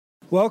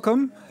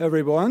Welcome,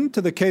 everyone,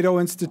 to the Cato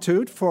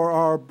Institute for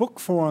our book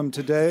forum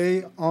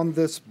today on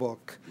this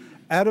book,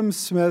 Adam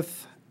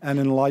Smith, An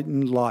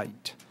Enlightened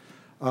Light.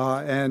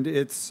 And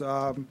its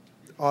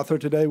author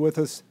today with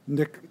us,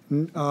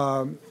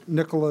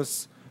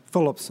 Nicholas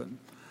Phillipson.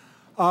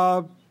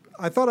 I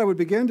thought I would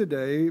begin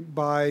today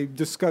by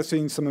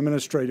discussing some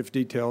administrative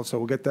details, so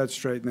we'll get that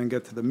straight and then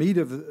get to the meat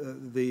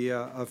of the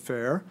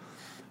affair.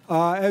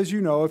 As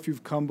you know, if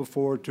you've come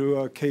before to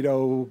a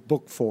Cato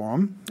book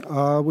forum,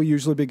 we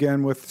usually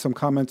begin with some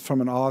comments from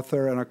an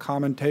author and a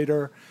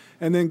commentator,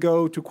 and then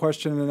go to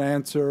question and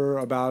answer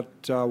about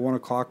 1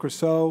 o'clock or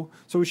so.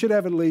 So we should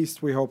have at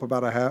least, we hope,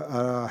 about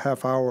a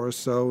half hour or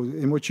so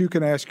in which you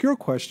can ask your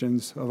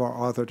questions of our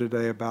author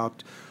today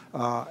about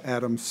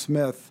Adam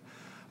Smith.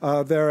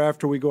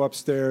 Thereafter, we go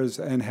upstairs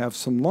and have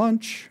some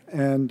lunch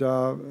and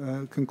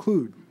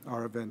conclude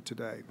our event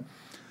today.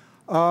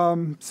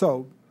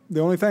 The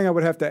only thing I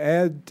would have to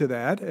add to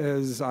that,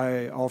 as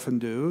I often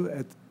do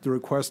at the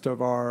request of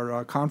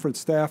our conference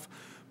staff,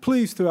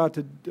 please throughout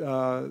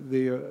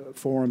the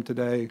forum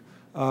today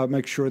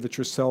make sure that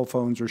your cell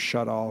phones are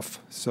shut off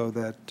so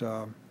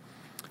that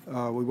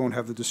we won't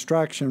have the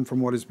distraction from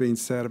what is being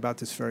said about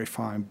this very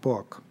fine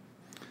book.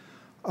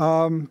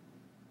 I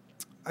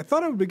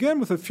thought I would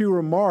begin with a few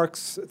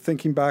remarks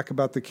thinking back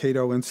about the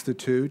Cato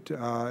Institute.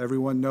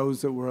 Everyone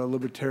knows that we're a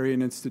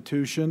libertarian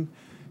institution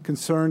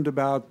concerned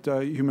about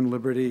human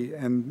liberty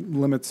and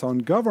limits on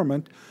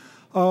government.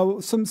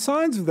 Some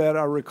signs of that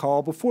I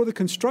recall before the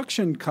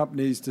construction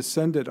companies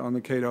descended on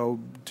the Cato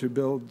to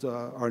build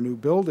our new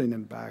building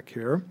in back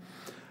here.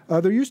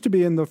 There used to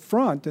be in the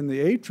front, in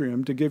the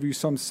atrium, to give you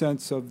some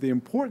sense of the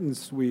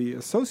importance we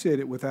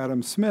associated with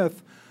Adam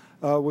Smith.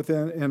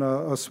 In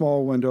a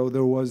small window,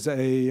 there was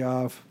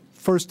a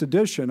first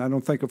edition, I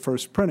don't think of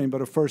first printing,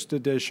 but a first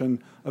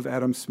edition of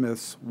Adam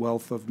Smith's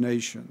Wealth of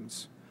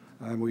Nations.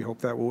 And we hope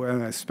that will,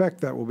 and I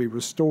expect that will be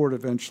restored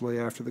eventually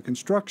after the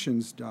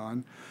construction's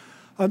done.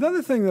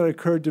 Another thing that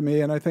occurred to me,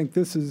 and I think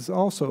this is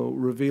also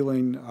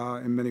revealing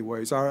in many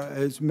ways,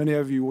 as many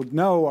of you would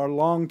know, our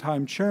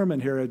longtime chairman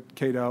here at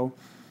Cato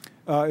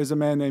is a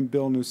man named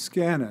Bill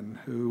Niskanen,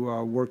 who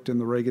worked in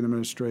the Reagan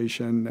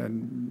administration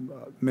and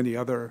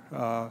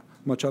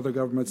much other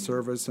government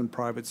service and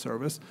private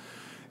service.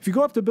 If you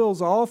go up to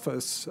Bill's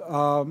office,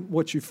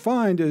 what you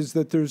find is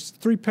that there's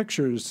 3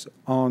 pictures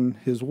on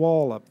his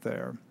wall up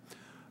there.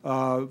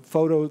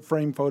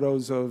 Frame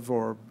photos of,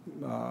 or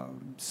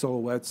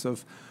silhouettes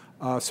of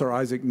Sir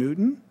Isaac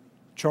Newton,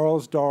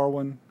 Charles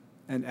Darwin,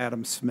 and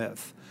Adam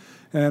Smith.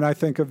 And I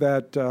think of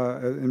that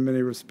in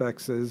many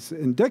respects as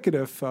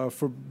indicative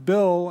for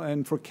Bill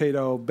and for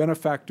Cato,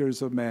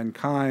 benefactors of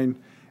mankind,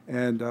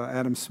 and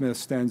Adam Smith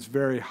stands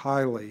very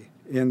highly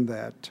in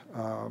that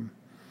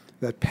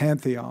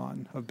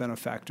pantheon of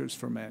benefactors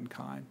for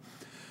mankind.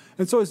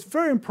 And so it's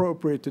very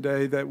appropriate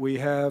today that we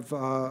have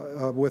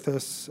with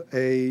us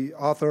an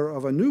author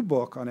of a new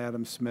book on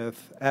Adam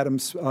Smith, an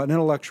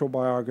intellectual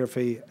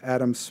biography,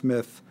 Adam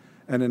Smith,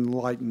 An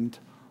Enlightened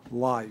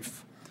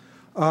Life.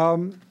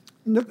 Our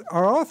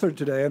author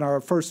today and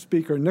our first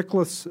speaker,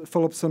 Nicholas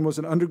Phillipson, was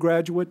an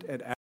undergraduate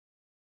at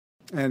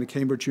and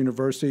Cambridge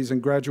Universities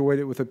and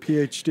graduated with a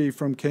PhD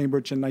from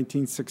Cambridge in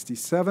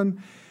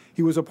 1967.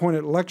 He was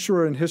appointed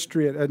lecturer in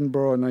history at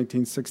Edinburgh in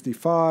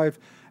 1965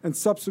 and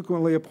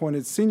subsequently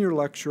appointed senior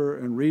lecturer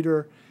and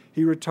reader.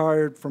 He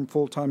retired from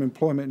full-time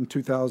employment in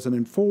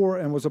 2004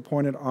 and was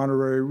appointed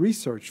honorary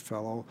research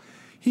fellow.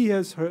 He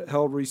has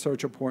held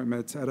research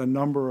appointments at a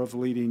number of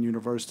leading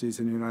universities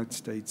in the United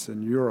States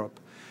and Europe.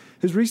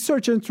 His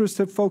research interests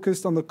have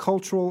focused on the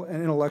cultural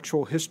and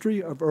intellectual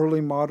history of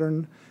early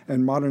modern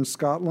and modern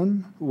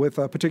Scotland, with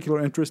a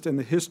particular interest in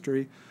the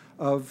history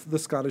of the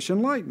Scottish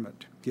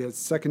Enlightenment. He has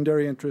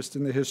secondary interest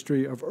in the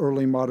history of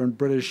early modern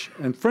British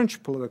and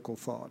French political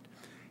thought.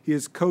 He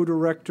is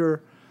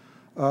co-director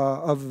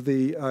of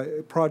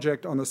the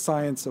project on the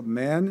science of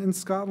man in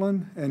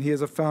Scotland, and he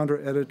is a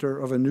founder-editor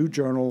of a new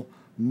journal,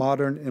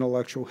 Modern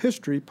Intellectual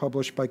History,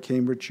 published by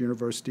Cambridge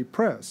University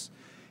Press.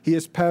 He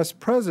is past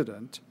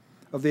president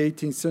of the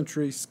 18th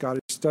Century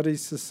Scottish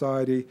Studies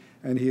Society,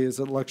 and he has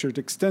lectured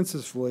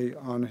extensively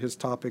on his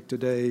topic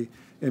today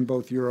in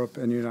both Europe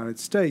and the United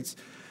States.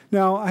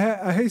 Now,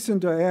 I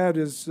hasten to add,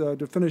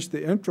 to finish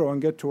the intro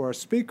and get to our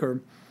speaker,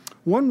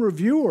 one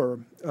reviewer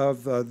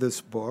of this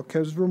book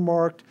has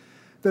remarked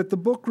that the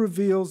book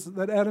reveals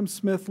that Adam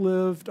Smith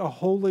lived a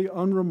wholly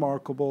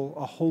unremarkable,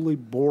 a wholly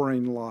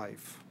boring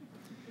life.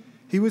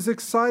 He was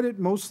excited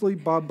mostly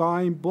by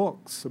buying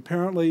books.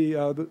 Apparently,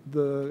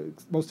 the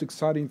most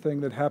exciting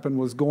thing that happened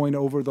was going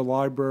over the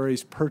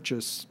library's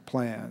purchase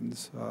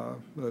plans,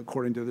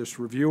 according to this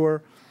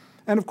reviewer.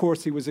 And of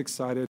course, he was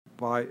excited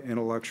by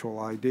intellectual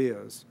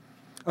ideas.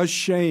 A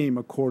shame,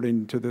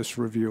 according to this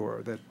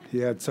reviewer, that he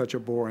had such a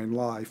boring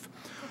life.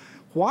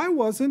 Why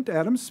wasn't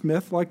Adam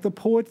Smith like the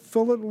poet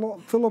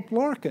Philip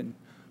Larkin,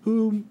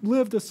 who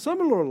lived a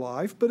similar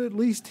life, but at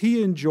least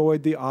he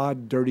enjoyed the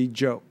odd dirty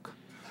joke?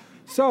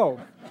 So,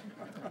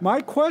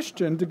 my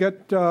question to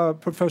get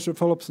Professor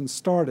Phillipson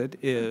started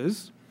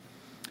is,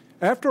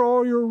 After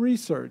all your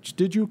research,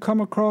 did you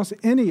come across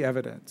any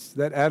evidence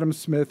that Adam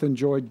Smith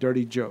enjoyed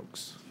dirty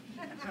jokes?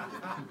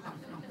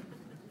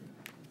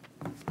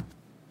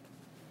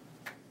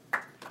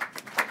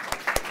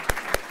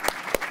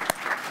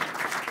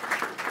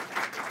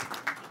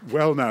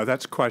 Well, now,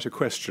 that's quite a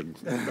question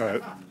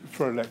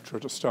for a lecturer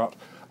to start.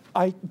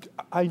 I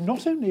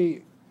not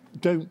only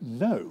don't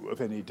know of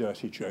any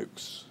dirty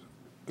jokes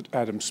that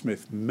Adam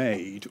Smith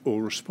made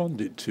or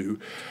responded to,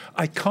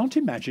 I can't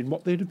imagine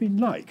what they'd have been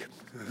like.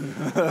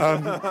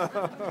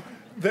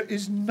 There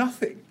is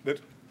nothing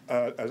that,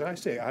 as I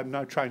say, I'm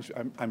now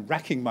I'm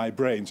racking my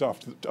brains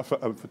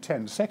for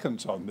 10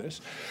 seconds on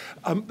this.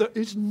 There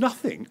is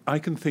nothing I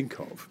can think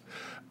of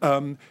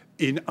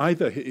in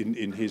either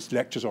in his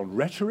lectures on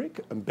rhetoric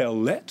and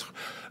belles lettres,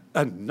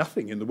 and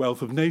nothing in The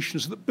Wealth of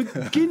Nations that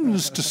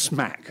begins to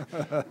smack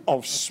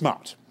of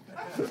smut.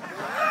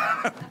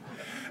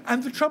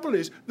 And the trouble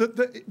is that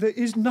there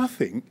is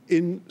nothing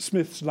in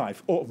Smith's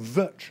life, or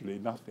virtually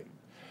nothing,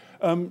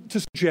 to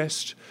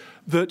suggest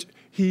that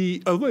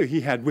although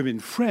he had women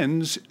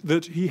friends,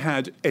 that he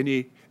had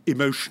any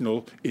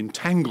emotional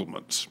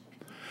entanglements.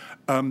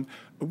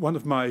 One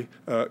of my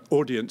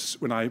audience,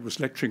 when I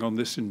was lecturing on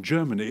this in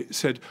Germany,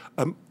 said,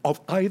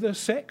 of either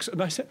sex? And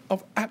I said,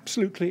 of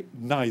absolutely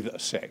neither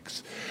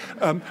sex.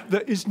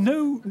 There is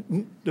no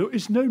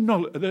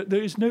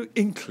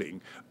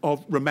inkling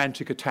of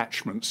romantic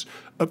attachments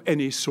of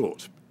any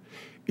sort.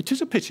 It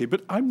is a pity,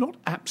 but I'm not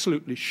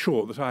absolutely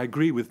sure that I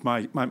agree with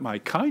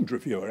my kind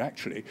reviewer,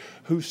 actually,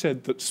 who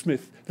said that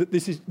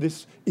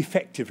this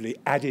effectively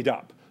added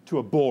up to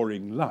a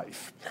boring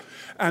life.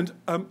 And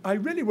I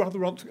really rather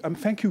want to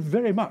thank you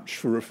very much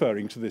for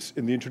referring to this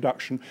in the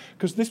introduction,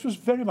 because this was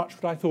very much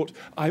what I thought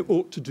I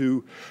ought to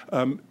do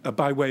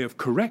by way of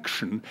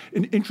correction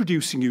in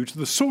introducing you to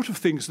the sort of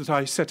things that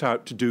I set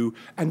out to do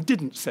and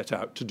didn't set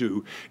out to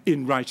do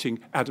in writing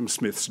Adam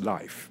Smith's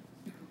life.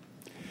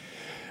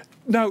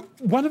 Now,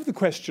 one of the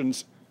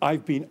questions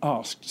I've been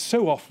asked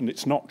so often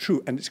it's not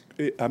true, and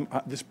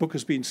this book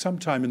has been some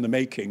time in the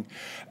making,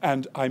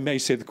 and I may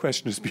say the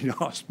question has been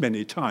asked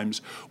many times,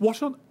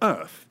 what on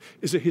earth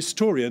is a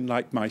historian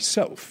like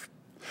myself,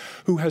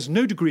 who has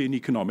no degree in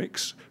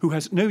economics, who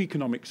has no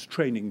economics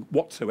training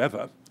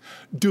whatsoever,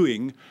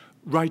 doing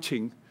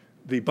writing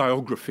the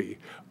biography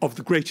of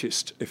the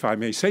greatest, if I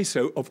may say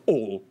so, of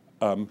all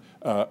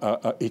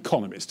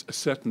economists,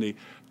 certainly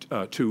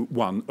to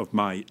one of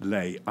my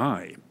lay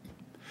eye?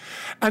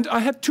 And I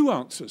have two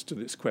answers to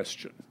this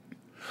question.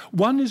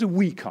 One is a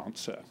weak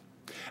answer,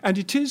 and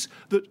it is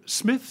that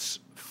Smith's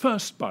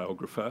first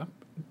biographer,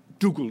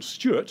 Dougal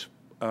Stewart,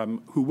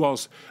 who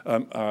was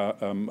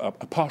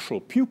a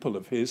partial pupil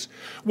of his,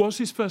 was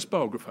his first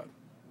biographer.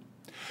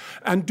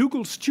 And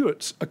Dougal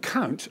Stewart's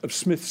account of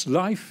Smith's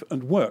life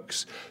and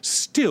works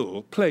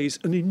still plays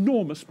an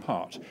enormous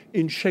part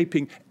in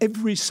shaping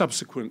every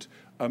subsequent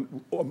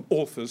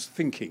author's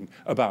thinking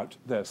about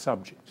their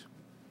subject.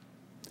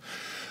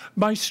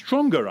 My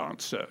stronger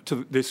answer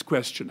to this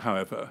question,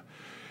 however,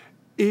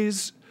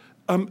 is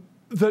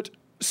that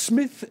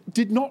Smith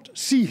did not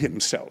see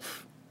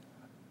himself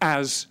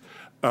as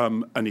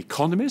an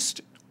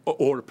economist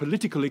or a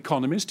political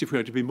economist, if we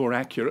are to be more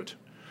accurate.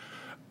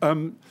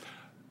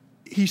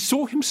 He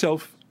saw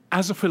himself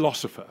as a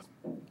philosopher.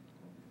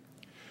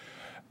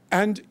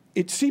 And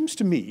it seems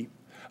to me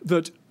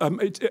that,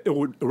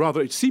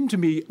 it seemed to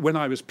me when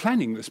I was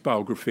planning this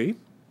biography,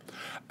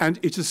 and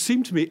it has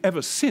seemed to me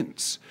ever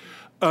since,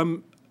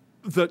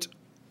 that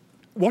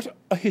what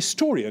a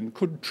historian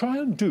could try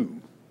and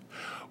do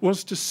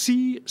was to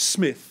see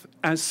Smith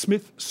as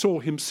Smith saw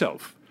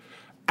himself,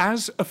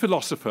 as a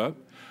philosopher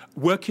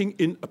working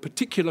in a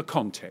particular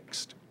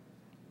context.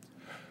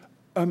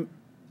 Are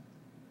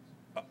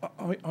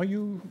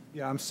you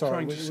I'm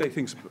sorry. trying to say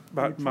things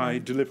about my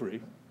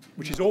delivery,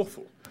 which is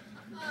awful?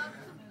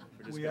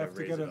 We have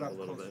to get it up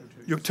closer to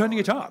you. You're turning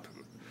it up.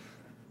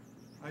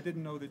 I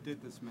didn't know they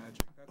did this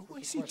magic. Oh,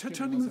 I see,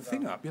 turning the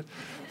thing up. Yeah.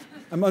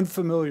 I'm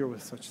unfamiliar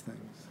with such things.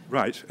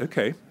 Right,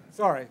 okay.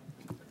 Sorry.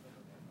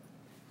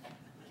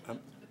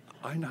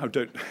 I now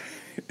don't...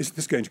 Is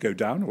this going to go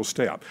down or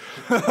stay up?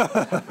 It'll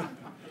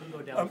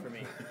go down for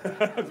me.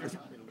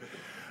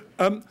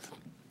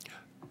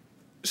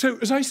 So,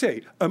 as I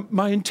say,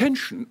 my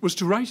intention was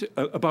to write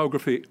a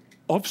biography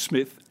of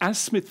Smith as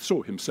Smith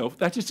saw himself,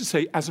 that is to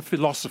say, as a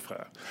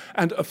philosopher,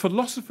 and a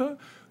philosopher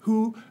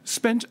who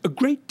spent a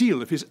great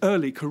deal of his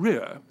early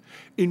career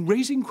in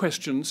raising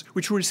questions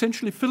which were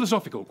essentially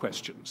philosophical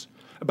questions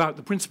about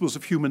the principles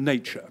of human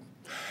nature,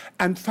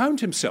 and found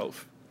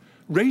himself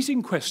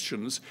raising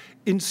questions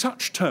in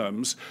such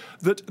terms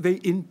that they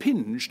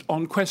impinged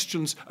on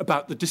questions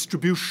about the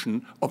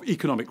distribution of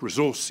economic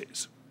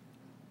resources.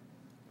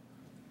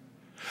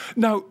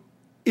 Now,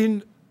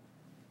 in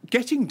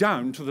getting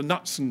down to the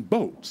nuts and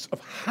bolts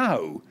of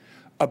how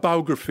a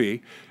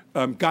biography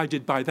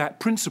guided by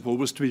that principle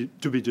was to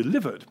be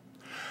delivered,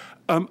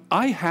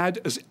 I had,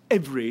 as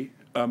every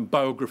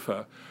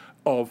biographer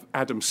of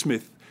Adam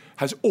Smith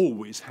has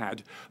always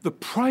had, the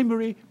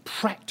primary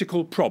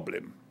practical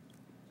problem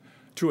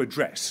to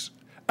address,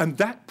 And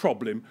that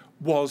problem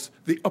was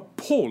the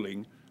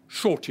appalling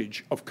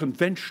shortage of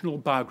conventional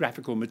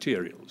biographical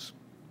materials.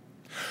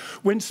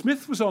 When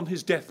Smith was on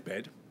his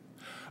deathbed,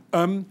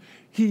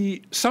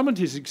 he summoned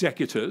his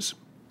executors.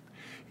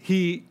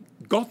 He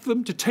got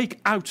them to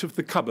take out of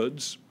the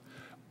cupboards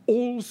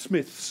all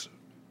Smith's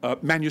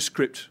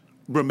manuscript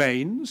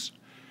remains,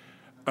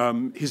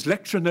 his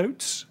lecture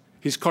notes,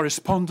 his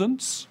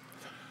correspondence,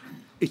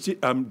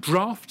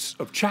 drafts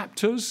of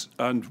chapters,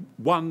 and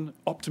one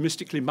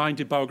optimistically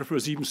minded biographer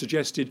has even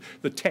suggested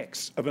the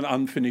text of an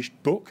unfinished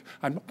book.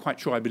 I'm not quite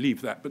sure I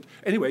believe that, but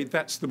anyway,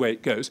 that's the way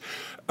it goes.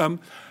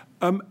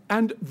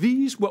 And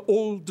these were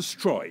all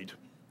destroyed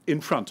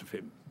in front of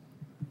him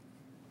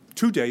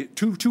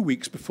 2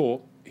 weeks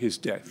before his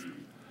death.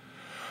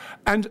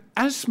 And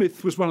as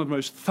Smith was one of the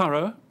most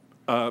thorough,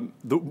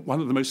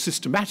 one of the most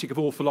systematic of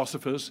all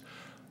philosophers,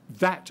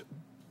 that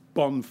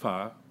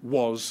bonfire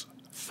was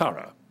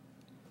thorough.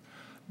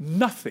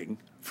 Nothing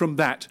from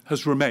that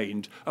has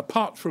remained,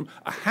 apart from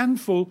a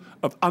handful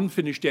of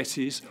unfinished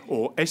essays,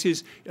 or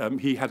essays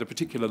he had a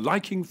particular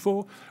liking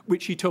for,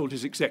 which he told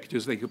his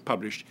executors they could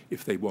publish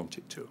if they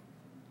wanted to.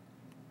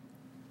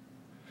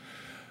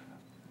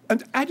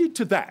 And added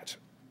to that,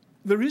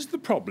 there is the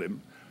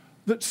problem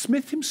that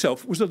Smith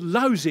himself was a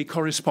lousy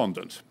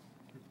correspondent.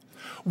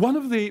 One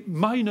of the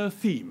minor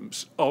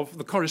themes of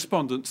the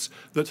correspondence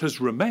that has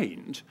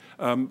remained,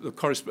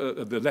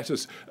 the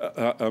letters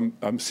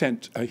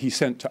he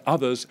sent to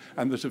others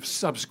and that have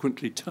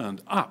subsequently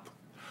turned up,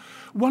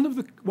 one of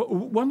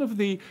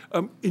the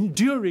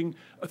enduring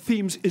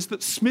themes is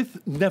that Smith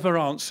never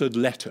answered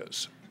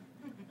letters.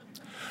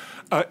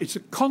 It's a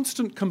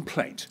constant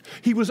complaint.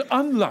 He was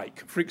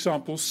unlike, for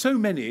example, so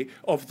many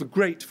of the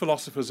great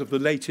philosophers of the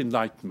late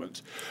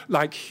Enlightenment,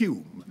 like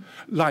Hume,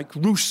 like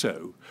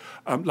Rousseau,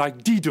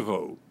 like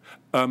Diderot,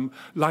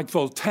 like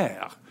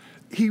Voltaire.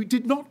 He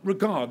did not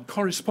regard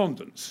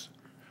correspondence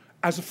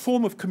as a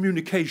form of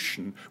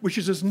communication which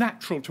is as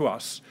natural to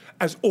us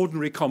as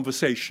ordinary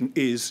conversation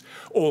is,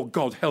 or,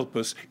 God help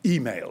us,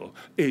 email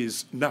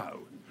is now.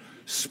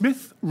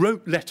 Smith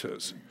wrote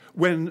letters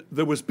when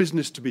there was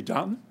business to be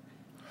done,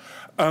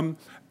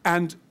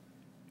 and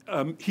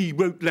he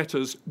wrote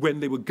letters when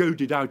they were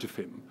goaded out of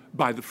him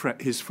by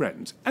his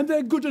friends. And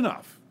they're good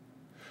enough,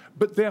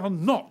 but they are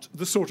not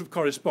the sort of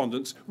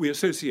correspondence we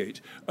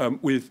associate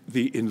with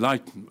the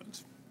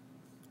Enlightenment.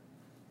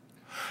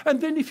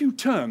 And then if you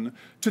turn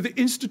to the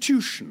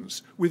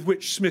institutions with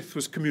which Smith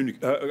was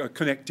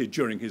connected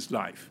during his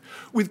life,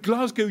 with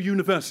Glasgow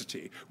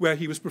University, where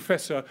he was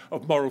Professor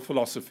of Moral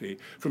Philosophy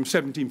from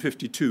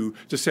 1752 to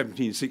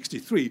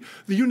 1763,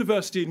 the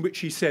university in which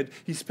he said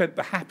he spent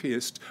the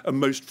happiest and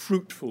most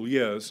fruitful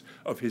years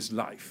of his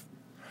life.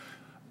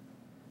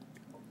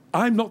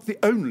 I'm not the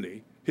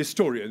only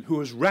historian who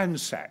has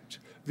ransacked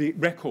the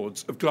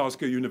records of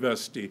Glasgow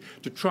University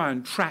to try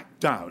and track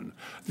down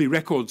the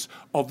records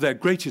of their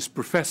greatest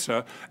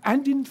professor,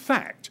 and in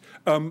fact,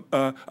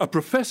 a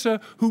professor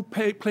who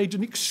played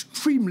an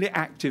extremely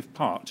active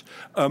part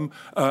and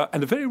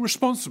a very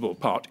responsible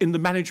part in the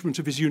management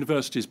of his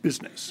university's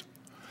business.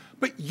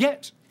 But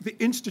yet, the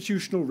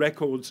institutional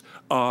records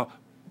are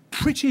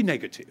pretty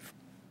negative.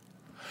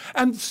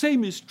 And the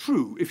same is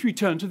true if we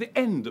turn to the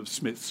end of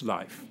Smith's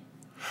life.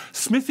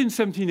 Smith in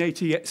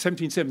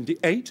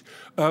 1778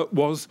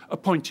 was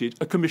appointed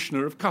a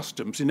Commissioner of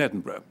Customs in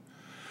Edinburgh,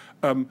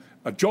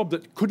 a job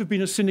that could have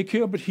been a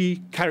sinecure, but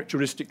he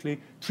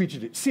characteristically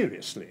treated it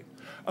seriously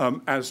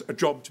as a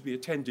job to be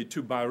attended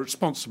to by a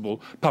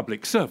responsible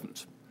public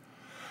servant.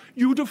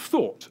 You would have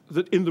thought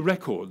that in the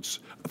records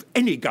of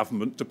any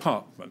government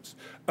department,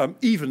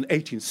 even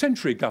 18th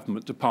century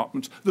government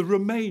departments, the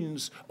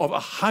remains of a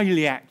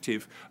highly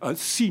active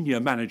senior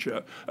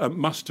manager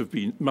must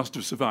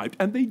have survived,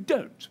 and they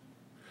don't.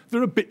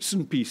 There are bits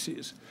and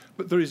pieces,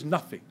 but there is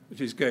nothing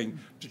that is going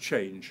to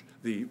change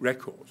the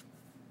record.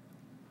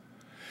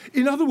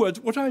 In other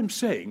words, what I'm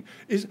saying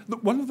is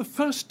that one of the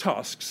first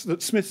tasks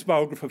that Smith's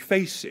biographer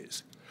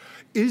faces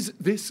is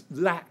this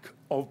lack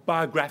of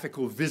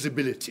biographical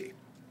visibility.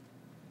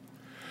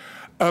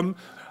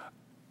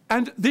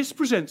 And this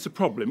presents a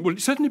problem. Well,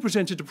 it certainly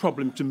presented a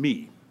problem to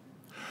me,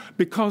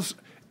 because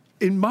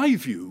in my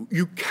view,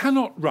 you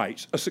cannot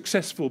write a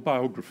successful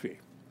biography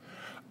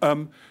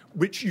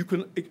which you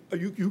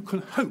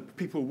can hope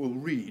people will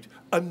read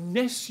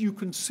unless you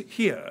can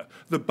hear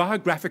the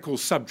biographical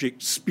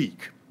subject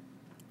speak.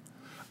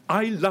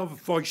 I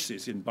love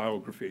voices in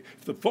biography.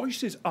 If the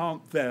voices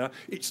aren't there,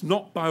 it's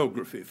not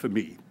biography for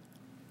me.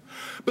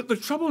 But the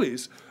trouble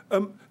is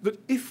that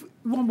if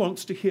one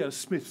wants to hear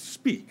Smith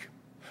speak,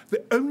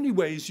 the only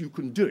ways you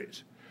can do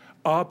it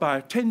are by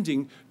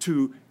attending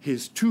to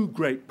his two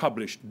great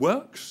published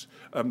works,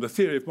 The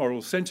Theory of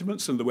Moral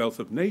Sentiments and The Wealth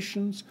of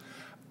Nations,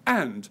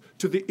 and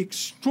to the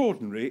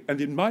extraordinary,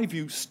 and in my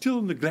view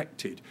still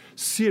neglected,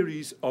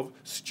 series of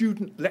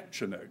student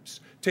lecture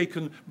notes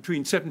taken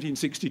between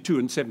 1762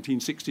 and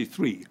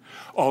 1763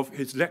 of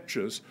his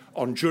lectures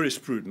on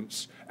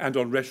jurisprudence and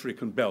on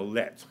rhetoric and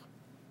belles-lettres.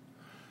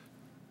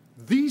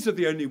 These are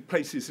the only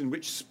places in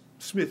which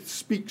Smith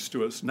speaks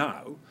to us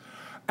now,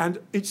 And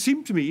it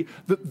seemed to me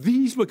that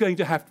these were going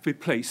to have to be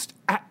placed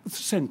at the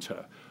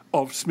centre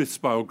of Smith's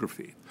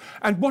biography.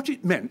 And what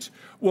it meant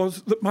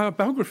was that my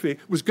biography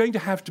was going to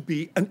have to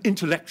be an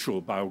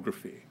intellectual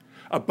biography,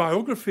 a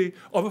biography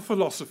of a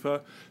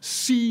philosopher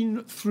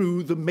seen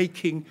through the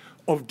making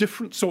of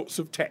different sorts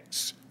of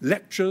texts,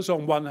 lectures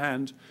on one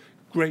hand,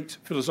 great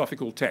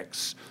philosophical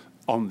texts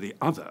on the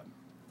other.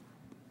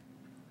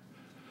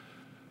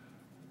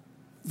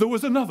 There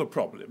was another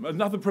problem,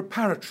 another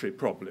preparatory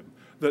problem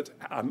that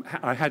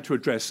I had to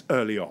address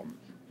early on,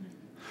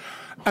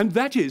 and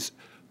that is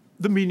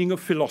the meaning of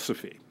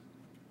philosophy.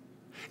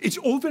 It's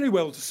all very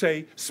well to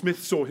say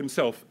Smith saw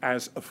himself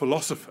as a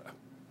philosopher,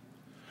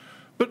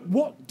 but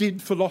what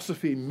did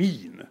philosophy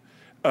mean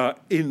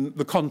in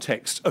the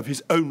context of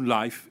his own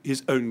life,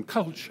 his own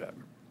culture?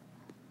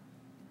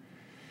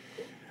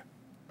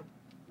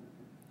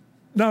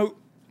 Now,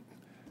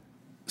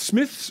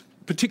 Smith's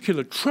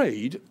particular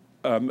trade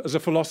as a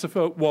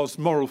philosopher was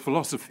moral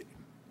philosophy.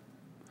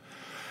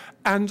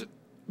 And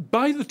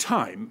by the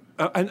time,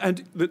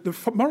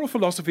 the moral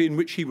philosophy in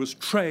which he was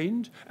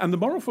trained and the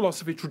moral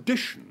philosophy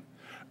tradition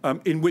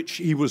in which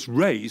he was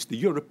raised, the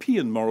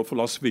European moral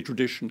philosophy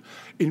tradition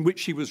in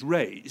which he was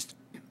raised,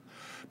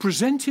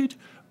 presented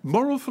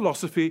moral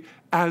philosophy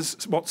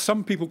as what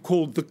some people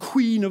called the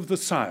queen of the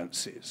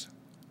sciences.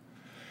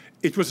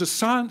 It was a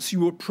science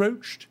you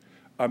approached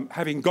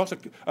having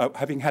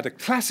had a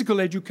classical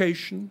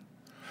education,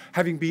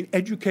 having been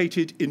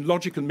educated in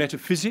logic and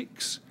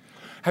metaphysics,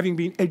 having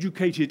been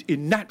educated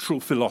in natural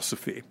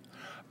philosophy,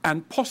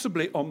 and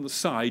possibly on the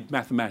side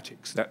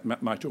mathematics. That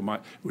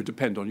would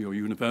depend on your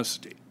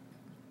university.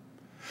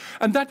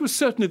 And that was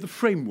certainly the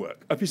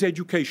framework of his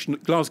education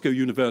at Glasgow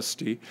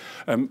University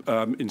in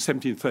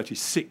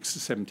 1736 to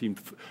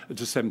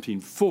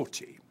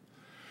 1740,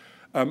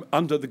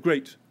 under the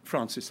great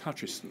Francis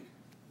Hutcheson.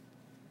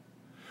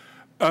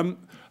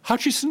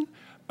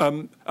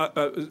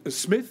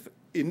 Smith,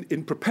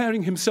 in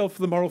preparing himself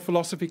for the moral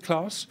philosophy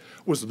class,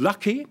 was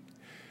lucky.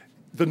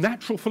 The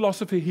natural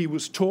philosophy he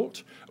was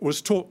taught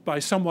by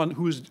someone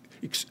who was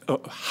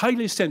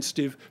highly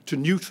sensitive to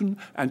Newton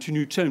and to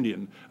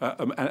Newtonian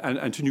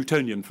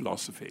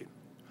philosophy.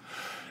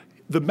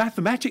 The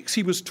mathematics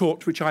he was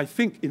taught, which I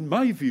think, in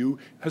my view,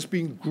 has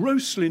been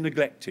grossly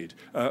neglected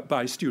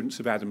by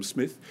students of Adam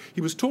Smith. He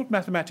was taught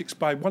mathematics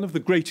by one of the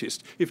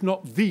greatest, if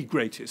not the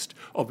greatest,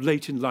 of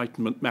late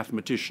Enlightenment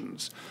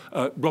mathematicians,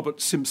 Robert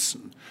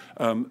Simson,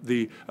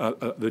 the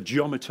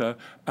geometer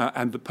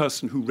and the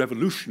person who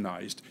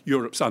revolutionized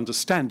Europe's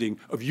understanding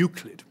of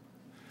Euclid.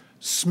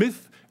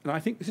 Smith, and I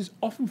think this is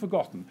often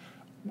forgotten,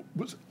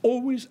 was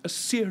always a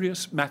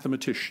serious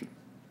mathematician.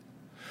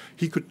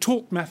 He could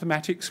talk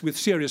mathematics with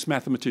serious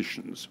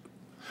mathematicians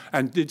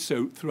and did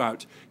so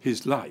throughout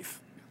his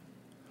life.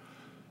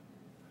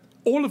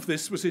 All of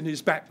this was in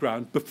his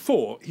background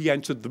before he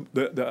entered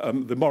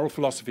the moral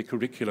philosophy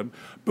curriculum,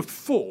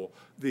 before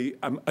the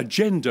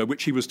agenda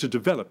which he was to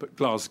develop at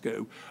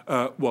Glasgow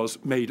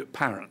was made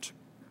apparent.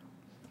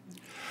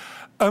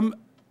 What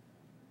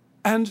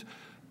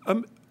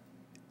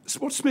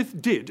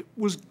Smith did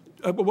was,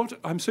 what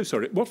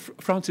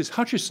Francis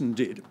Hutcheson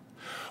did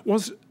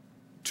was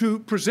to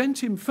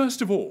present him,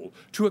 first of all,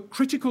 to a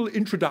critical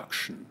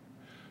introduction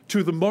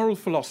to the moral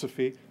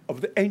philosophy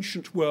of the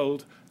ancient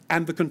world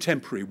and the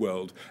contemporary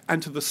world,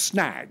 and to the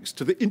snags,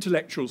 to the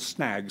intellectual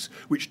snags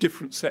which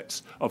different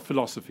sets of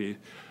philosophy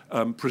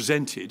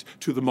presented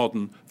to the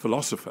modern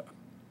philosopher.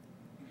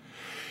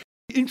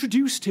 He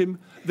introduced him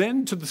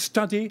then to the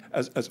study,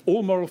 as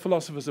all moral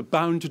philosophers are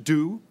bound to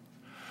do,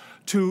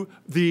 to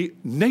the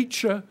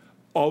nature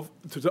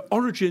to the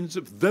origins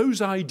of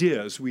those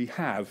ideas we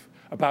have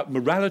about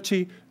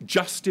morality,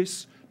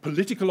 justice,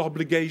 political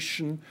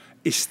obligation,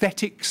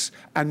 aesthetics,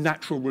 and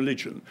natural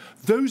religion.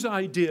 Those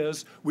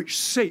ideas which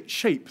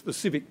shape the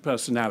civic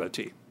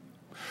personality.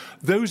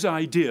 Those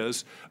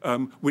ideas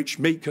which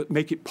make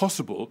it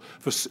possible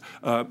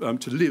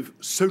to live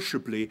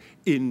sociably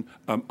in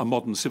a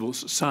modern civil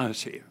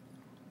society.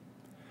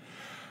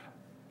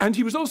 And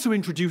he was also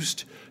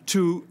introduced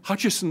to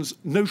Hutcheson's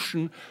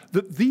notion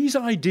that these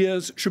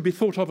ideas should be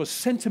thought of as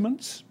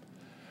sentiments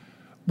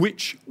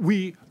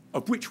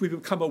of which we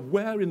become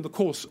aware in the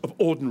course of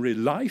ordinary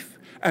life,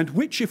 and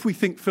which, if we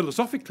think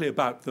philosophically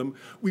about them,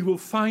 we will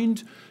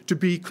find to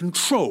be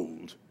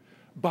controlled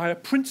by a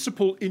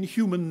principle in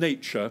human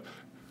nature,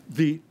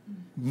 the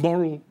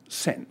moral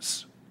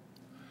sense.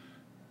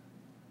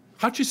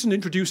 Hutcheson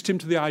introduced him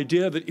to the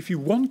idea that if you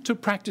want to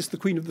practice the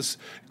queen of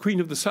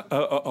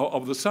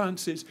the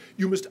sciences,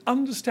 you must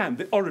understand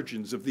the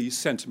origins of these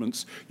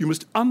sentiments. You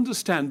must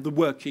understand the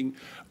working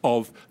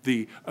of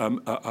the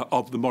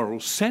moral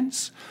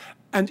sense,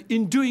 and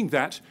in doing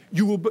that,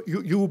 you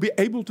will be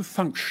able to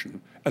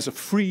function as a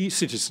free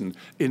citizen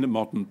in a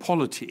modern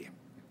polity.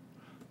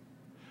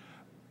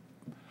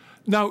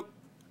 Now,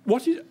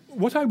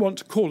 what I want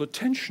to call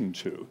attention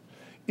to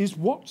is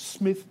what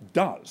Smith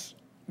does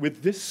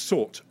with this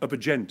sort of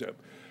agenda,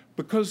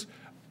 because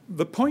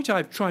the point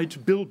I've tried to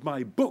build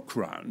my book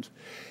round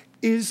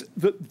is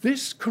that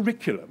this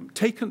curriculum,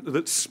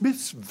 that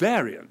Smith's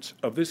variant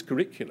of this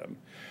curriculum,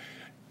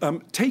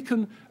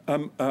 taken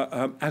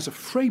as a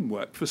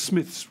framework for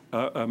Smith's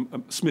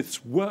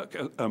work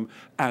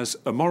as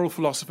a moral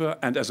philosopher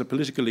and as a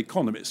political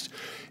economist,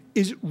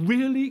 is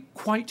really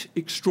quite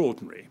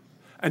extraordinary.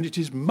 And it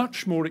is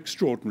much more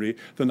extraordinary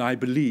than I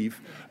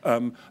believe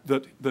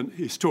than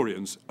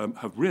historians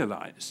have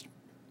realized.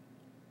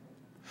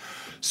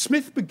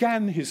 Smith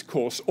began his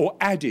course, or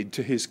added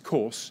to his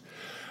course,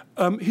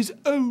 his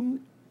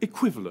own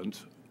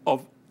equivalent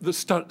of the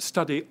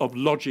study of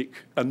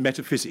logic and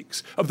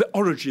metaphysics, of the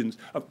origins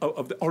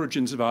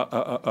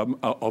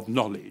of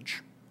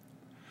knowledge.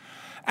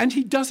 And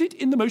he does it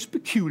in the most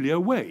peculiar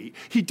way.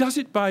 He does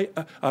it by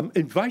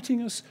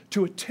inviting us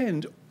to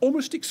attend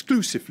almost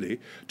exclusively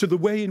to the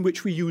way in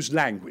which we use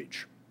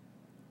language.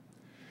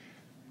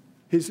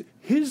 His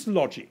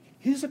logic,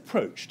 his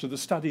approach to the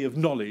study of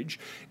knowledge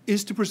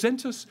is to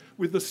present us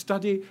with the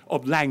study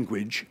of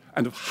language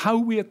and of how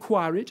we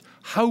acquire it,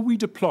 how we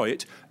deploy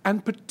it,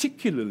 and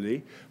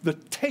particularly the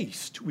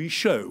taste we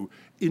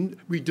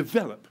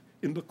develop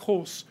in the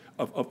course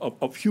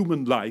of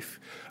human life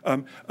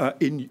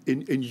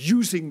in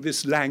using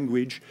this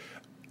language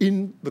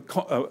in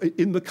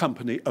the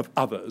company of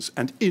others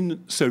and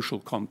in social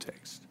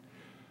context.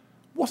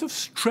 What a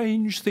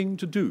strange thing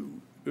to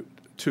do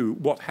to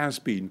what has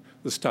been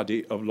the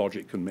study of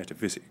logic and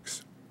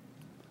metaphysics.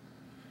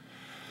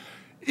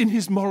 In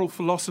his moral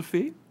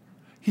philosophy,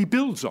 he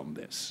builds on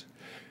this.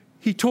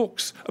 He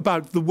talks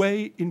about the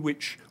way in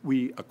which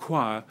we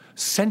acquire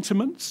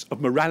sentiments of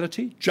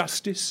morality,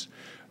 justice,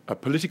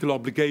 political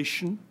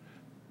obligation,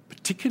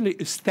 particularly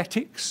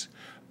aesthetics,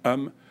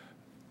 and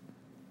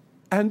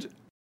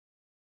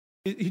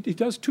he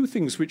does two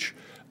things which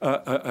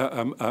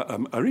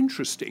are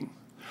interesting.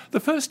 The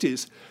first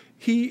is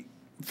he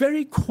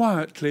very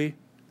quietly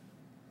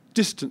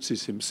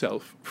distances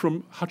himself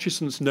from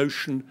Hutcheson's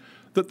notion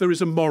that there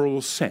is a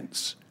moral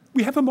sense.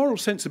 We have a moral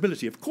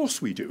sensibility, of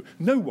course we do.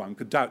 No one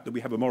could doubt that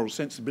we have a moral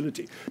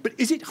sensibility. But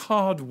is it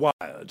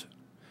hardwired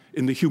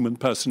in the human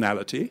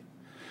personality?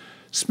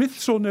 Smith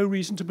saw no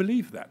reason to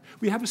believe that.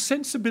 We have a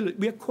sensibility,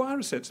 we acquire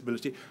a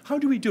sensibility. How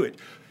do we do it?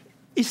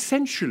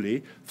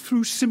 Essentially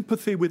through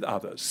sympathy with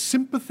others,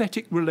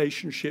 sympathetic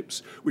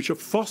relationships which are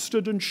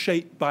fostered and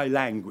shaped by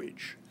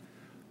language.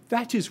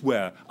 That is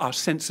where our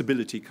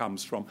sensibility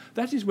comes from.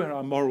 That is where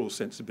our moral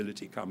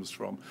sensibility comes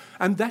from.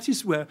 And that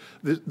is where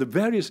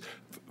the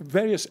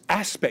various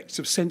aspects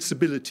of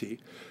sensibility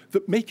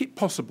that make it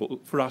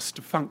possible for us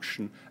to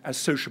function as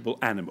sociable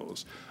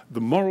animals. The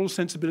moral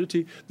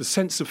sensibility, the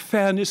sense of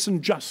fairness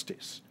and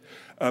justice,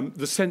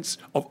 the sense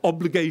of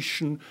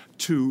obligation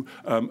to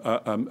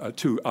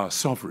our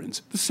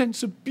sovereigns, the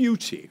sense of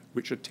beauty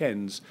which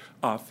attends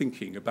our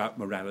thinking about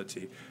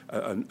morality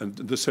and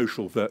the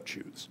social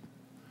virtues.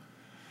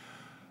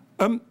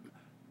 And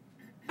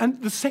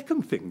the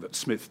second thing that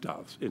Smith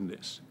does in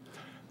this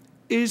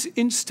is,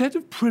 instead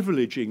of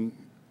privileging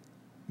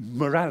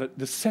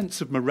the sense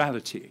of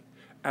morality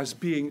as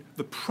being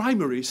the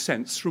primary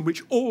sense from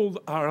which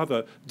all our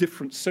other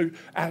different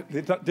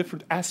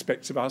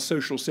aspects of our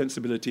social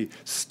sensibility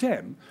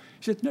stem,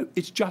 he said, no,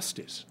 it's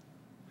justice.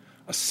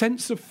 A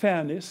sense of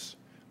fairness,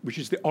 which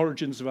is the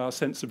origins of our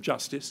sense of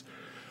justice,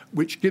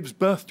 which gives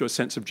birth to a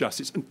sense of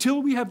justice.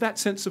 Until we have that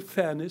sense of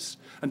fairness,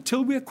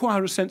 until we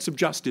acquire a sense of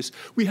justice,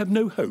 we have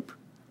no hope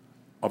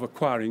of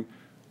acquiring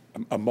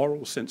a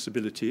moral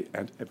sensibility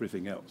and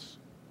everything else.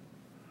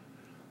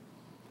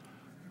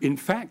 In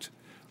fact,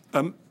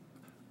 and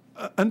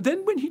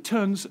then when he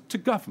turns to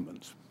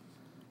government,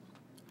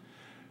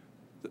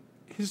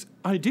 his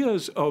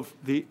ideas of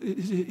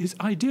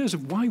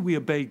why we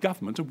obey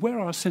government and where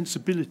our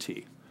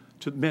sensibility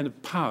to men of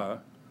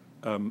power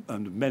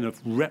and men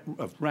of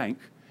rank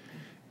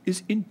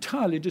is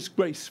entirely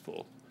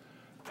disgraceful.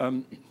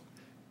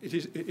 It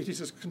is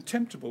as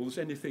contemptible as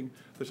anything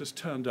that has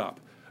turned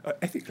up,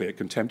 ethically as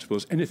contemptible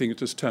as anything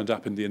that has turned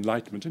up in the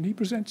Enlightenment, and he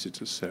presents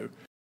it as so.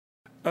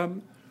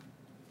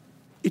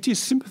 It is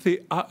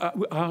sympathy,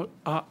 our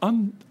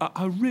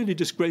really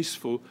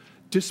disgraceful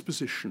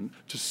disposition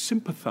to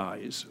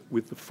sympathise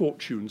with the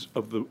fortunes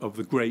of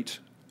the great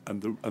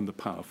and the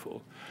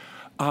powerful,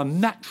 our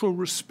natural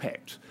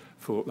respect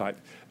for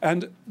life,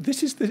 and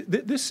this is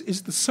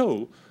the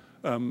sole.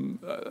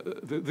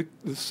 The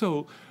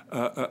sole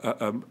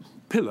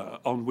pillar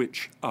on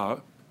which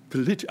our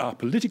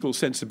political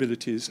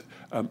sensibilities,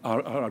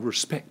 our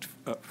respect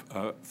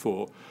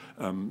for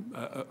our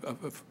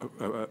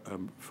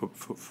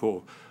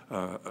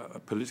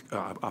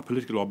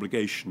political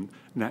obligation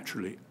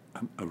naturally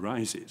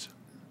arises.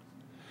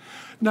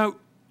 Now,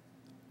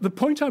 the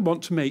point I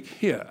want to make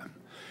here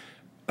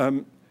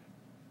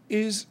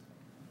is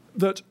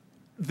that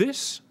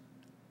this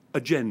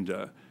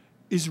agenda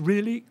is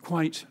really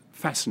quite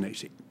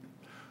fascinating.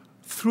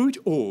 Through it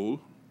all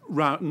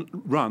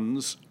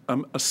runs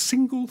a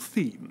single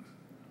theme,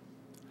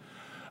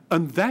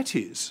 and that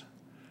is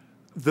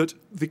that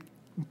the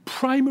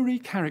primary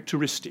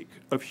characteristic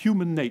of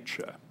human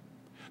nature,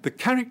 the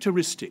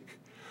characteristic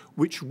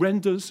which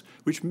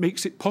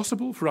makes it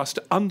possible for us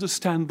to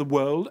understand the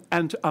world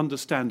and to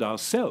understand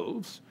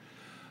ourselves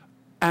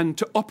and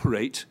to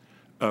operate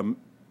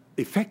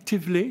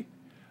effectively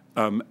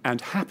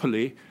and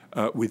happily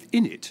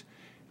within it,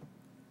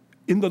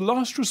 in the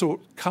last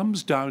resort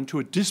comes down to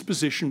a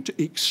disposition to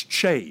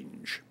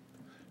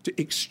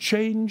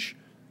exchange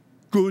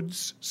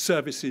goods,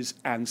 services,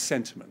 and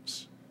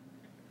sentiments.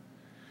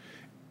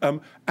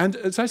 And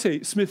as I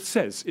say, Smith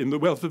says in The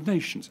Wealth of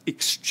Nations,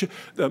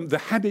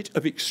 the habit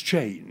of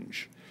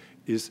exchange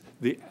is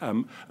the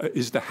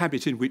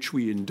habit in which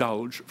we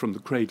indulge from the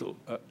cradle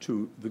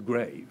to the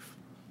grave.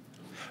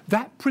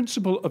 That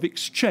principle of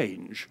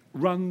exchange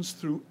runs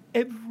through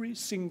every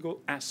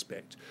single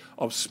aspect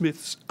of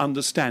Smith's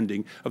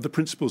understanding of the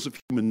principles of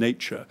human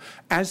nature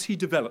as he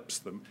develops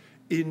them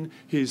in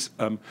his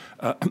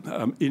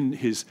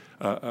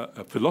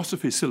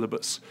philosophy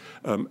syllabus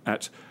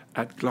at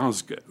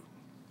Glasgow.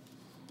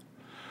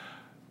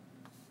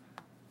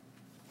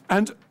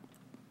 And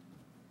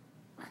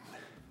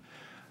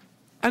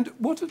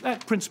what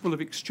that principle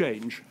of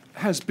exchange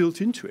has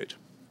built into it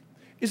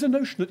is a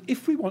notion that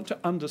if we want to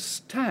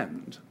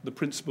understand the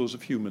principles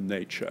of human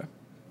nature,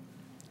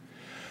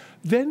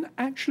 then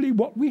actually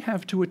what we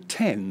have to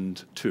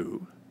attend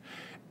to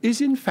is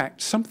in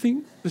fact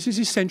something that is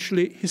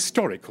essentially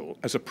historical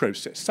as a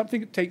process,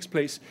 something that takes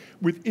place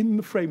within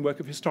the framework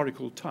of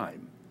historical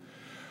time.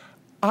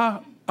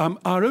 Our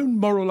own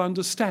moral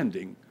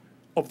understanding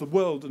of the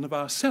world and of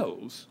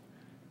ourselves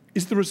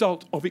is the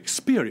result of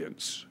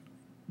experience,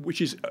 which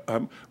is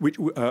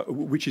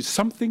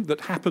something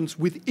that happens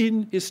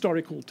within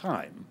historical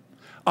time,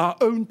 our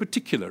own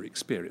particular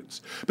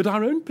experience. But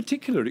our own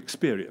particular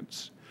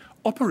experience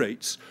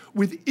operates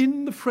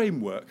within the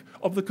framework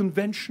of the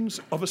conventions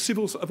of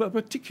a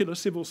particular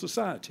civil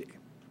society.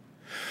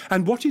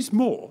 And what is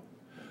more,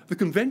 the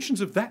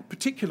conventions of that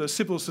particular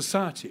civil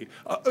society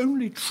are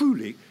only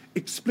truly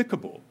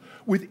explicable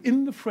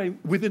within a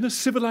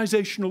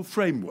civilizational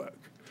framework,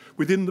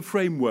 within the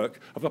framework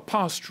of a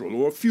pastoral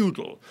or a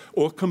feudal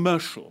or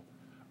commercial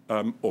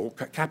or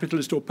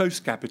capitalist or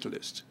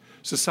post-capitalist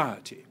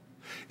society.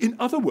 In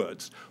other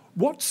words,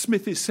 what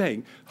Smith is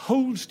saying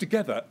holds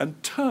together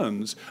and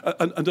turns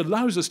and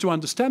allows us to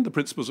understand the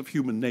principles of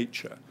human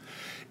nature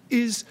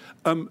is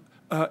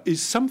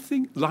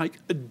something like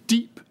a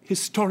deep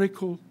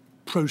historical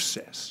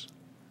process.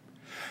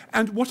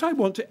 And what I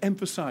want to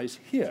emphasize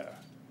here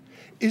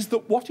is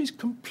that what is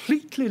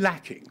completely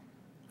lacking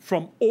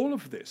from all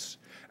of this,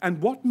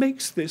 and what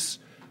makes this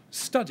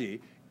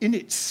study in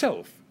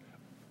itself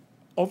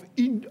of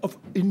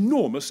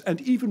enormous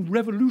and even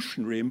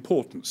revolutionary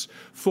importance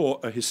for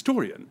a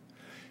historian,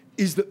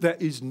 is that there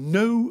is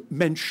no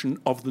mention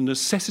of the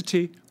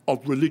necessity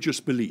of religious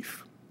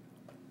belief.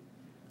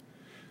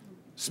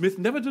 Smith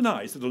never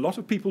denies that a lot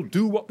of people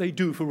do what they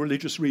do for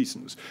religious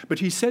reasons, but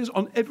he says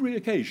on every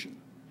occasion,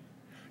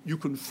 you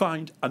can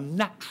find a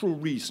natural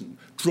reason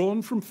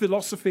drawn from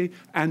philosophy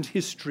and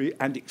history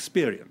and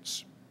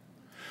experience,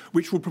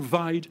 which will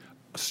provide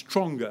a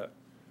stronger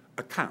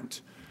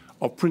account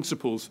of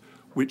principles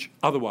which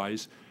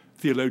otherwise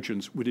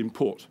theologians would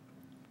import,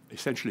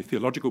 essentially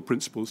theological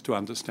principles to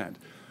understand.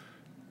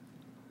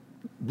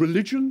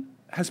 Religion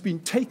has been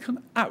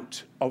taken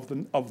out of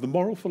the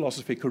moral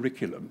philosophy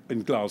curriculum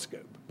in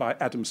Glasgow by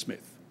Adam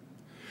Smith.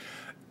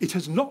 It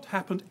has not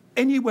happened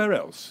anywhere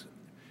else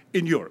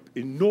in Europe,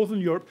 in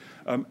Northern Europe,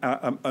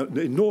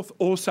 in North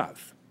or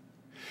South.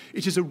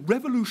 It is a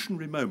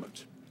revolutionary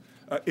moment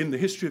in the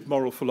history of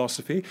moral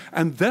philosophy,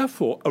 and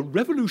therefore a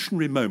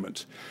revolutionary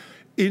moment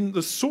in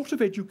the sort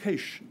of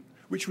education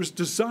which was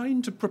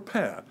designed to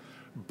prepare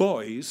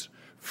boys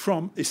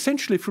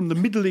essentially from the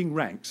middling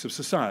ranks of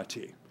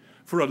society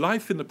for a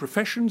life in the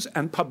professions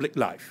and public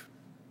life.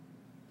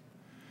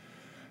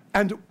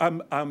 And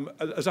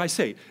as I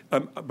say,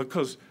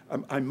 because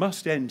I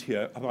must end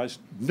here, otherwise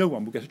no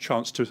one will get a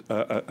chance to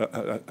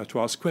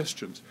ask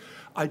questions,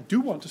 I do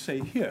want to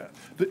say here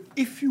that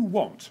if you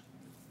want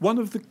one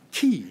of the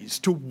keys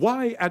to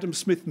why Adam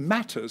Smith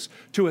matters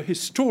to a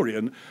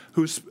historian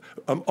who's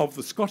of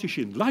the Scottish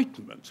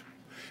Enlightenment,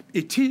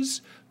 it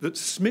is that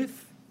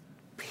Smith,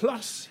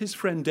 plus his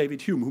friend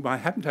David Hume, whom I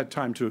haven't had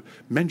time to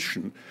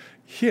mention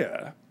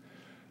here,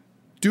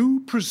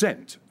 do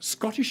present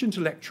Scottish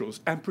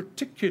intellectuals, and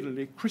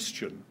particularly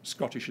Christian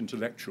Scottish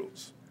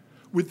intellectuals,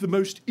 with the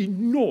most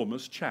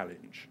enormous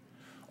challenge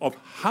of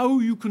how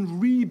you can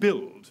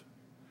rebuild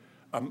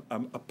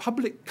a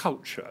public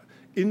culture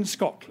in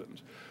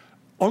Scotland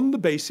on the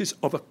basis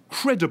of a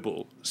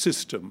credible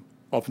system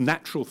of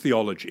natural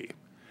theology,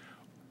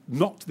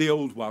 not the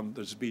old one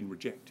that has been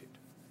rejected.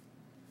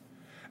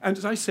 And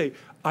as I say,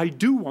 I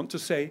do want to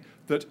say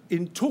that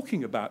in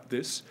talking about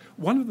this,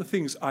 one of the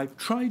things I've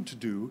tried to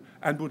do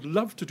and would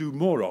love to do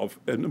more of,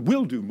 and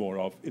will do more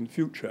of in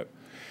future,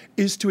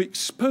 is to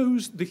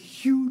expose the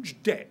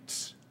huge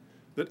debts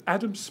that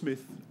Adam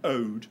Smith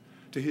owed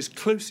to his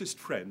closest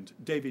friend,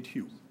 David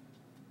Hume.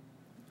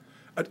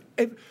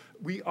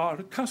 We are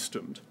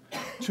accustomed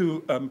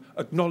to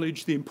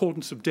acknowledge the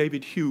importance of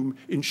David Hume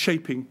in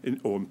shaping,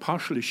 or in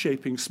partially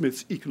shaping,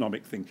 Smith's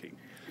economic thinking.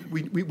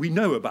 We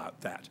know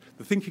about that,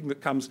 the thinking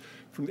that comes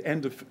from the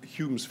end of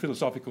Hume's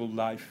philosophical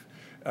life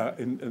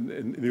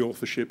in the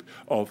authorship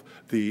of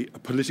the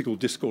political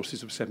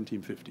discourses of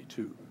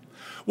 1752.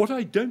 What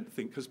I don't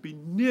think has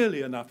been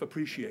nearly enough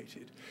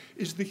appreciated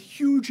is the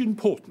huge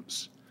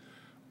importance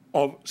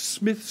of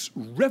Smith's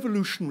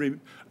revolution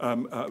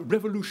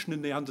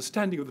in the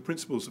understanding of the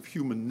principles of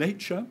human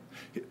nature,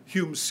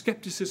 Hume's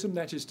skepticism,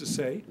 that is to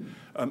say,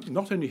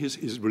 not only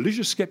his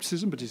religious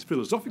skepticism, but his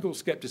philosophical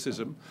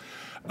skepticism,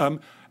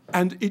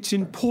 and its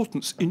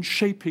importance in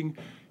shaping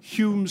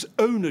Hume's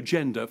own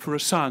agenda for a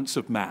science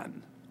of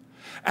man.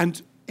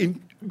 And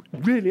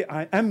really,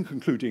 I am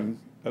concluding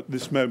at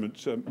this moment,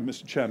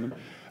 Mr. Chairman.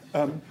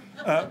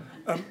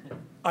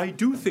 I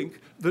do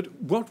think that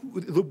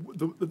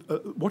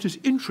what is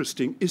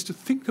interesting is to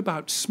think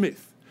about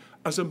Smith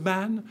as a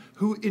man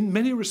who, in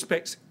many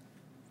respects,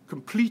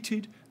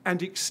 completed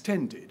and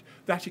extended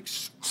that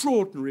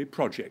extraordinary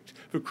project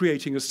for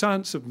creating a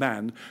science of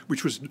man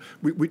which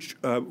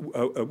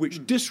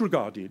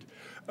disregarded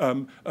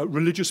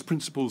religious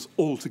principles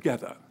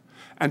altogether.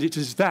 And it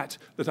is that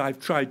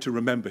I've tried to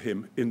remember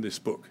him in this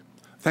book.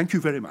 Thank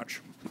you very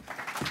much.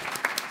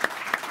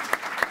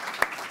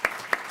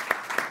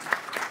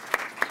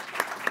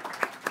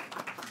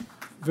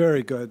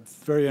 Very good.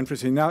 Very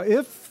interesting. Now,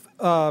 if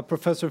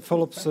Professor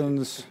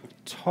Phillipson's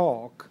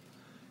talk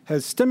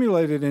has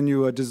stimulated in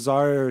you a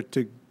desire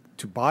to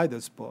buy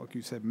this book,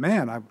 you said,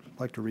 man, I'd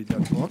like to read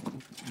that book.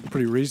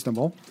 Pretty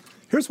reasonable.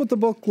 Here's what the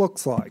book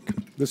looks like.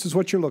 This is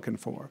what you're looking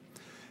for.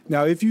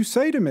 Now, if you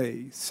say to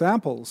me,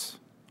 Samples,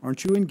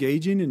 aren't you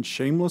engaging in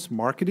shameless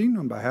marketing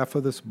on behalf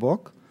of this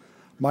book?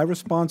 My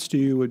response to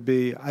you would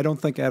be, I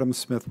don't think Adam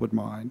Smith would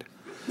mind.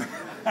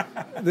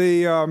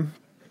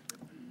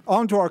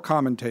 On to our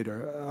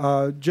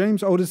commentator.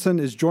 James Otteson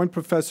is Joint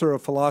Professor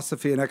of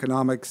Philosophy and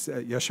Economics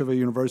at Yeshiva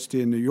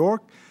University in New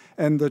York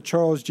and the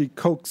Charles G.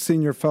 Koch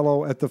Senior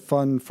Fellow at the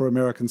Fund for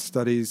American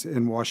Studies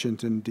in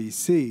Washington,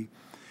 D.C.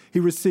 He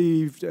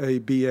received a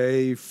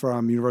B.A.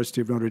 from University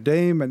of Notre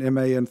Dame, an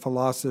M.A. in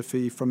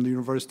philosophy from the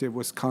University of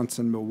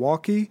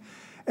Wisconsin-Milwaukee,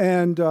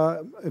 and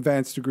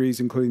advanced degrees,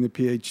 including the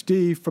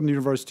Ph.D. from the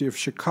University of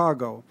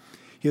Chicago.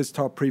 He has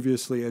taught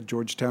previously at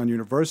Georgetown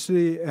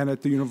University and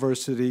at the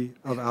University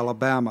of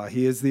Alabama.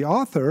 He is the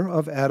author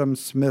of Adam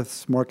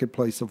Smith's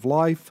Marketplace of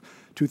Life,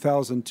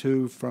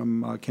 2002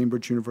 from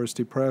Cambridge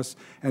University Press,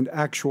 and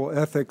Actual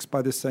Ethics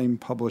by the same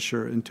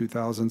publisher in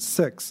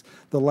 2006.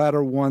 The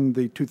latter won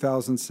the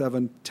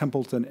 2007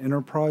 Templeton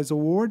Enterprise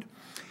Award.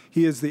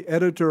 He is the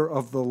editor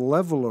of The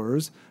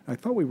Levelers. I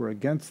thought we were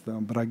against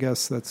them, but I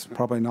guess that's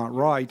probably not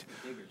right.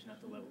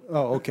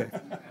 Oh, okay.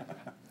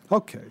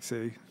 Okay,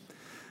 see.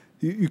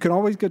 You can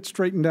always get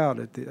straightened out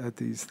at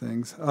these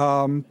things.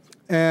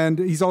 And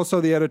he's also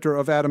the editor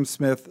of Adam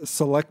Smith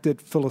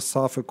Selected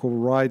Philosophical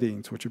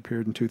Writings, which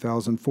appeared in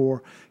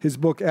 2004. His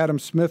book, Adam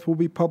Smith, will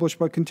be published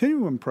by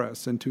Continuum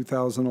Press in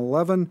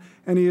 2011,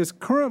 and he is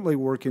currently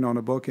working on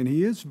a book, and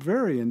he is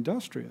very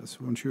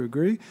industrious, wouldn't you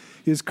agree?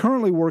 He is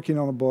currently working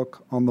on a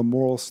book on the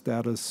moral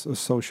status of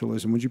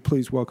socialism. Would you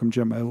please welcome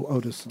Jim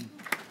Otteson?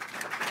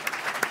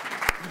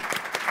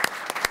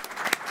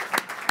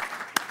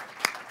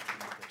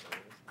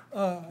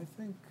 I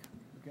think,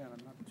 again,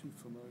 I'm not too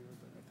familiar,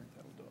 but I think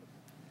that'll do it.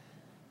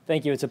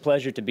 Thank you. It's a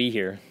pleasure to be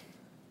here.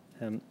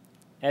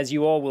 As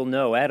you all will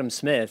know, Adam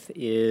Smith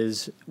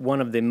is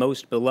one of the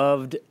most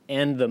beloved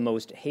and the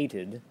most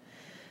hated,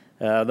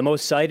 the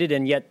most cited,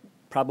 and yet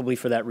probably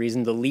for that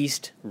reason the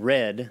least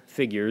read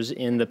figures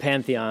in the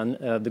pantheon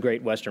of the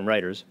great Western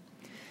writers.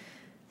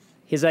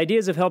 His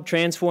ideas have helped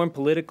transform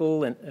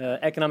political and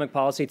economic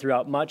policy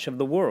throughout much of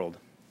the world.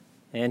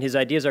 And his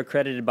ideas are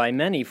credited by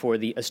many for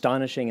the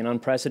astonishing and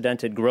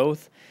unprecedented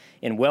growth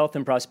in wealth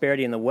and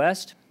prosperity in the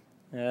West,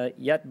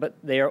 but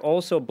they are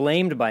also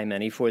blamed by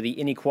many for the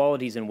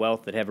inequalities in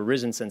wealth that have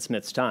arisen since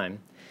Smith's time.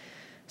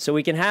 So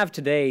we can have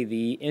today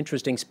the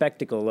interesting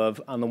spectacle of,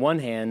 on the one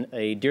hand,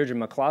 a Deirdre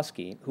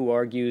McCloskey, who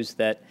argues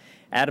that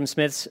Adam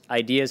Smith's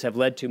ideas have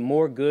led to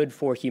more good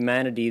for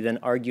humanity than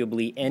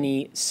arguably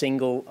any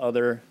single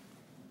other,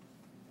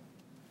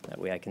 that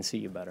way I can see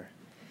you better,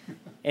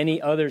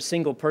 any other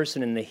single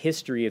person in the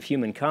history of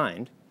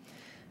humankind.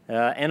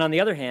 And on the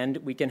other hand,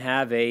 we can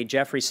have a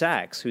Jeffrey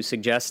Sachs who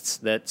suggests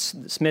that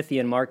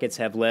Smithian markets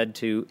have led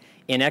to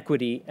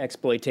inequity,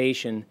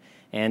 exploitation,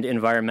 and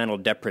environmental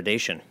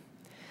depredation.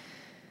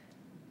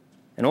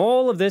 And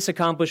all of this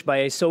accomplished by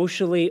a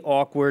socially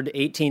awkward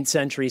 18th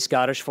century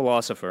Scottish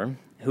philosopher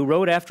who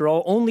wrote, after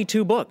all, only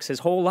 2 books his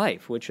whole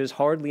life, which is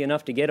hardly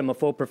enough to get him a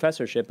full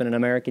professorship in an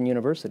American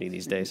university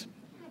these days.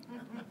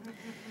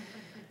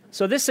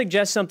 So this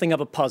suggests something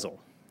of a puzzle.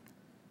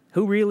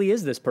 Who really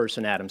is this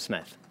person, Adam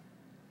Smith?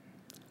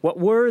 What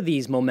were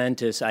these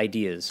momentous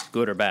ideas,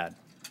 good or bad?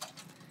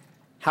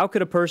 How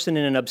could a person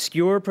in an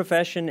obscure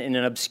profession, in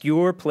an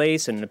obscure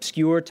place, in an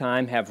obscure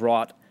time have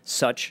wrought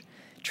such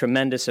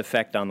tremendous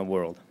effect on the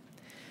world?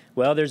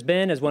 Well, there's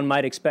been, as one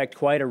might expect,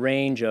 quite a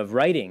range of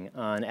writing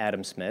on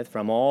Adam Smith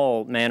from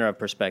all manner of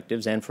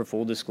perspectives, and for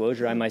full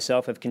disclosure, I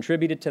myself have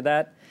contributed to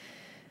that.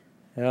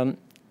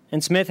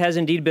 And Smith has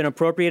indeed been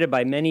appropriated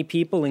by many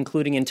people,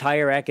 including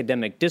entire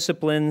academic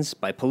disciplines,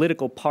 by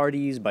political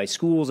parties, by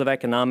schools of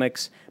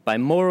economics, by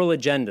moral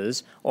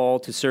agendas, all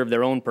to serve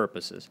their own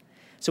purposes.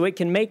 So it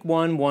can make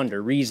one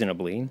wonder,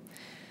 reasonably,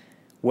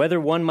 whether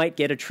one might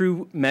get a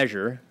true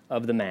measure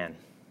of the man.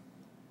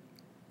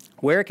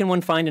 Where can one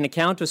find an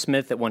account of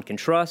Smith that one can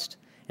trust,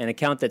 an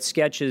account that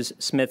sketches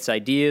Smith's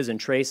ideas and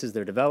traces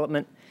their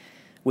development,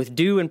 with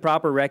due and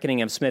proper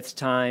reckoning of Smith's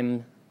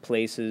time,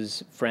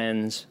 places,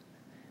 friends,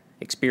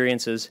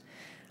 experiences?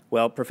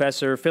 Well,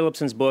 Professor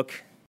Phillipson's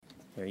book,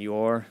 there you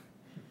are,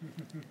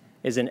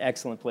 is an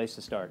excellent place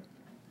to start.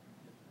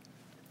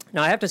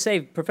 Now, I have to say,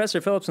 Professor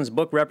Phillipson's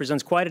book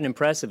represents quite an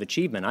impressive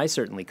achievement. I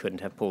certainly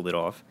couldn't have pulled it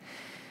off.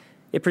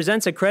 It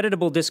presents a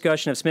creditable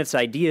discussion of Smith's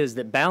ideas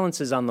that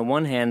balances, on the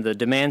one hand, the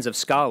demands of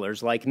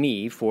scholars like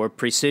me for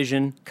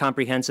precision,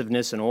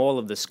 comprehensiveness, and all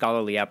of the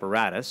scholarly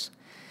apparatus,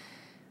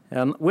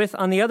 with,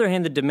 on the other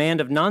hand, the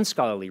demand of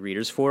non-scholarly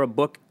readers for a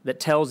book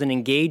that tells an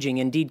engaging,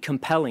 indeed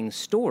compelling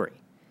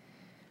story.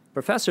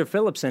 Professor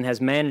Phillipson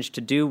has managed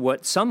to do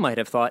what some might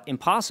have thought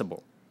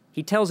impossible.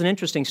 He tells an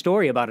interesting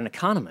story about an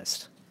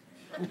economist.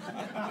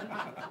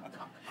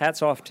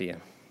 Hats off to you.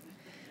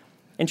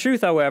 In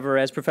truth, however,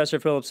 as Professor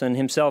Phillipson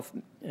himself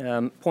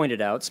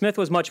pointed out, Smith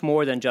was much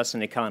more than just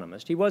an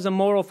economist. He was a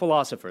moral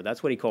philosopher.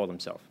 That's what he called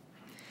himself.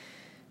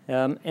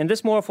 And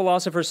this moral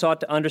philosopher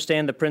sought to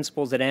understand the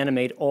principles that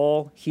animate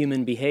all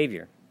human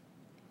behavior.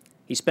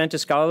 He spent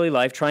his scholarly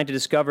life trying to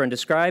discover and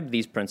describe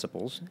these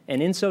principles,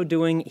 and in so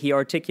doing, he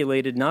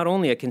articulated not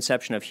only a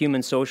conception of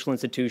human social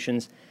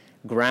institutions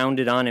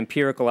grounded on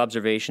empirical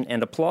observation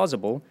and a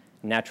plausible,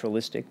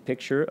 naturalistic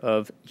picture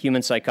of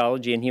human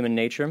psychology and human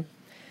nature,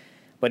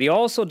 but he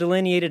also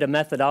delineated a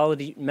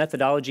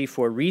methodology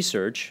for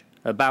research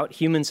about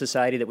human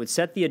society that would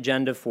set the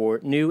agenda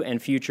for new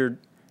and future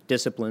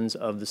disciplines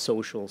of the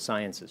social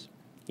sciences.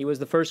 He was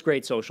the first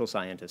great social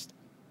scientist.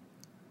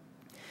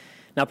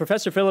 Now,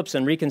 Professor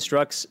Phillipson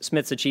reconstructs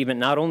Smith's achievement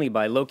not only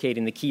by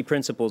locating the key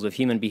principles of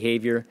human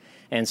behavior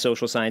and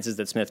social sciences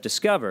that Smith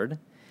discovered,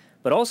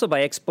 but also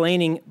by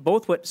explaining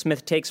both what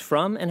Smith takes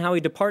from and how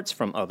he departs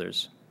from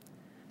others.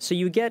 So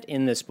you get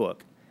in this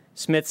book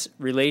Smith's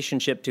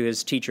relationship to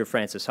his teacher,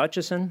 Francis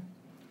Hutcheson.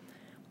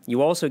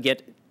 You also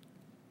get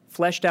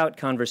fleshed out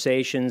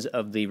conversations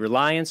of the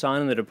reliance on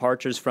and the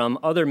departures from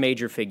other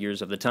major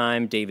figures of the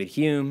time: David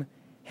Hume,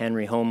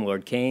 Henry Home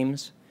Lord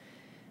Kames,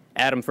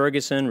 Adam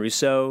Ferguson,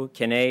 Rousseau,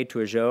 Quesnay,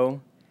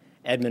 Turgot,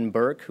 Edmund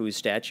Burke, whose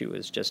statue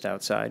is just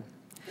outside.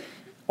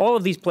 All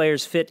of these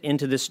players fit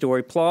into this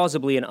story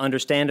plausibly and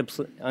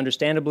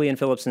understandably in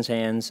Phillipson's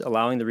hands,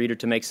 allowing the reader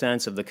to make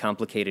sense of the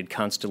complicated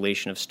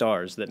constellation of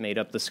stars that made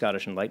up the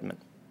Scottish Enlightenment.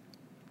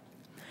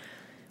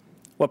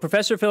 What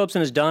Professor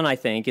Phillipson has done, I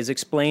think, is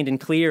explained in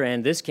clear,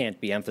 and this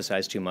can't be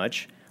emphasized too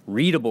much,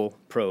 readable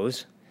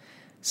prose,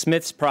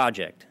 Smith's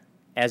project,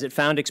 as it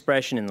found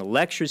expression in the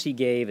lectures he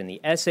gave, in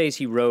the essays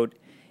he wrote,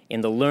 in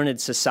the learned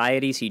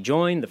societies he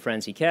joined, the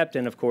friends he kept,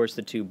 and, of course,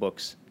 the 2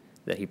 books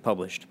that he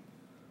published.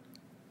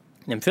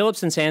 In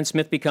Phillipson's hands,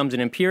 Smith becomes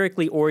an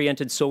empirically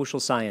oriented social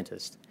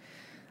scientist,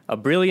 a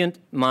brilliant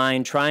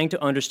mind trying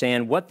to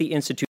understand what the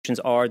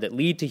institutions are that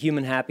lead to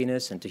human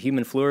happiness and to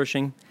human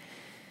flourishing,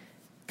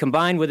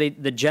 combined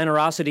with the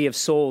generosity of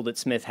soul that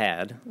Smith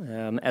had,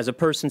 as a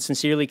person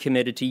sincerely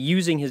committed to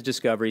using his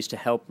discoveries to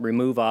help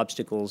remove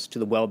obstacles to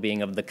the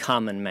well-being of the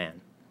common man.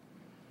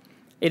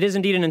 It is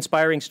indeed an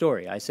inspiring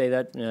story. I say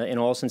that in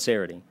all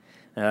sincerity.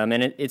 And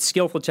its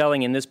skillful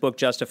telling in this book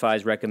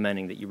justifies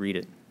recommending that you read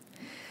it.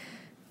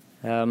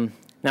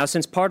 Now,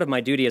 since part of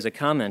my duty as a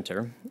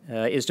commenter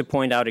is to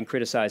point out and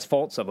criticize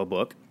faults of a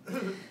book,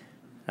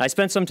 I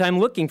spent some time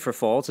looking for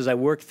faults as I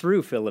worked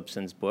through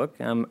Phillipson's book.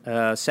 I'm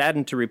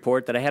saddened to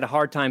report that I had a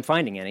hard time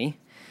finding any.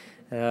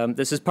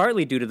 This is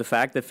partly due to the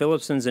fact that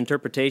Phillipson's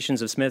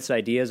interpretations of Smith's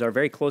ideas are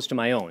very close to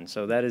my own,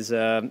 so that is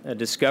a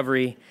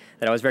discovery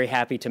that I was very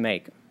happy to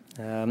make.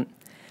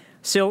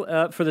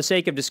 Still, for the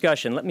sake of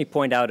discussion, let me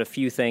point out a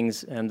few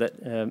things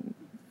that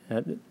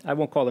I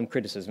won't call them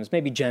criticisms,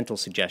 maybe gentle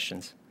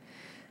suggestions.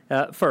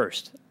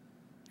 First,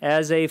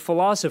 as a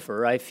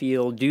philosopher, I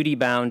feel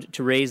duty-bound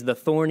to raise the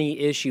thorny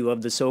issue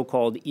of the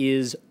so-called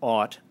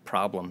is-ought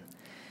problem.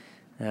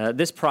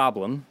 This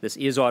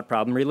is-ought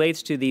problem,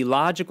 relates to the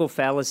logical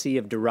fallacy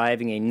of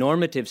deriving a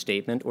normative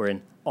statement or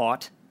an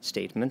ought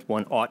statement,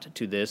 one ought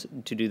to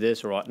do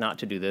this, or ought not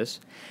to do this,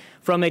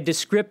 from a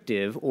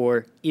descriptive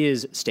or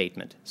is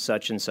statement,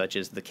 such and such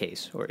is the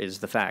case or is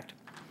the fact.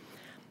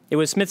 It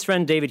was Smith's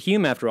friend David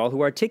Hume, after all,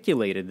 who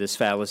articulated this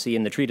fallacy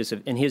in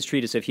his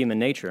treatise of Human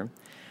Nature,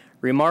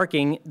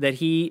 remarking that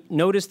he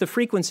noticed the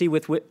frequency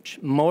with which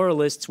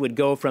moralists would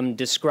go from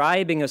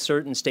describing a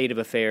certain state of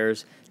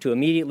affairs to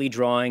immediately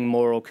drawing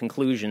moral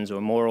conclusions or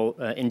moral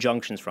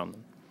injunctions from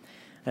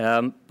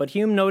them. But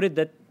Hume noted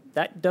that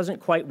that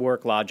doesn't quite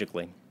work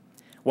logically.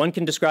 One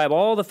can describe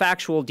all the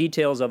factual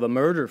details of a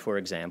murder, for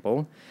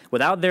example,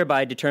 without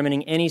thereby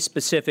determining any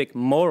specific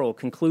moral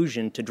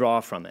conclusion to draw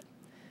from it.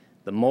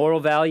 The moral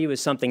value is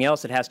something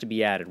else that has to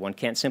be added. One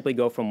can't simply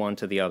go from one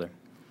to the other.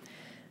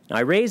 Now,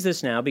 I raise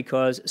this now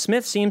because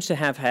Smith seems to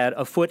have had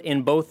a foot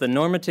in both the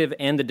normative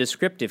and the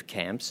descriptive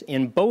camps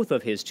in both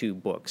of his two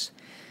books.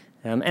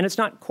 And it's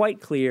not quite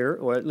clear,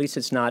 or at least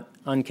it's not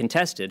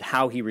uncontested,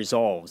 how he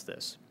resolves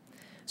this.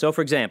 So,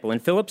 for example, in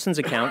Phillipson's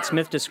account,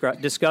 Smith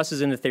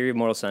discusses in the Theory of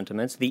Moral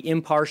Sentiments the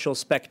impartial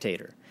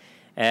spectator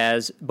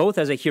as both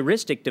as a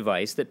heuristic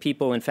device that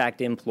people, in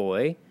fact,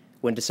 employ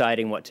when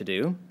deciding what to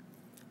do.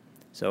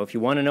 So if you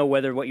want to know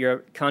whether what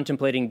you're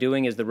contemplating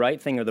doing is the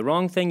right thing or the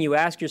wrong thing, you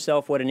ask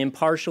yourself what an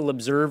impartial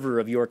observer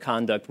of your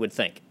conduct would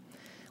think.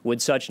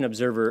 Would such an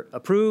observer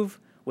approve?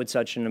 Would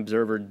such an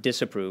observer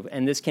disapprove?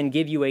 And this can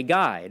give you a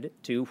guide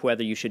to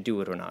whether you should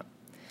do it or not.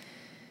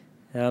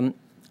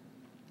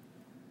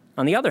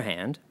 On the other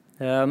hand,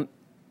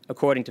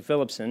 according to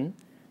Phillipson,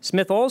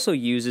 Smith also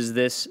uses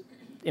this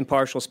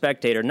impartial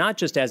spectator not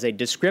just as a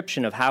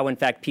description of how, in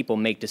fact, people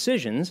make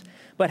decisions,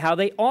 but how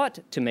they ought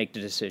to make the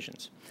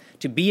decisions.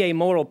 To be a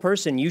moral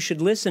person, you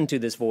should listen to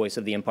this voice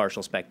of the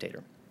impartial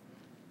spectator.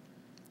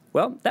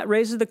 Well, that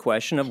raises the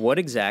question of what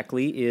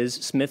exactly is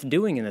Smith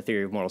doing in the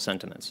Theory of Moral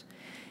Sentiments?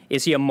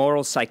 Is he a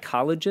moral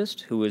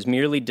psychologist who is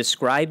merely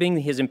describing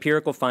his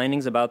empirical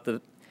findings about the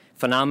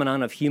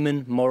phenomenon of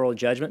human moral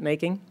judgment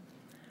making?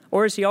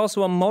 Or is he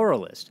also a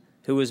moralist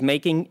who is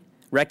making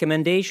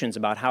recommendations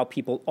about how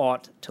people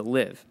ought to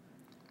live?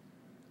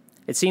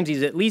 It seems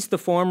he's at least the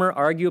former,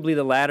 arguably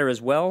the latter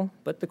as well,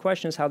 but the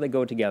question is how they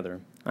go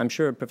together. I'm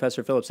sure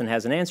Professor Phillipson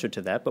has an answer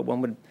to that, but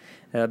one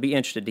would be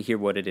interested to hear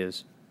what it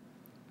is.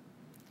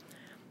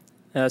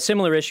 A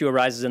similar issue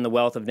arises in The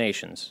Wealth of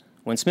Nations,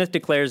 when Smith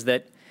declares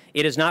that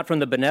it is not from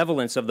the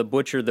benevolence of the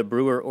butcher, the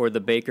brewer, or the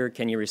baker.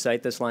 Can you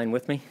recite this line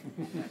with me?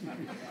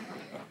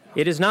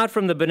 It is not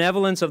from the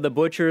benevolence of the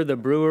butcher, the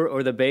brewer,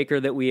 or the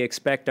baker that we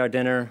expect our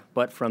dinner,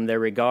 but from their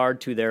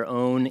regard to their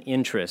own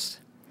interests.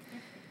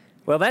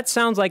 Well, that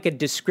sounds like a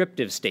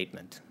descriptive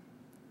statement,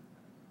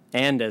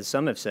 and, as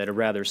some have said, a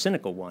rather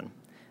cynical one.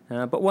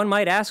 But one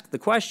might ask the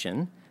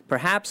question,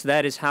 perhaps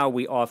that is how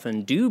we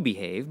often do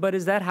behave, but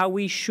is that how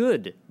we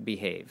should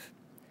behave?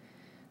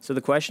 So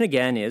the question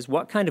again is,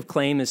 what kind of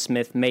claim is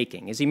Smith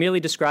making? Is he merely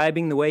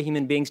describing the way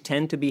human beings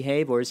tend to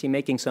behave, or is he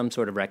making some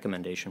sort of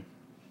recommendation?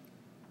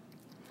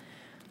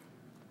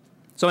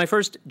 So my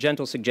first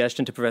gentle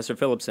suggestion to Professor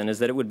Phillipson is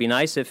that it would be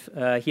nice if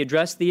he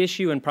addressed the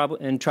issue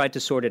and tried to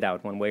sort it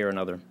out one way or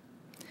another.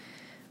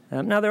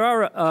 Now, there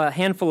are a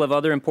handful of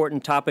other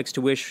important topics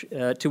to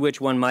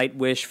which one might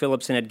wish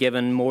Phillipson had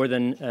given more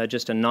than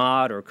just a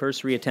nod or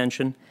cursory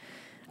attention.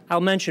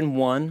 I'll mention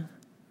one,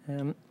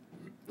 and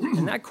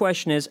that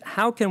question is,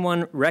 how can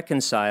one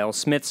reconcile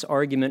Smith's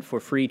argument for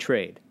free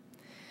trade?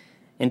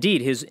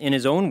 Indeed, in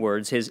his own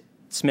words,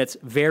 Smith's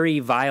very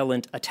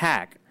violent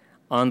attack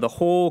on the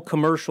whole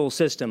commercial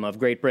system of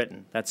Great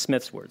Britain. That's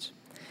Smith's words.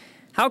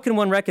 How can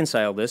one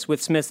reconcile this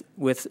with Smith,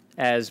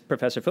 as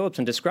Professor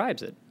Phillipson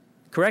describes it?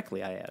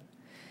 Correctly, I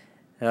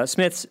add.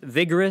 Smith's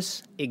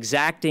vigorous,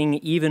 exacting,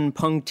 even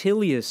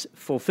punctilious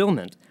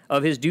fulfillment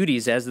of his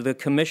duties as the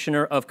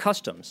Commissioner of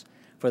Customs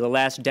for the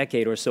last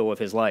decade or so of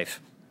his life.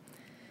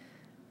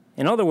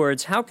 In other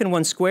words, how can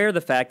one square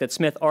the fact that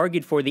Smith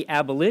argued for the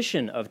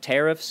abolition of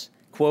tariffs,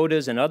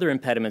 quotas, and other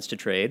impediments to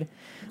trade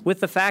with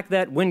the fact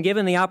that when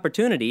given the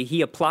opportunity,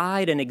 he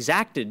applied and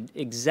exacted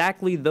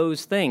exactly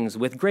those things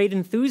with great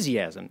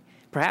enthusiasm,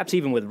 perhaps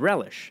even with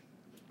relish?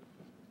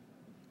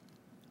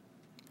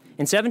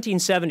 In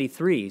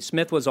 1773,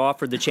 Smith was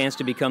offered the chance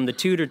to become the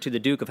tutor to the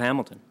Duke of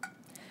Hamilton.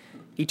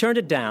 He turned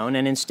it down,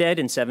 and instead,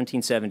 in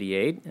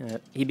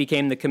 1778, he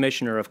became the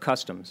Commissioner of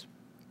Customs.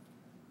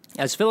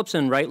 As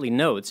Phillipson rightly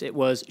notes, it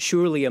was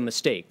surely a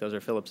mistake. Those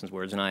are Phillipson's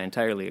words, and I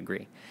entirely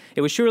agree.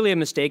 It was surely a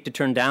mistake to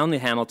turn down the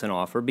Hamilton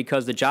offer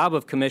because the job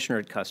of Commissioner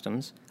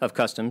of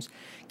Customs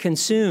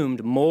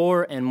consumed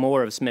more and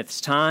more of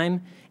Smith's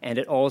time, and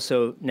it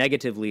also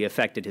negatively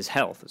affected his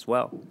health as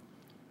well.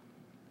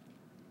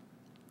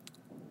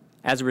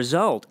 As a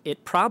result,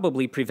 it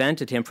probably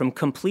prevented him from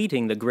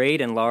completing the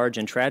great and large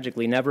and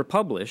tragically never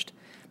published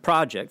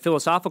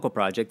philosophical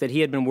project that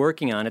he had been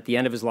working on at the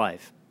end of his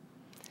life.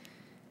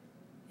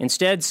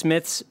 Instead,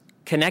 Smith's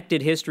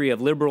connected history of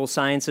liberal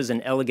sciences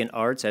and elegant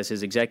arts, as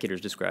his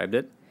executors described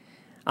it,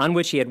 on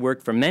which he had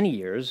worked for many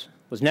years,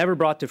 was never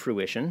brought to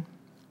fruition.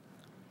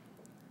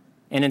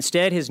 And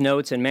instead, his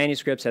notes and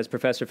manuscripts, as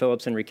Professor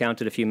Phillipson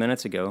recounted a few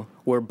minutes ago,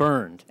 were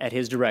burned at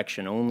his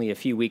direction only a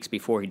few weeks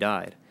before he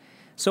died.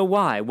 So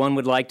why, one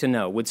would like to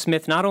know, would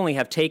Smith not only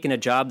have taken a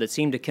job that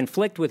seemed to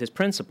conflict with his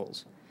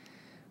principles,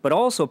 but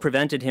also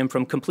prevented him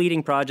from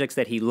completing projects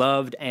that he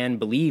loved and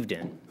believed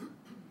in?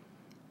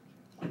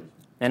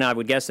 And I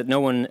would guess that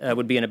no one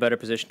would be in a better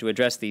position to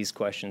address these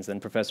questions than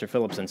Professor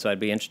Phillipson, so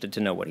I'd be interested to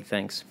know what he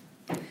thinks.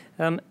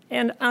 And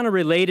on a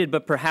related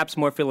but perhaps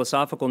more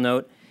philosophical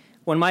note,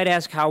 one might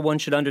ask how one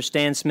should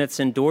understand Smith's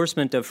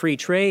endorsement of free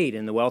trade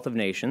in The Wealth of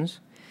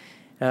Nations,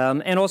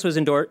 and also his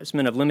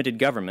endorsement of limited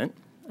government,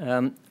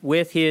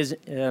 with his,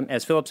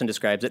 as Phillipson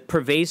describes it,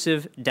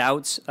 pervasive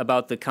doubts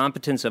about the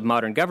competence of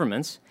modern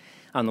governments,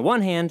 on the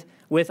one hand,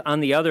 with, on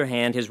the other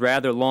hand, his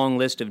rather long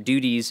list of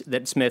duties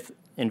that Smith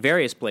in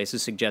various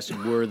places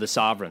suggested were the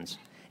sovereign's,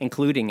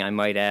 including, I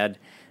might add,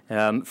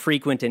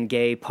 frequent and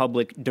gay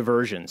public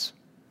diversions.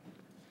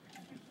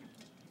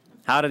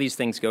 How do these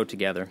things go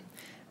together?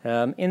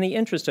 In the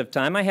interest of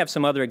time, I have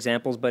some other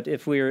examples, but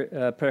if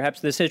we're perhaps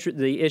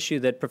the issue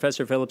that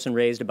Professor Phillipson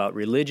raised about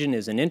religion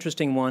is an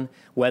interesting one,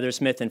 whether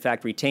Smith in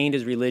fact retained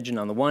his religion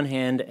on the one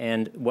hand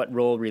and what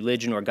role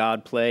religion or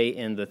God play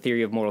in the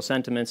theory of moral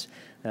sentiments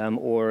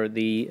or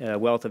the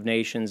wealth of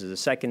nations is a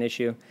second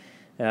issue.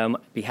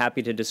 Be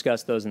happy to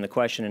discuss those in the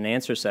question and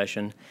answer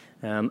session.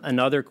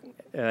 Another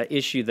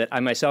issue that I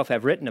myself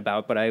have written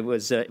about, but I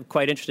was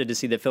quite interested to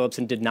see that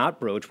Phillipson did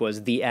not broach,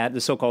 was the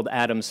so-called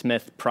Adam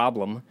Smith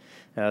problem.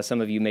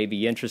 Some of you may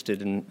be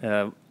interested in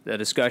a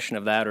discussion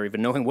of that or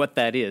even knowing what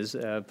that is.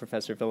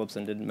 Professor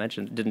Phillipson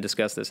didn't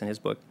discuss this in his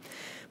book.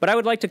 But I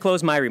would like to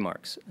close my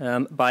remarks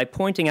by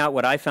pointing out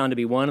what I found to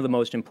be one of the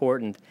most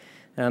important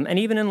and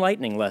even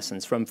enlightening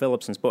lessons from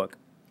Phillipson's book.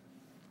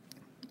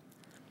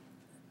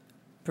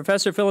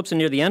 Professor Phillipson,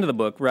 near the end of the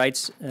book,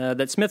 writes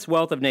that Smith's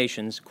Wealth of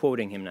Nations,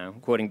 quoting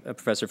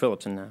Professor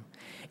Phillipson now,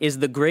 is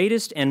the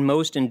greatest and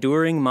most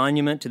enduring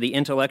monument to the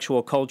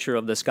intellectual culture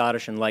of the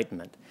Scottish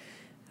Enlightenment.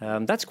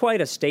 That's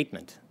quite a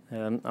statement.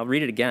 I'll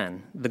read it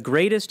again. The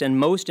greatest and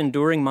most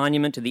enduring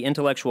monument to the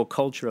intellectual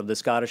culture of the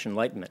Scottish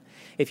Enlightenment.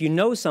 If you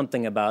know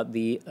something about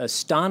the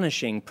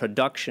astonishing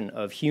production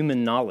of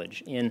human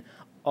knowledge in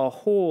a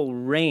whole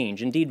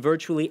range, indeed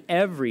virtually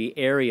every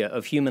area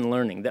of human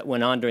learning that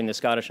went on during the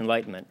Scottish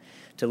Enlightenment,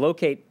 to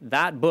locate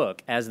that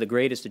book as the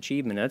greatest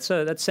achievement,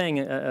 that's saying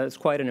it's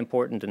quite an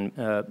important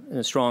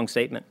and strong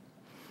statement.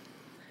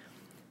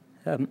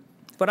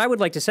 What I would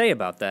like to say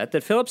about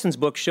that Phillipson's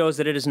book shows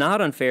that it is not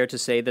unfair to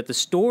say that the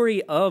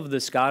story of the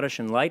Scottish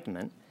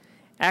Enlightenment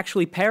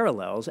actually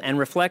parallels and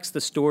reflects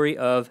the story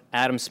of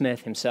Adam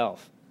Smith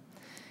himself.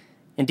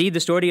 Indeed, the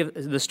story of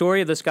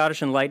the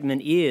Scottish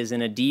Enlightenment is,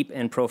 in a deep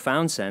and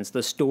profound sense,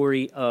 the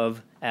story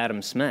of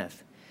Adam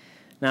Smith.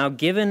 Now,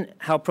 given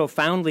how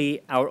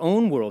profoundly our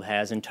own world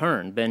has, in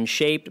turn, been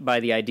shaped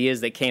by the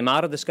ideas that came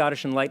out of the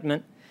Scottish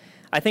Enlightenment,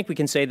 I think we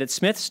can say that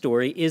Smith's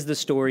story is the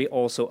story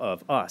also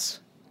of us.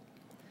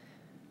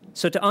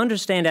 So to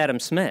understand Adam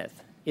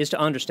Smith is to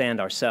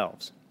understand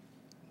ourselves.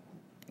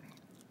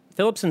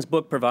 Phillipson's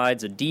book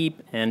provides a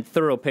deep and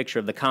thorough picture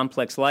of the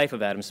complex life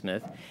of Adam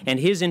Smith and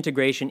his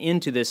integration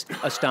into this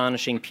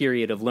astonishing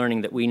period of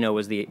learning that we know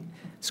as the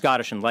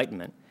Scottish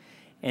Enlightenment.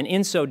 And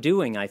in so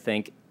doing, I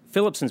think,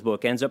 Phillipson's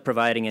book ends up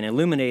providing an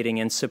illuminating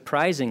and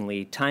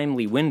surprisingly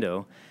timely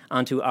window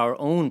onto our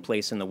own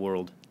place in the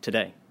world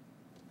today.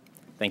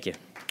 Thank you.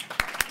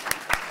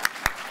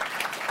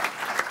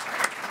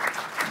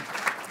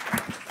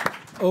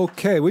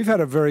 Okay, we've had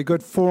a very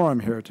good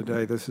forum here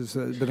today. This has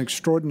been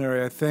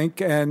extraordinary, I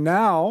think. And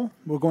now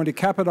we're going to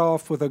cap it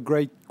off with a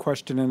great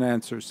question and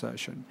answer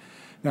session.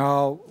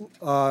 Now,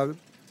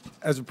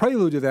 as a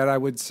prelude to that, I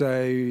would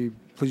say,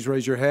 please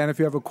raise your hand if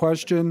you have a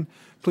question.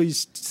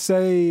 Please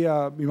say,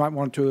 you might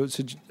want to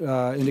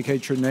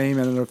indicate your name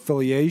and an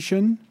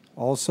affiliation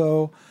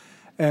also.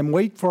 And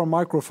wait for a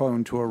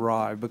microphone to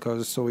arrive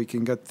so we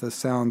can get the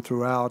sound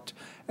throughout.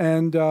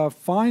 And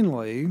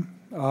finally,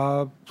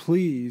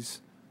 please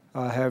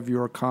have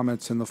your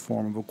comments in the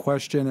form of a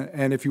question.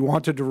 And if you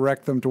want to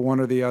direct them to one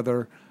or the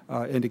other,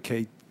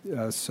 indicate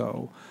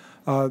so.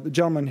 The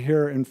gentleman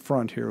here in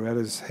front here who had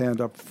his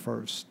hand up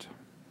first.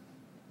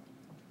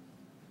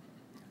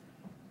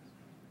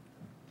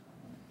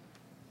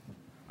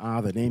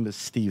 The name is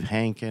Steve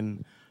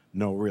Hankin,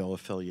 no real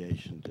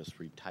affiliation, just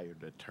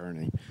retired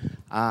attorney.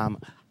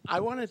 I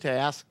wanted to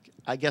ask,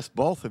 I guess,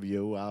 both of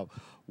you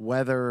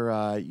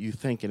whether you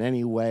think in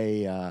any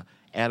way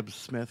Adam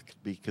Smith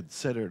could be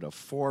considered a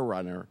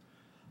forerunner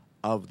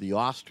of the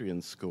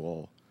Austrian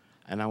school.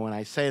 And when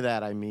I say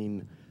that, I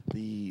mean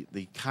the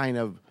kind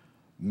of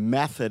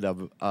method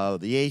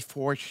of the a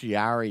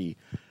fortiori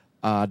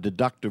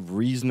deductive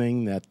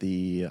reasoning that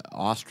the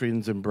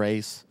Austrians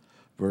embrace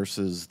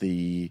versus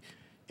the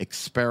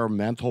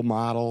experimental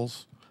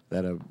models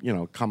that have,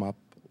 come up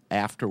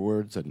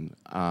afterwards. And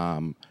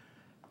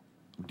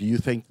do you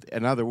think,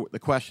 the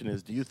question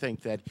is, do you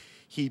think that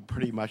he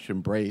pretty much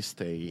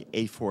embraced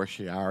a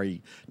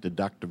fortiori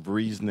deductive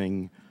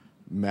reasoning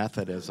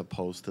method as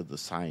opposed to the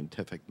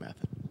scientific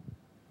method?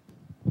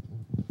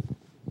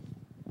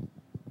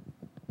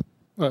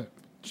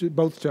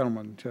 Both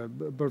gentlemen,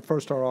 but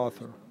first our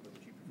author.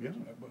 Yeah.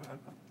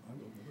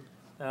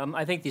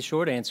 I think the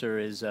short answer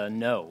is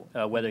no,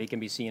 whether he can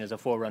be seen as a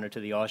forerunner to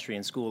the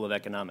Austrian School of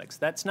Economics.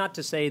 That's not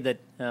to say that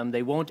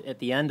they won't, at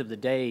the end of the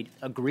day,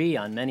 agree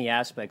on many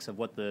aspects of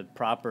what the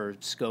proper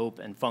scope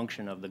and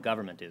function of the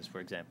government is, for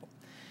example.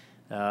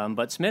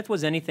 But Smith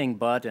was anything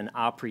but an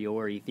a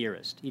priori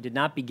theorist. He did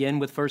not begin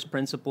with first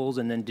principles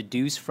and then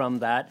deduce from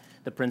that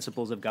the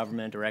principles of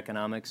government or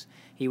economics.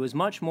 He was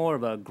much more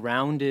of a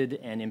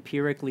grounded and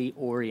empirically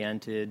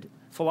oriented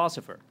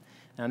philosopher.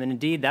 And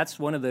indeed, that's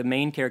one of the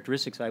main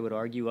characteristics, I would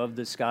argue, of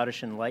the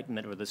Scottish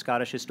Enlightenment or the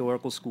Scottish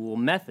historical school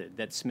method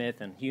that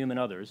Smith and Hume and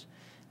others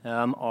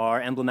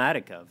are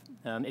emblematic of.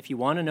 If you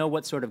want to know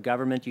what sort of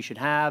government you should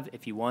have,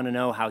 if you want to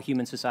know how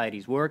human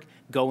societies work,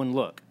 go and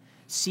look.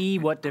 See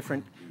what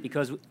different,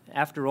 because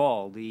after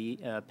all, the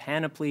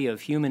panoply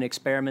of human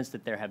experiments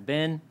that there have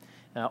been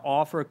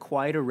offer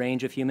quite a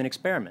range of human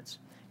experiments.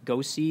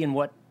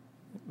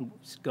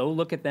 Go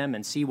look at them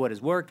and see what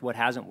has worked, what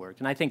hasn't worked.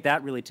 And I think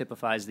that really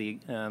typifies the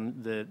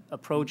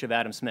approach of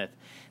Adam Smith.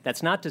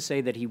 That's not to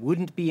say that he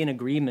wouldn't be in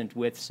agreement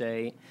with,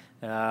 say,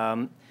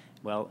 for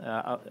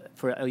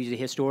he's a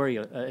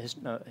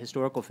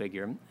historical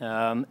figure.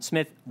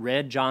 Smith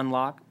read John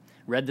Locke,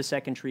 read the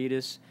Second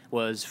Treatise,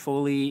 was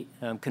fully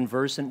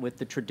conversant with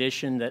the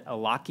tradition that a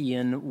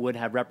Lockean would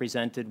have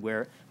represented,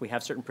 where we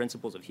have certain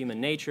principles of human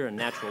nature and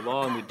natural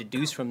law, and we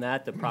deduce from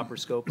that the proper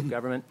scope of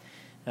government.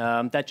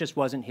 That just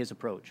wasn't his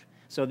approach.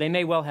 So they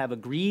may well have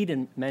agreed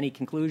in many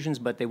conclusions,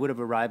 but they would have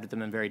arrived at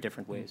them in very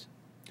different ways.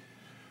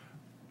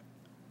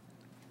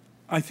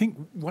 I think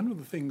one of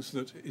the things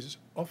that is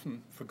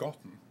often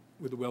forgotten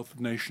with The Wealth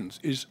of Nations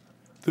is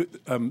the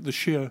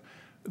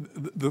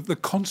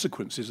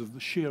consequences of the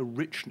sheer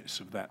richness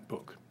of that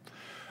book,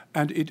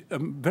 and it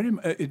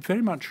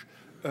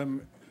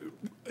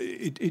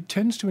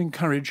tends to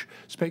encourage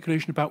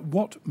speculation about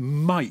what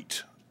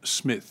might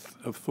Smith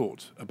have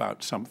thought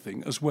about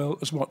something as well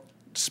as what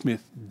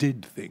Smith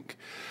did think.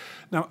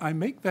 Now, I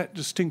make that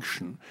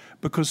distinction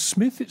because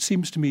Smith, it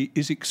seems to me,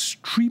 is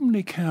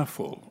extremely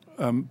careful,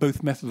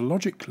 both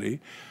methodologically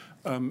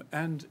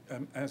and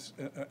as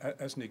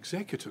an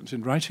executant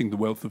in writing The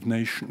Wealth of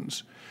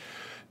Nations,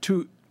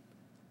 to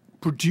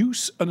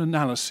produce an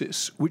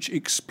analysis which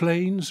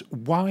explains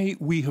why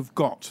we have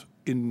got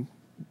in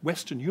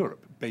Western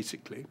Europe,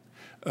 basically,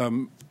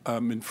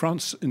 in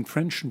France, in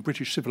French and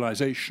British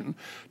civilization,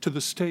 to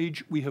the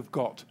stage we have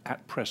got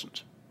at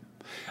present.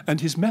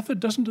 And his method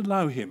doesn't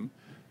allow him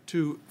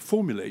to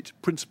formulate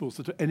principles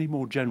that are any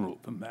more general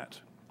than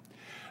that.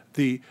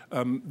 The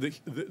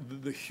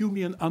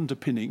Humean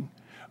underpinning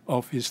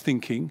of his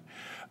thinking,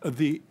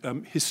 the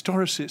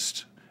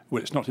historicist,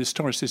 well, it's not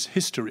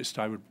historist,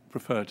 I would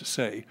prefer to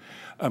say,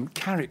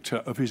 character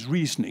of his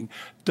reasoning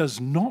does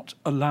not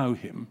allow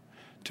him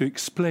to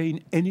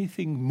explain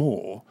anything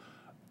more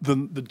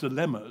than the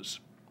dilemmas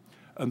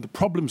and the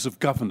problems of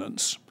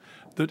governance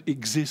that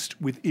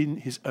exist within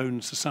his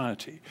own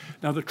society.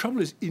 Now, the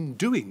trouble is, in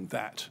doing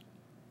that,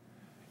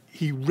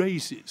 he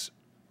raises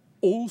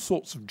all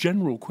sorts of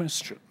general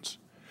questions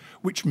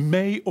which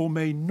may or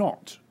may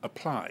not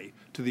apply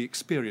to the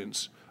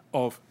experience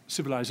of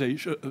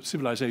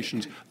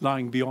civilizations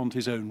lying beyond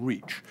his own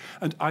reach.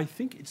 And I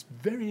think it's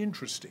very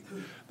interesting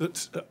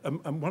that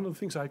one of the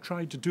things I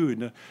tried to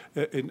do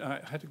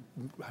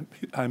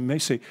I may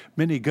say,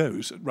 many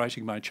goes at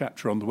writing my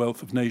chapter on The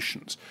Wealth of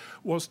Nations,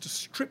 was to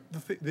strip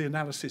the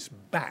analysis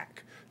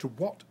back to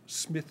what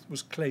Smith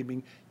was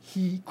claiming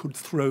he could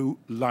throw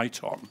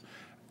light on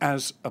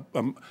as a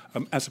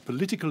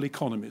political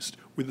economist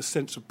with a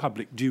sense of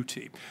public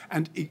duty.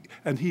 And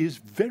he is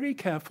very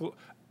careful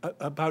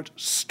about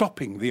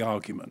stopping the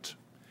argument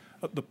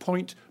at the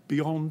point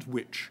beyond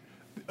which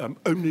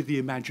only the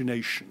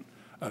imagination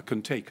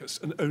can take us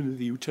and only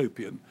the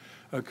utopian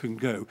can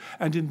go.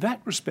 And in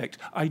that respect,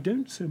 I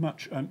don't so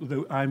much,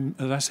 though I'm,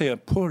 as I say, a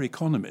poor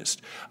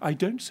economist, I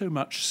don't so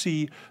much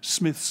see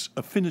Smith's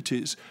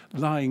affinities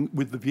lying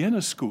with the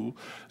Vienna School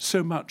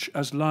so much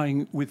as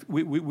lying with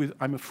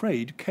I'm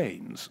afraid,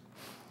 Keynes.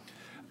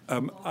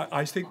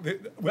 I think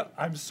that, well,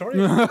 I'm sorry.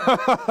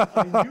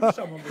 I knew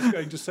someone was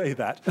going to say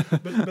that.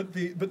 But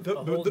a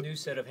whole new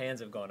set of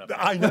hands have gone up.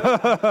 I know.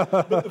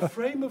 But the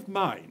frame of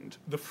mind,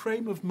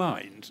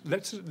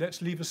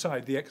 let's leave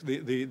aside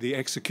the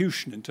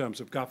execution in terms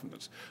of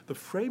governance. The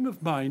frame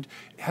of mind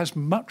has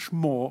much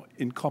more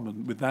in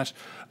common with that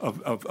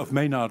of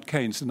Maynard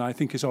Keynes than I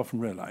think is often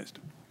realized.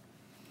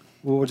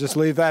 We'll just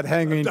leave that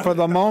hanging for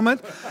the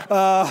moment.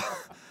 I'm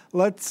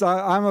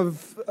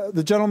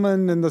the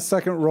gentleman in the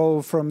second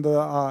row from the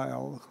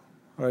aisle,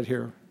 right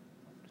here.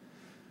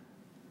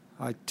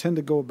 I tend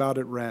to go about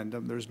at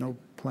random. There's no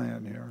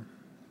plan here.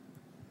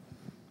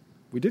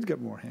 We did get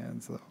more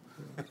hands, though.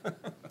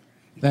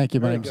 Thank you.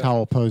 My name is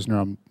Howell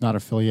Posner. I'm not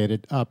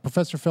affiliated.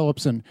 Professor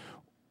Phillipson,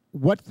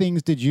 what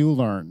things did you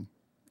learn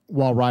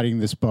while writing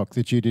this book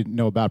that you didn't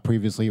know about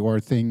previously,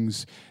 or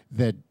things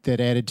that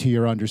added to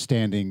your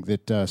understanding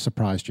that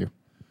surprised you?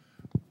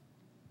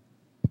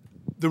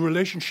 The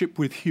relationship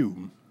with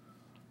Hume.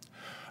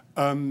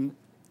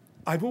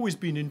 I've always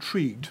been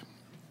intrigued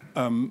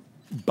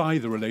by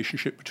the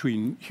relationship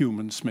between Hume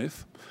and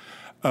Smith,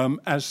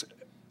 as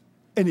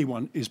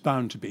anyone is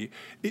bound to be.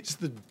 It's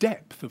the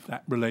depth of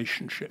that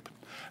relationship.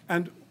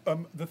 And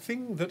the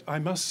thing that I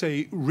must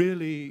say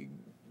really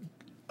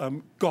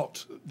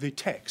got the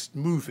text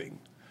moving,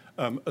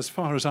 as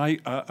far as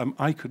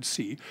I could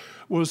see,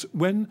 was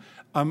when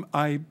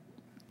I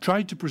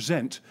tried to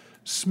present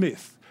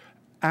Smith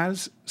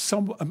as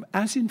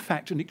in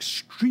fact an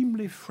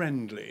extremely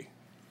friendly,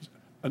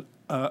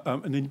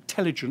 an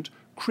intelligent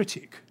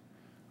critic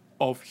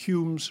of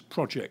Hume's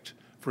project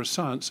for a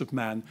science of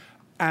man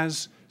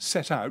as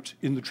set out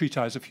in the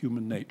Treatise of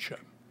Human Nature.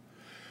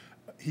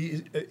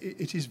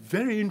 It is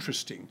very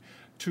interesting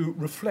to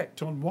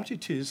reflect on what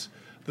it is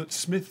that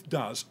Smith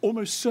does,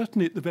 almost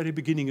certainly at the very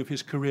beginning of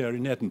his career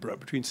in Edinburgh,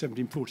 between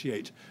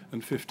 1748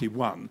 and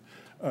 51,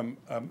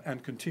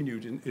 and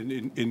continued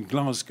in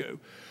Glasgow,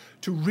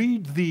 to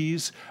read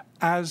these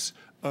as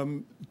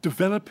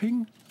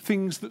developing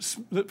things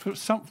that for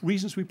some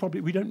reasons we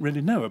don't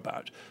really know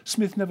about,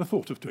 Smith never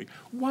thought of doing.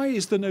 Why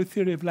is there no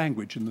theory of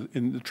language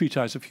in the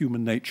Treatise of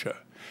Human Nature?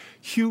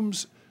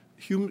 Hume's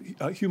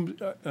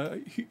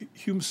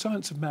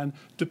science of man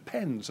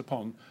depends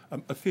upon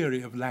a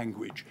theory of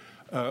language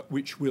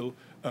which will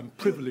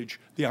privilege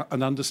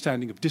an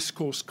understanding of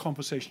discourse,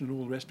 conversation, and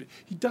all the rest of it.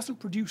 He doesn't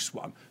produce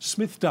one.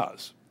 Smith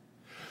does.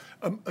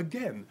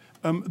 Again,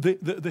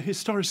 the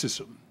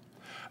historicism,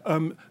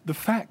 the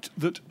fact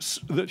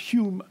that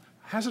Hume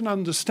has an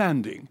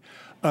understanding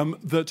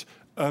that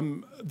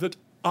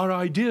our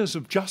ideas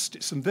of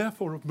justice and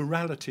therefore of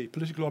morality,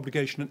 political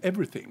obligation, and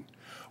everything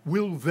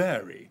will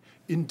vary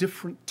in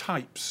different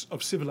types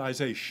of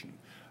civilization,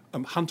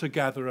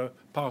 hunter-gatherer,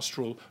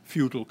 pastoral,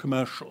 feudal,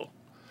 commercial.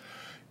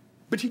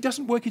 But he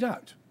doesn't work it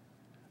out.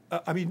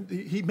 I mean,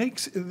 he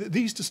makes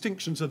these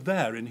distinctions are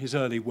there in his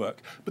early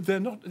work, but they're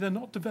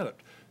not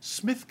developed.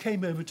 Smith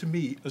came over to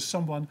me as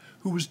someone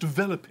who was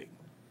developing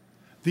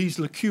these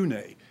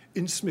lacunae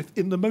in Smith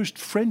in the most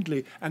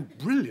friendly and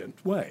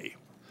brilliant way,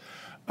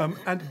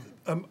 that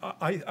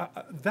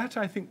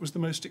I think was the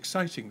most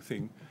exciting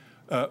thing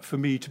for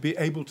me to be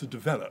able to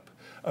develop,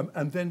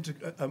 and then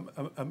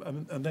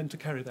to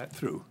carry that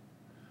through.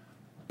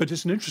 But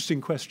it's an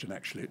interesting question,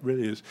 actually. It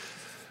really is.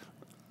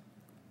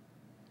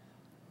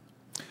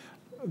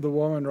 The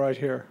woman right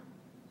here.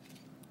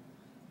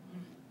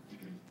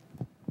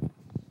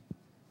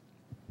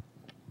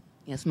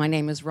 Yes, my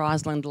name is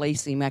Rosalind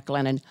Lacey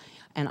McLennan,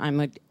 and I'm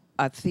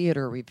a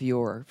theater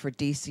reviewer for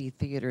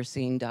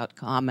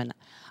DCTheaterscene.com, and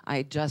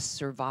I just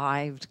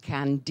survived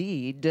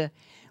Candide,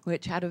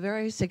 which had a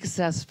very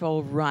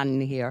successful run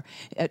here,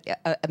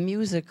 a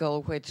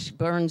musical which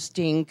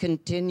Bernstein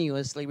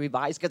continuously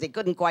revised because they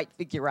couldn't quite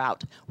figure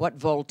out what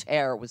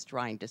Voltaire was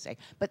trying to say.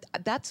 But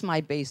that's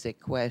my basic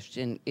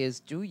question,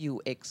 is do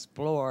you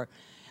explore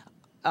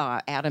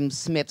Adam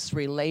Smith's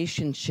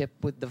relationship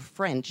with the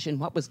French and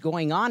what was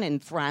going on in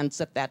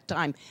France at that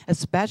time,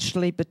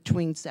 especially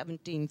between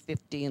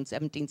 1750 and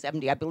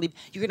 1770. I believe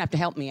you're going to have to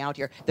help me out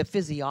here. The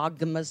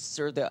physiognomists,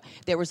 or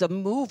there was a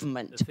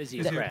movement. The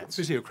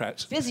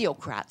physiocrats.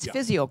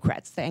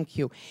 Physiocrats, thank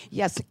you.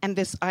 Yes, and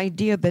this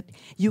idea that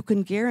you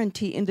can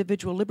guarantee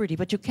individual liberty,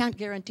 but you can't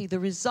guarantee the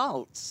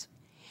results.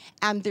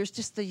 And there's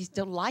just these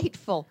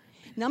delightful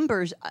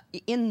numbers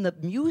in the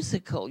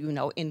musical, you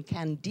know, in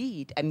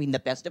Candide. I mean, the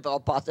best of all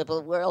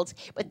possible worlds,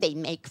 but he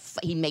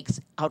makes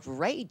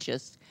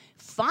outrageous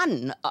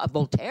fun,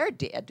 Voltaire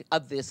did,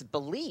 of this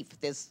belief,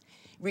 this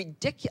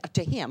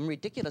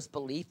ridiculous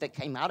belief that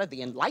came out of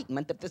the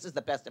Enlightenment that this is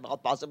the best of all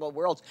possible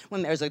worlds.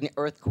 When there's an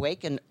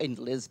earthquake in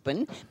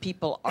Lisbon,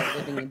 people are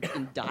living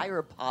in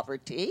dire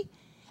poverty.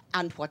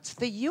 And what's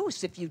the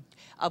use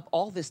of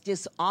all this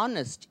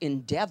dishonest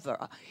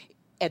endeavor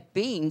at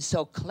being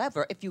so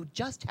clever if you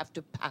just have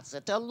to pass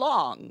it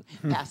along?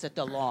 Pass it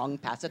along,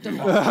 pass it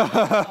along.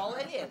 That's all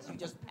it is. You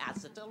just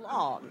pass it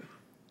along.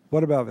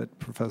 What about it,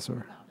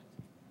 Professor?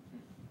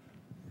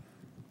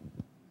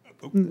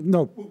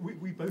 No.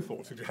 We both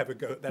ought to have a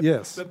go at that.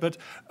 Yes. But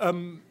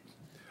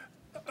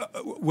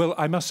well,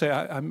 I must say,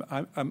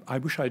 I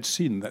wish I'd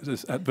seen that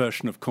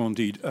version of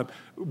Candide.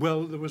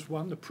 Well, there was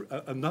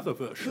another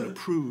version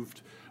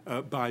approved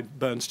by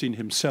Bernstein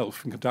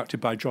himself and conducted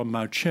by John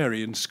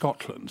Mauceri in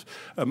Scotland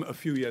a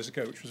few years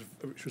ago,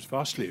 which was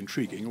vastly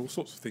intriguing. All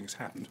sorts of things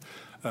happened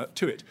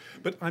to it.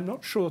 But I'm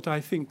not sure that I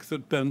think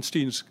that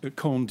Bernstein's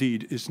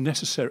Candide is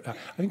necessary. I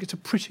think it's a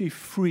pretty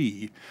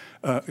free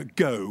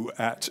go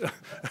at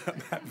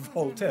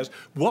Voltaire's.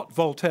 What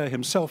Voltaire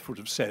himself would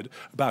have said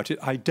about it,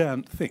 I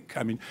daren't think.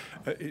 I mean,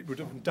 it would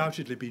have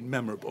undoubtedly been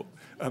memorable.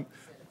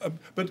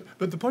 But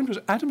the point was,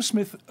 Adam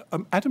Smith.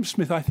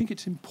 I think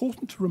it's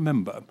important to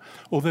remember,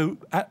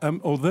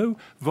 although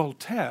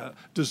Voltaire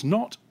does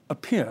not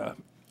appear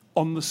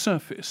on the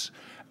surface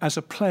as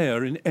a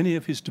player in any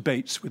of his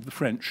debates with the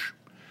French,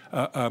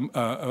 with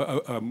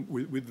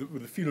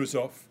the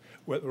philosophe,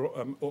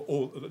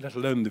 or let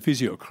alone the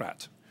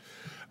physiocrat.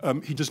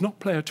 He does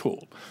not play at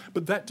all.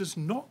 But that does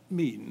not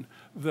mean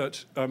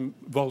that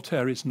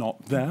Voltaire is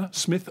not there.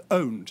 Smith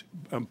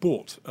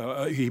bought.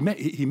 He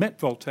met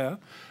Voltaire.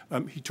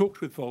 He talked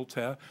with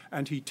Voltaire,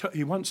 and he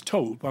once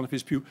told one of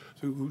his pupils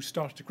who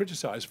started to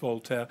criticize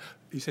Voltaire.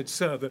 He said,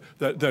 "Sir,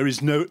 there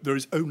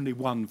is only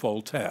one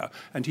Voltaire,"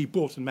 and he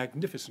bought a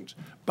magnificent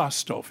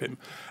bust of him.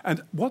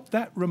 And what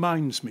that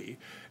reminds me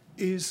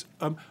is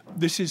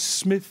this is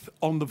Smith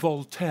on the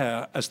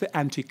Voltaire as the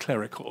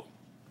anti-clerical.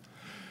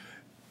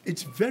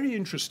 It's very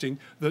interesting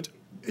that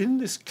in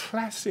this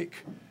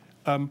classic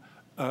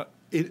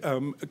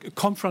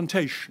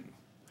confrontation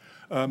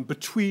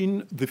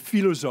between the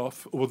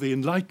philosophe or the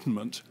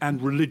Enlightenment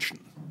and religion,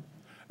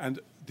 and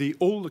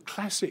all the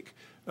classic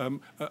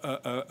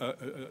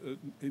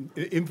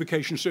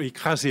invocations to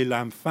écraser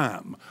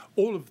l'infâme,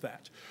 all of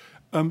that.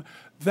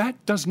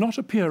 That does not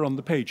appear on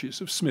the pages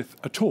of Smith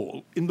at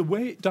all in the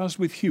way it does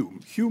with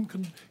Hume.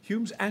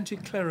 Hume's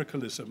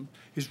anti-clericalism,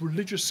 his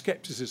religious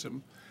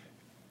skepticism,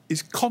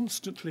 is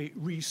constantly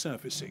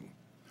resurfacing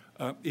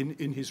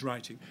in his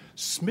writing.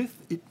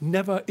 Smith, it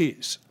never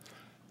is.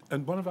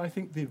 And one of, I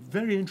think, the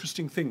very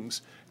interesting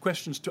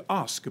questions to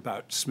ask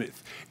about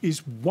Smith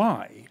is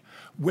why,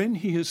 when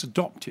he has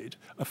adopted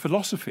a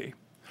philosophy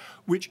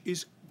which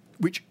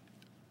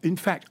in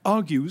fact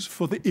argues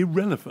for the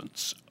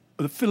irrelevance,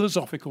 the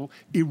philosophical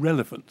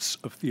irrelevance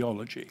of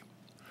theology,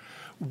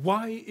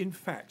 why, in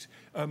fact,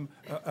 and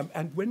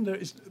when there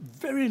is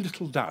very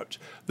little doubt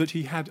that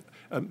he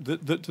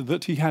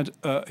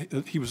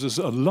was as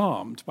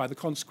alarmed by the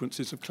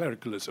consequences of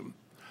clericalism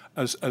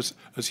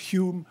as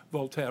Hume,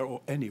 Voltaire, or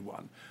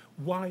anyone,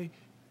 why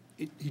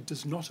he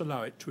does not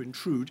allow it to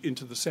intrude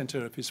into the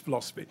centre of his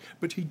philosophy.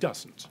 But he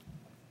doesn't.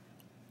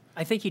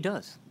 I think he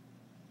does,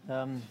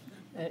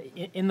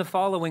 in the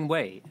following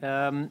way.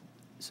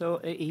 So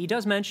he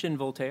does mention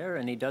Voltaire,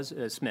 and he does.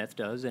 Smith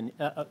does, and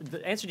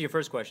the answer to your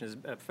first question is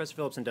Professor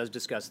Phillipson does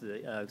discuss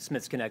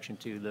Smith's connection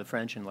to the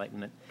French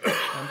Enlightenment.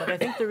 But I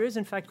think there is,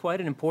 in fact, quite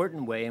an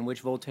important way in which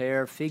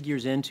Voltaire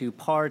figures into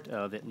part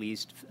of, at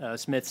least,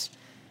 Smith's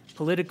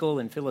political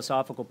and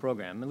philosophical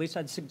program. At least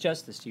I'd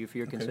suggest this to you for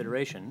your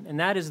consideration, and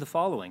that is the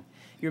following.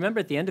 You remember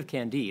at the end of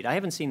Candide, I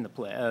haven't seen the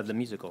play, the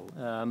musical,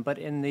 but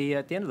at the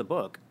end of the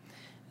book,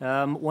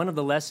 one of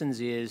the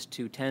lessons is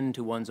to tend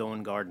to one's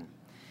own garden.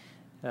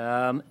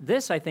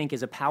 This, I think,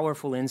 is a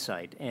powerful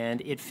insight,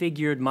 and it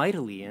figured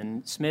mightily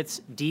in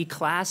Smith's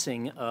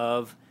declassing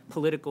of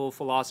political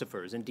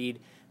philosophers. Indeed,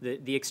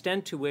 the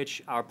extent to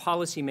which our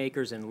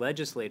policymakers and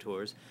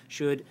legislators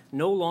should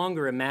no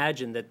longer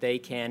imagine that they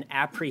can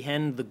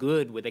apprehend the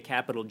good with a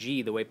capital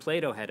G, the way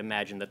Plato had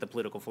imagined that the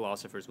political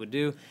philosophers would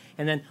do,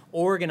 and then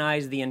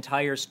organize the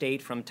entire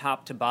state from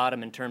top to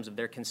bottom in terms of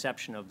their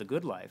conception of the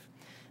good life.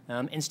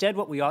 Instead,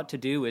 what we ought to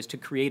do is to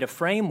create a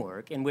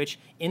framework in which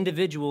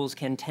individuals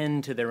can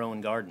tend to their own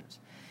gardens.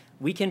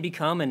 We can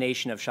become a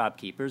nation of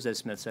shopkeepers, as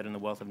Smith said in The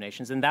Wealth of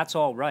Nations, and that's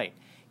all right.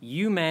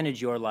 You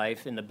manage your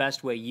life in the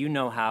best way you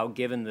know how,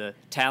 given the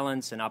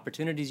talents and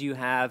opportunities you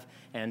have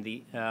and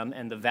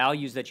the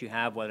values that you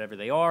have, whatever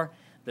they are.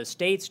 The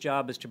state's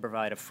job is to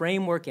provide a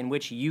framework in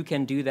which you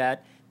can do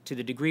that to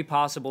the degree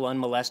possible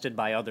unmolested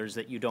by others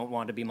that you don't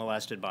want to be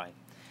molested by.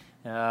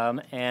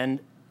 And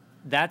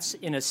that's,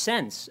 in a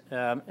sense,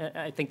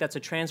 I think that's a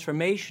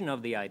transformation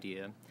of the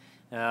idea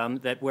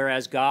that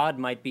whereas God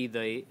might be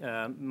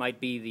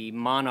the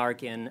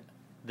monarch in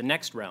the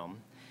next realm,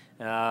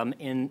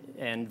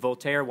 and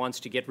Voltaire wants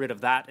to get rid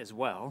of that as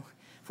well.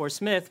 For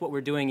Smith, what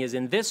we're doing is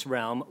in this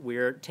realm,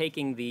 we're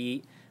taking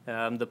the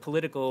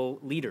political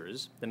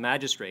leaders, the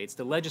magistrates,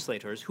 the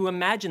legislators, who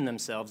imagine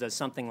themselves as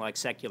something like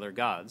secular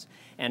gods,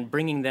 and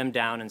bringing them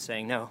down and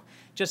saying, no,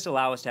 just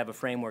allow us to have a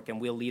framework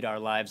and we'll lead our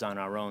lives on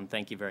our own.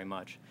 Thank you very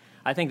much.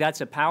 I think that's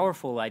a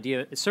powerful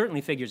idea. It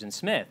certainly figures in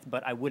Smith,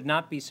 but I would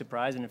not be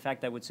surprised, and in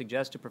fact I would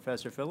suggest to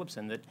Professor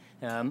Phillipson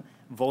that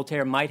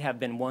Voltaire might have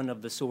been one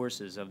of the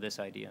sources of this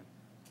idea.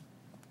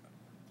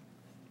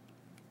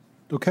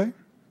 Okay.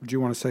 Do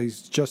you want to say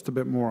just a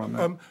bit more on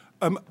that?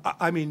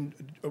 I mean,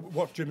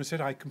 what Jim has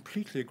said, I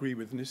completely agree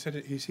with, and he said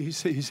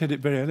it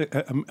very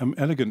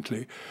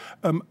elegantly.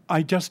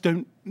 I just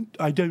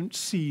don't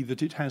see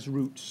that it has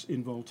roots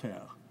in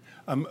Voltaire.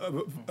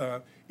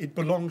 It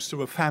belongs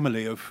to a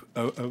family of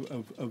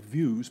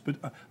views, but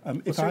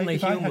if I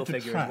had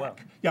to track, well.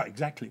 Yeah,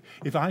 exactly.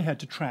 If I had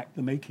to track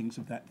the makings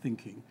of that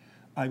thinking,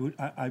 I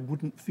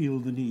wouldn't feel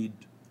the need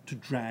to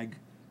drag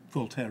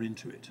Voltaire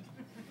into it.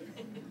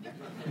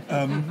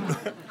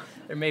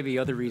 There may be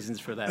other reasons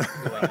for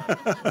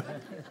that.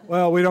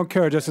 Well, we don't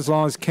care just as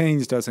long as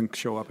Keynes doesn't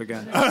show up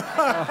again.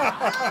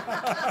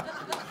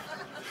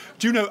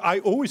 Do you know, I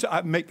always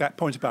make that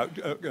point about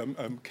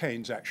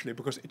Keynes, actually,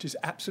 because it is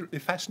absolutely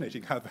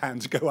fascinating how the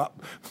hands go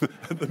up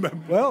at the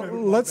moment. Well,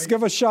 let's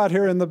give a shot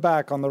here in the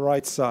back on the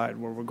right side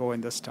where we're going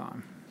this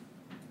time.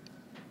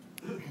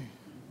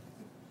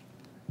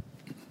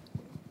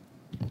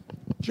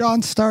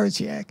 John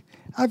Starsiak.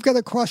 I've got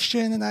a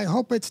question, and I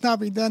hope it's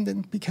not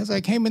redundant because I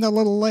came in a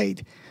little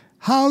late.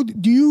 How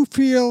do you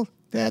feel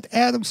that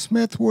Adam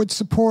Smith would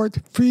support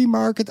free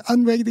market,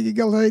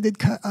 unregulated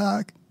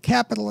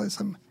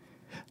capitalism?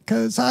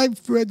 Because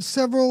I've read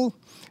several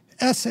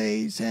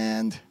essays,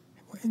 and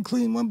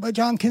including one by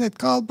John Kenneth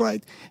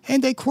Galbraith,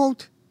 and they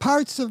quote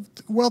parts of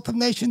Wealth of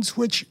Nations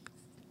which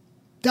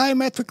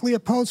diametrically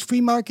oppose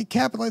free market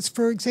capitalists.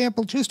 For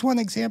example, just one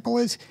example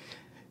is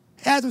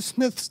Adam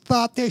Smith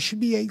thought there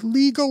should be a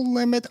legal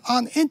limit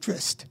on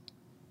interest.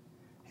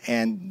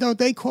 And though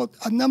they quote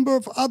a number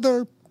of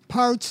other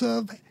parts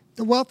of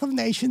the Wealth of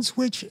Nations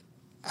which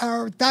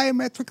are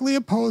diametrically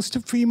opposed to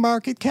free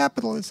market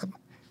capitalism.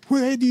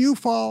 Where do you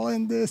fall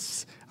in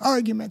this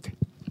argument?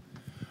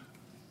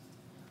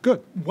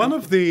 Good. One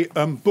of the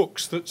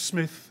books that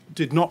Smith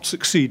did not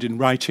succeed in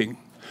writing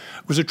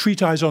was a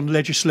treatise on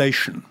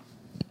legislation.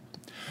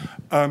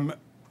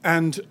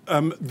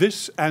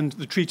 This and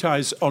the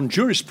treatise on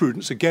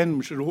jurisprudence, again,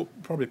 which are all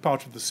probably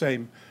part of the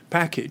same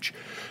package,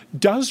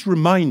 does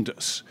remind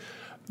us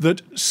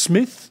that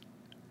Smith's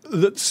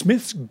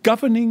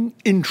governing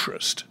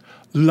interest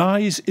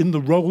lies in the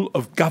role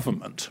of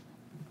government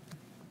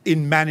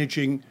in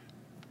managing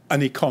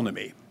an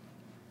economy.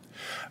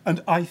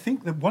 And I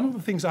think that one of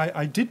the things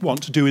I did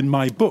want to do in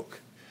my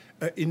book,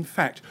 in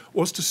fact,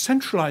 was to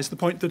centralize the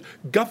point that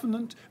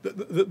government,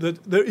 that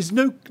there is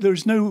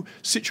no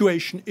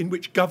situation in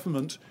which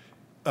government,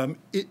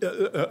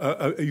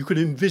 you could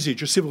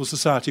envisage a civil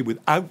society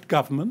without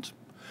government,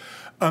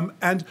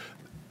 and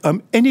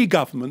any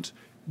government,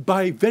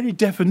 by very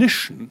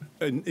definition,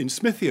 in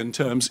Smithian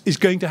terms, is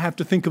going to have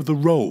to think of the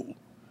role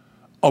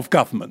of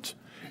government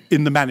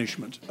in the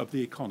management of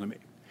the economy.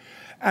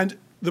 And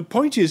the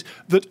point is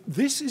that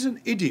this is an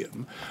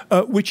idiom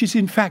which is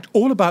in fact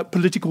all about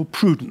political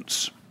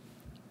prudence.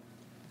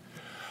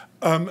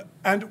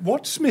 And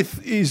what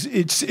Smith is,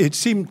 it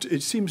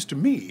seems to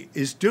me,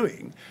 is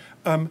doing,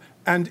 and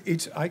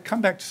I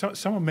come back to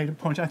someone made a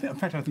point. I think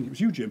it was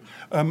you, Jim,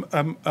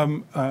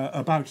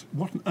 about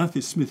what on earth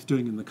is Smith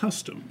doing in the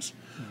customs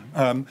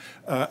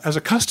as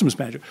a customs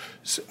manager.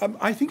 So,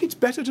 I think it's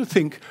better to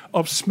think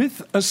of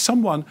Smith as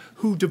someone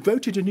who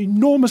devoted an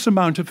enormous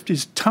amount of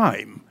his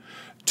time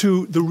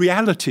to the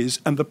realities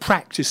and the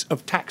practice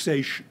of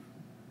taxation.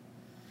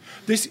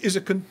 This is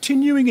a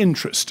continuing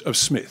interest of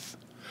Smith,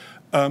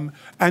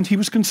 and he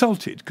was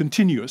consulted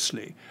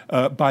continuously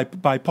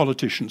by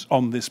politicians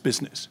on this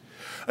business.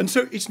 And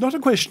so it's not a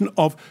question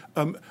of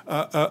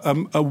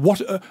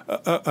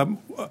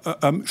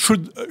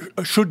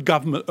should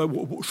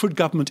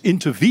government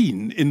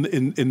intervene in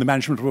the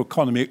management of an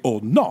economy or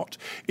not.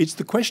 It's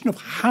the question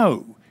of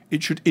how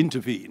it should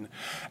intervene.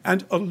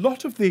 And a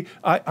lot of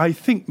I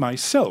think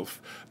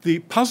myself, the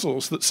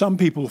puzzles that some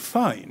people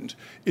find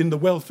in The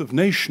Wealth of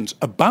Nations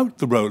about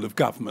the role of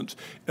government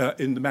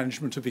in the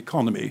management of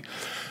economy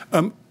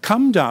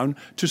come down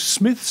to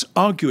Smith's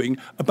arguing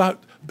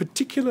about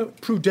particular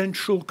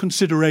prudential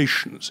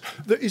considerations.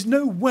 There is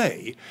no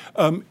way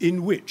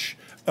in which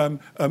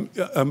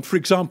for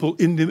example,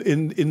 in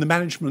the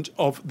management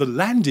of the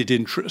landed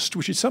interest,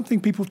 which is something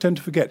people tend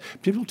to forget.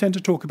 People tend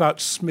to talk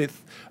about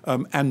Smith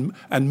and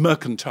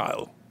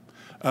mercantile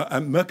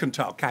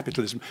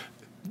capitalism.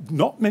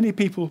 Not many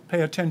people pay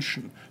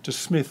attention to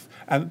Smith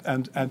and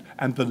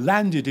the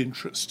landed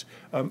interest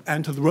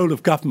and to the role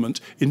of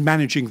government in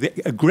managing the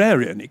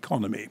agrarian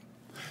economy.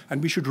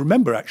 And we should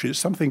remember, actually, it's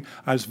something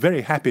I was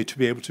very happy to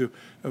be able to,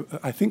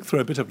 I think, throw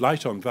a bit of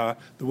light on via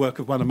the work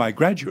of one of my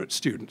graduate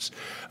students,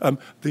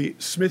 the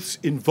Smith's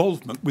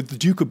involvement with the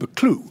Duke of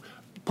Buccleuch,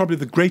 probably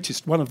the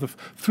greatest, one of the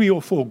 3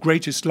 or 4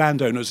 greatest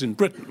landowners in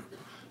Britain.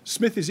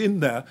 Smith is in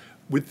there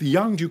with the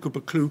young Duke of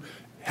Buccleuch,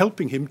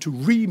 helping him to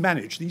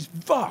remanage these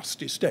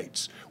vast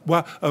estates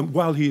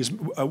while he is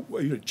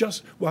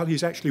while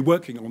he's actually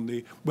working on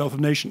the Wealth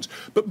of Nations.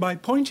 But my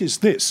point is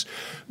this: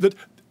 that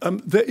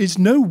there is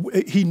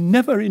he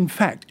never, in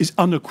fact, is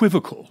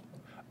unequivocal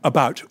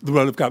about the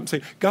role of government.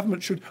 Say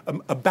government should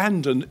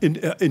abandon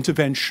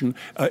intervention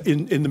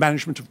in the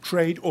management of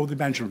trade or the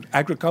management of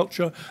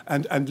agriculture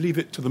and leave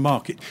it to the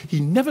market. He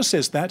never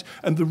says that,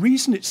 and the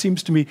reason, it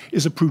seems to me,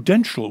 is a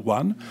prudential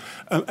one,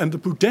 and the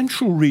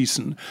prudential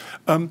reason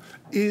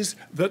is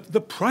that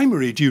the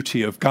primary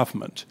duty of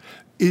government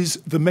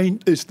is the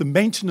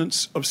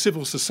maintenance of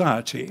civil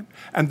society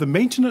and the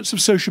maintenance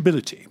of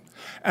sociability.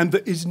 And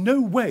there is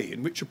no way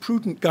in which a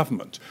prudent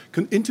government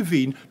can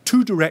intervene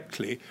too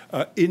directly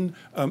in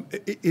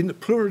a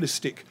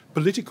pluralistic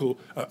political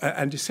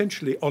and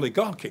essentially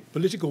oligarchic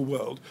political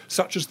world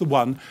such as the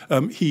one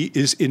he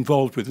is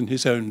involved with in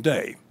his own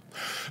day.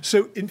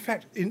 So, in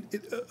fact,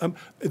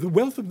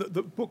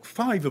 the book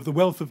 5 of The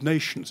Wealth of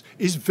Nations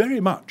is very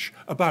much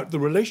about the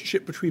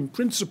relationship between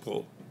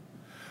principle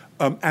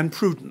and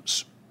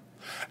prudence.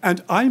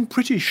 And I'm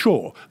pretty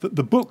sure that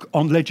the book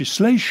on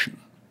legislation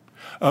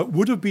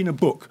would have been a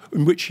book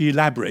in which he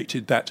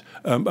elaborated that.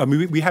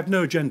 We have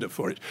no agenda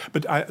for it,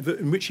 but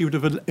in which he would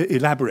have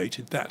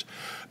elaborated that.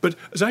 But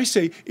as I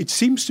say, it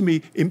seems to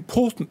me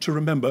important to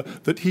remember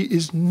that he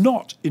is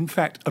not, in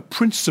fact, a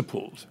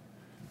principled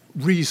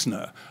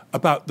reasoner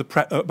about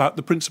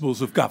the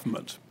principles of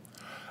government.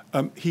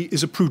 He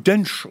is a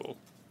prudential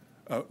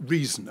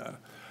reasoner.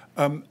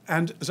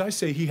 And as I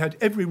say, he had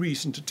every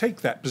reason to take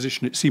that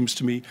position, it seems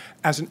to me,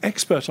 as an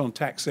expert on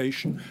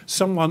taxation,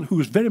 someone who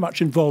was very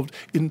much involved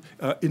in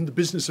the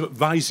business of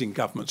advising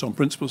governments on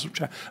principles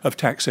of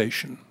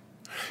taxation.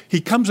 He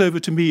comes over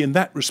to me in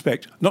that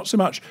respect, not so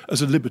much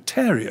as a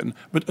libertarian,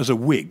 but as a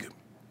Whig.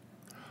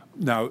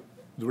 Now,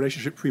 the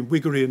relationship between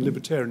Whiggery and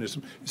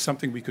libertarianism is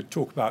something we could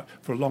talk about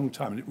for a long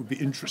time, and it would be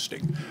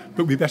interesting,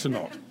 but we better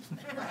not.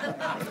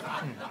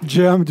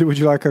 Jim, would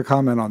you like a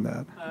comment on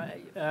that?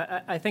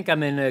 I think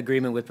I'm in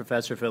agreement with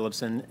Professor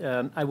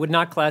Phillipson. I would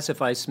not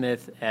classify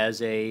Smith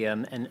as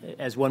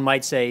as one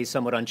might say,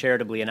 somewhat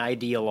uncharitably, an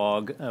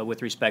ideologue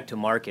with respect to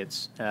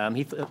markets.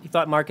 He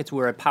thought markets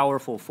were a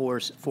powerful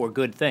force for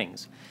good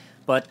things.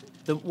 But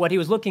what he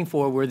was looking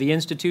for were the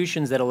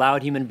institutions that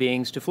allowed human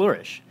beings to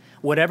flourish,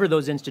 whatever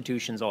those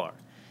institutions are.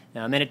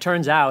 And it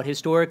turns out,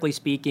 historically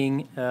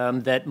speaking,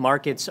 that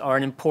markets are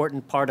an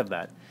important part of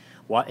that.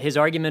 His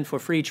argument for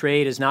free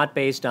trade is not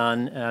based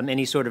on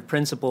any sort of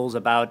principles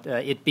about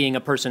it being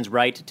a person's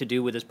right to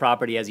do with his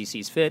property as he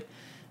sees fit,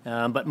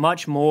 but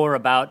much more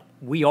about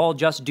we all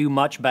just do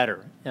much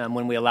better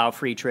when we allow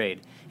free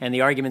trade. And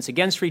the arguments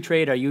against free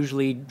trade are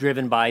usually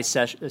driven by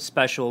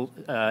special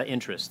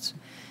interests.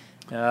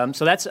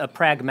 So that's a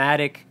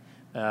pragmatic,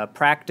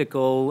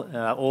 practical,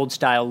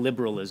 old-style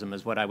liberalism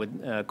is what I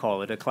would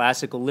call it, a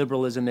classical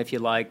liberalism, if you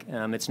like.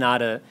 It's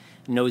not a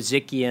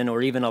Nozikian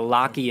or even a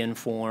Lockean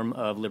form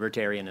of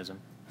libertarianism.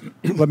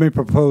 Let me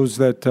propose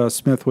that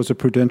Smith was a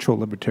prudential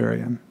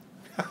libertarian.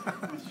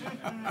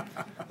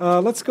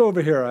 Let's go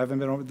over here. I haven't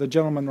been over the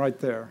gentleman right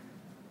there.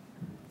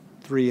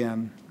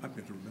 3N. I'm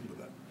going to remember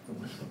that.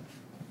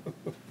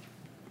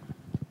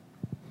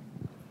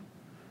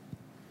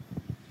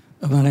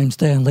 My name's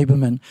Dan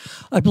Lieberman.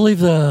 I believe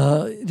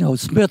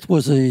Smith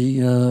was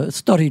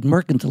studied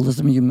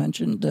mercantilism. You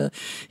mentioned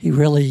he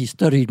really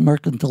studied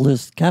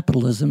mercantilist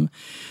capitalism,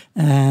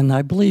 and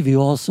I believe he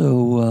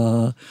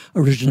also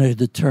originated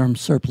the term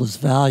surplus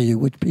value,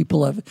 which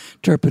people have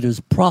interpreted as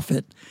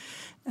profit.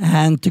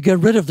 And to get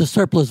rid of the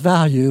surplus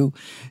value,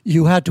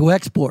 you had to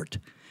export.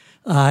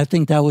 I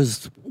think that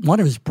was one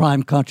of his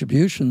prime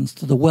contributions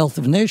to the wealth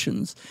of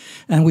nations.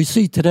 And we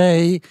see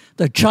today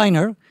that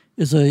China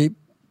is a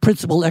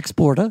principal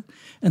exporter,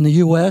 and the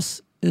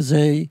U.S. is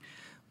a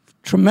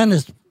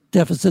tremendous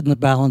deficit in the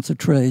balance of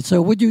trade.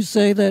 So would you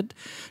say that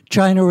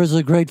China is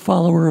a great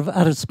follower of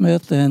Adam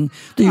Smith and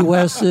the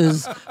U.S.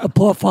 is a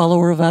poor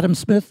follower of Adam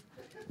Smith?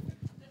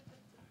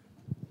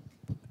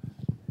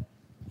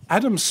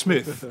 Adam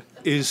Smith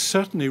is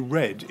certainly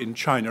read in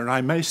China, and I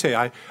may say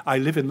I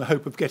live in the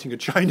hope of getting a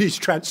Chinese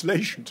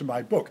translation to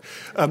my book.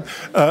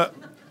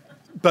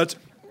 But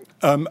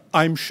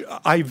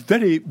I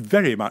very,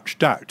 very much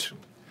doubt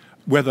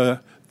whether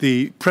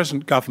the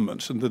present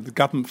government and the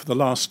government for the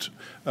last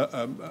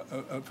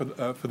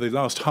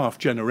half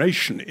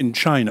generation in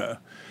China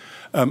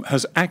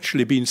has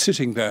actually been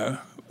sitting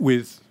there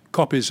with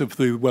copies of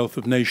The Wealth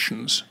of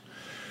Nations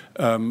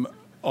on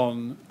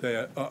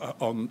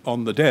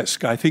the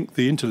desk. I think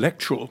the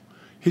intellectual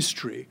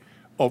history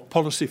of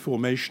policy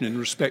formation in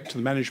respect to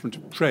the management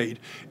of trade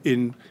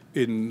in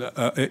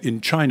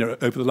China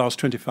over the last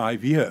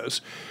 25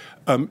 years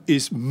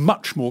is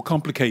much more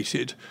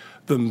complicated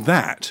than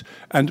that,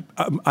 and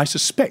I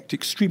suspect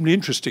extremely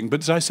interesting.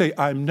 But as I say,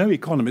 I'm no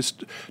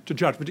economist to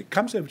judge, but it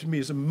comes over to me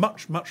as a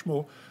much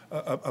more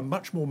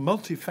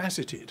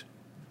multifaceted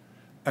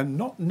and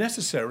not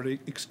necessarily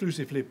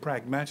exclusively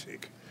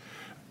pragmatic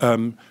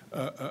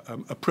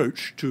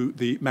approach to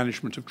the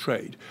management of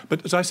trade.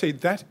 But as I say,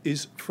 that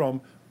is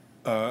from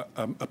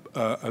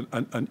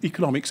an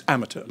economics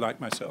amateur like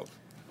myself.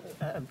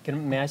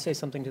 May I say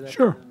something to that?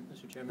 Sure.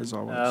 Mr. Chairman? As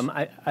always.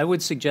 I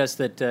would suggest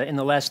that in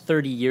the last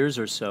 30 years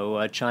or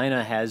so,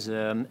 China has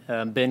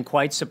been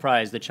quite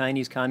surprised. The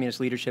Chinese communist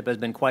leadership has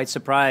been quite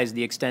surprised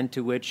the extent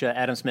to which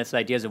Adam Smith's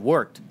ideas have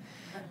worked.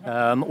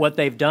 What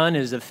they've done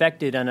is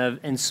affected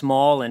in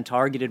small and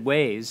targeted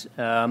ways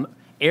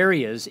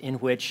areas in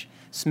which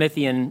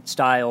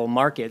Smithian-style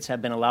markets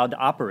have been allowed to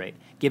operate,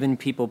 giving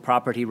people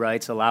property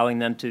rights, allowing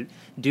them to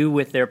do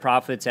with their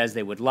profits as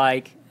they would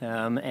like,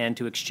 and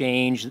to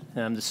exchange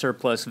the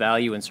surplus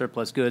value and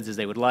surplus goods as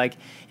they would like,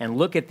 and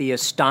look at the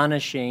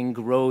astonishing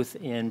growth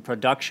in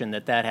production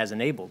that has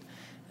enabled.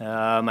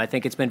 I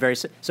think it's been very...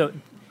 So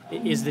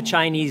is the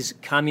Chinese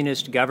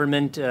communist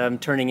government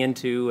turning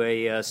into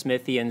a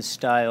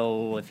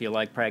Smithian-style, if you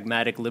like,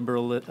 pragmatic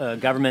liberal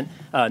government?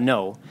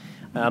 No.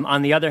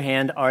 On the other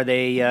hand, are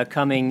they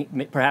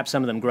coming, perhaps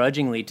some of them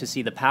grudgingly, to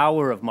see the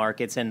power of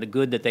markets and the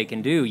good that they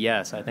can do?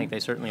 Yes, I think they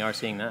certainly are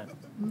seeing that.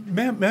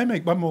 May I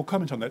make one more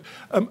comment on that?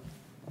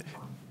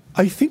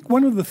 I think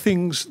one of the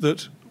things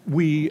that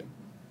we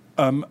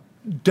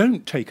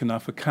don't take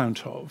enough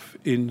account of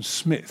in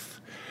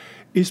Smith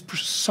is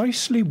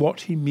precisely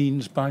what he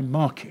means by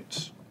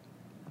markets.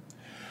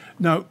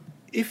 Now,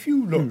 if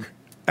you look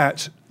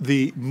at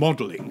the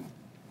modelling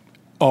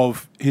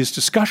of his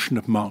discussion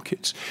of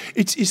markets,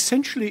 it's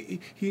essentially,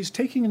 he is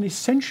taking an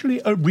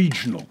essentially a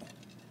regional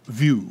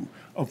view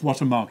of what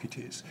a market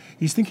is.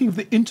 He's thinking of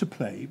the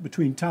interplay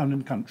between town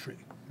and country.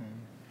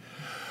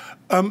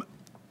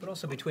 But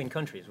also between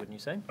countries, wouldn't you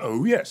say?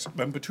 Oh, yes,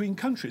 and between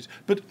countries.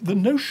 But the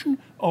notion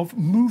of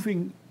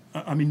moving,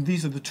 I mean,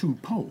 these are the two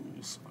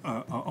poles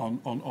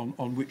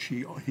on which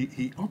he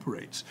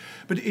operates.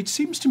 But it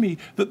seems to me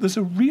that there's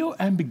a real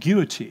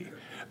ambiguity,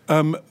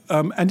 and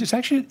it's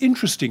actually an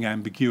interesting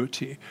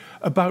ambiguity,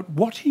 about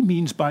what he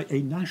means by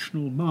a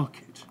national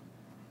market.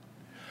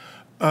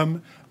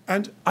 And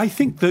I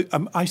think that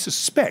I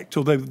suspect,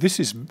 although this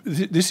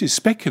is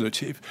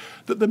speculative,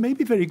 that there may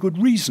be very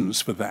good reasons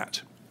for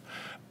that.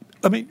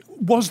 I mean,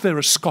 was there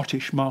a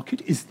Scottish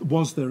market?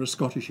 Was there a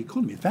Scottish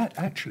economy? That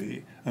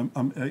actually,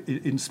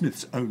 in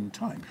Smith's own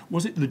time,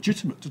 was it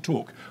legitimate to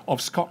talk of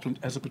Scotland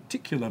as a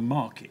particular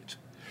market?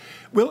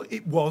 Well,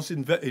 it was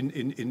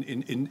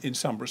in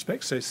some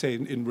respects, say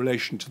in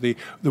relation to the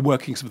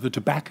workings of the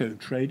tobacco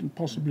trade and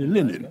possibly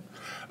linen.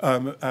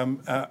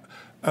 But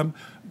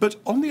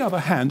on the other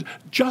hand,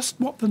 just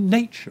what the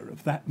nature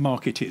of that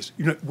market is.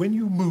 You know, when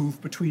you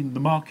move between the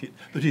market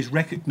that is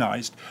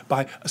recognised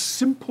by a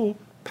simple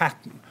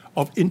pattern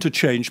of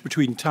interchange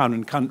between town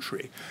and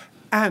country,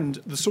 and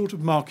the sort of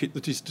market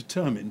that is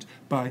determined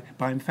by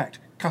in fact,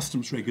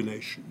 customs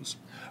regulations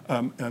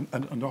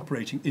and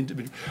operating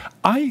individually.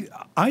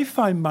 I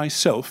find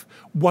myself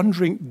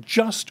wondering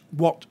just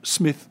what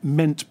Smith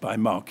meant by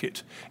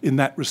market in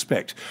that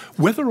respect.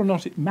 Whether or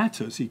not it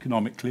matters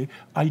economically,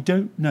 I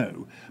don't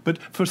know. But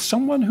for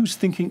someone whose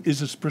thinking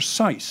is as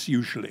precise,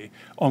 usually,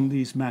 on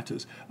these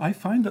matters, I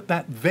find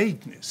that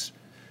vagueness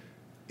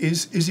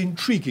is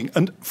intriguing.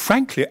 And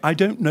frankly, I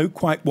don't know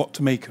quite what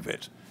to make of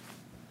it.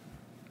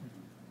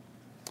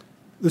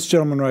 This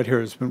gentleman right here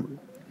has been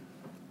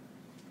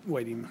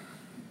waiting.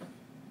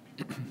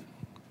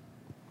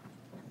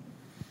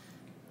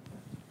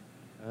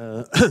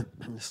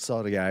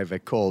 Sorry, I have a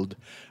cold.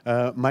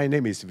 My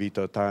name is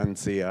Vito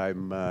Tanzi.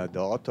 I'm the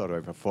author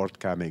of a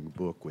forthcoming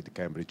book with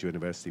Cambridge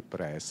University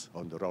Press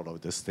on the role of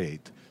the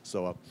state.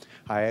 So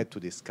I had to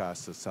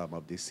discuss some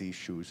of these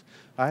issues.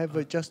 I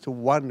have just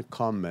one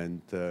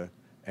comment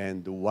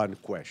and one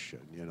question.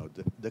 You know,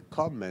 the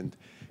comment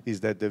is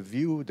that the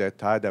view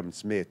that Adam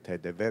Smith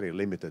had a very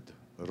limited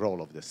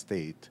role of the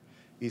state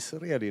is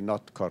really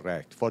not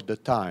correct. For the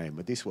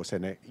time, this was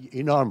an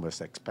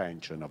enormous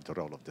expansion of the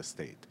role of the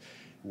state.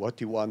 What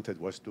he wanted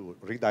was to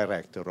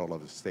redirect the role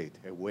of the state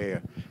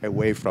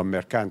away from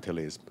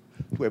mercantilism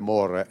to a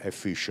more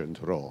efficient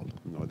role.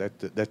 You know,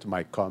 that's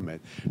my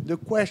comment. The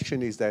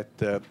question is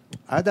that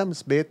Adam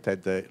Smith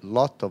had a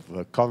lot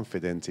of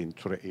confidence in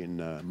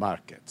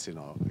markets. You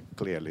know,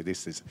 clearly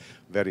this is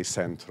very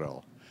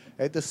central.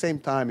 At the same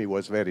time, he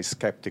was very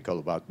skeptical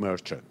about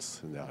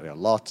merchants. And there are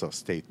lots of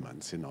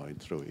statements, you know,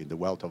 in the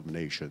Wealth of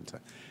Nations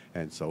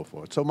and so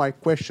forth. So my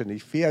question,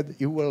 if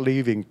you were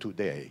living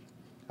today,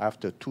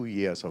 after 2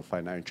 years of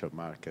financial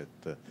market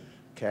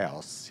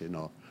chaos, you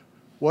know,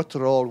 what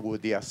role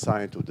would he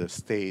assign to the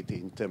state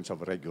in terms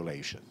of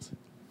regulations?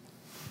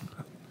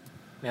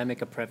 May I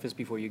make a preface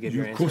before you give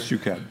your answer? Of course you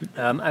can.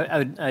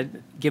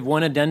 I'd give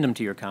one addendum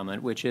to your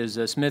comment, which is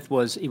Smith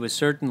was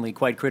certainly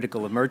quite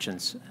critical of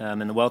merchants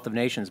and the wealth of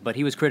nations, but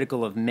he was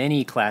critical of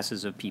many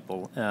classes of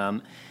people,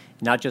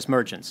 not just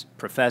merchants,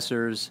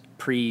 professors,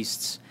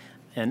 priests,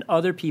 and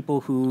other people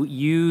who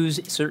use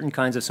certain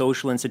kinds of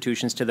social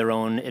institutions to their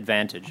own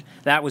advantage.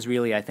 That was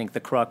really, I think,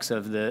 the crux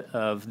of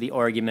the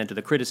argument or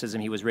the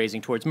criticism he was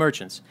raising towards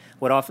merchants.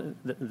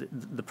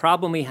 The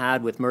problem we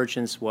had with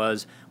merchants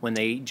was when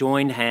they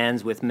joined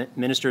hands with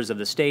ministers of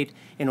the state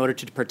in order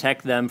to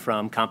protect them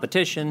from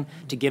competition,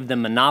 to give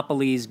them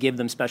monopolies, give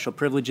them special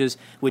privileges,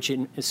 which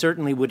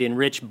certainly would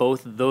enrich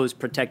both those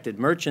protected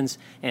merchants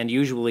and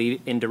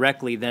usually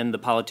indirectly then the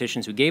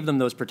politicians who gave them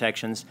those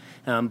protections,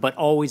 but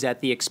always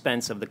at the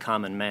expense of the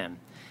common man.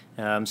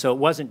 So it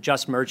wasn't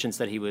just merchants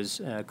that he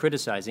was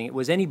criticizing. It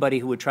was anybody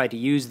who would try to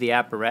use the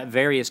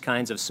various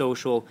kinds of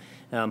social,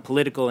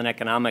 political, and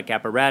economic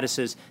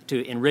apparatuses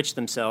to enrich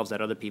themselves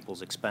at other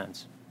people's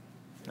expense.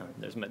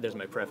 There's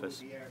my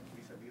preface.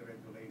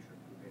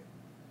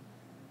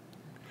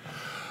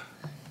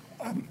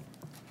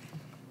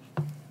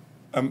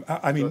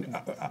 I mean,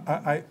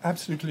 I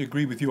absolutely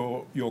agree with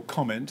your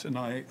comment, and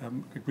I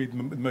agree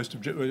with most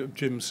of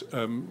Jim's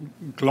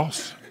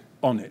gloss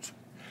on it.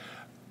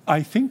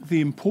 I think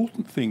the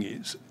important thing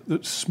is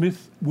that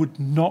Smith would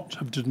not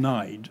have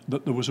denied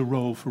that there was a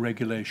role for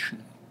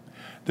regulation.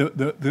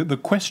 The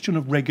question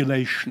of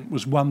regulation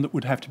was one that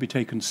would have to be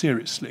taken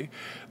seriously.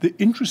 The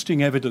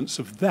interesting evidence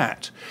of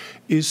that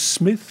is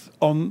Smith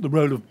on the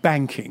role of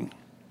banking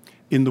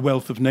in the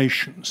Wealth of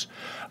Nations.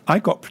 I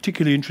got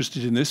particularly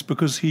interested in this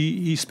because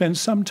he spent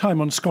some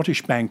time on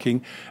Scottish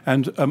banking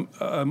and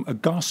a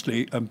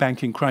ghastly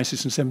banking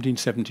crisis in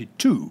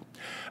 1772.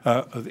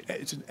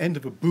 It's an end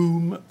of a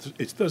boom.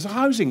 There's a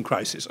housing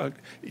crisis.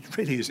 It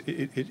really is.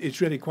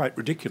 It's really quite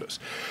ridiculous.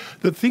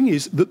 The thing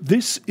is that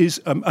this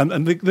is,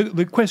 and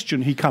the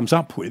question he comes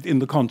up with in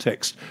the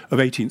context of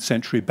 18th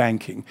century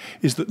banking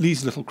is that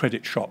these little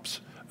credit shops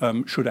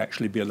should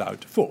actually be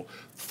allowed to fall.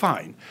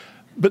 Fine.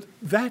 But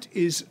that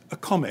is a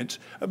comment.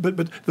 But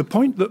the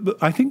point that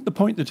I think the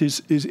point that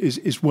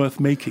is worth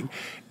making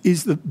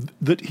is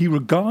that he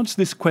regards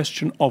this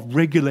question of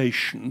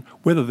regulation,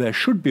 whether there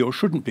should be or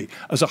shouldn't be,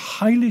 as a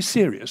highly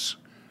serious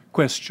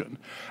question,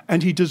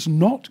 and he does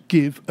not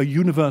give a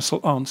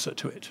universal answer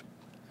to it.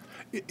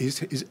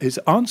 His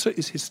answer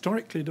is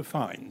historically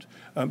defined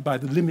by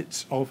the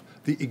limits of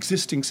the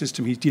existing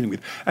system he's dealing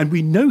with. And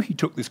we know he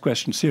took this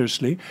question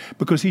seriously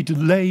because he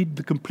delayed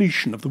the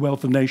completion of the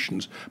Wealth of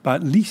Nations by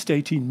at least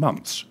 18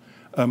 months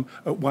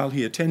while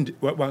he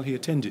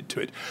attended to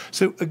it.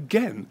 So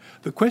again,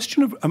 the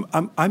question of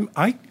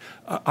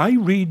I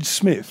read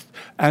Smith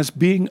as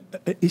being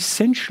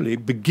essentially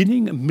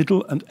beginning,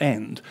 middle, and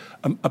end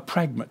a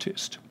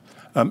pragmatist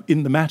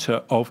in the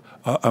matter of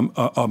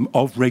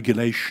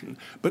regulation,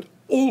 but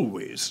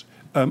always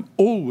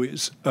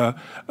always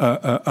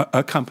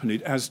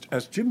accompanied, as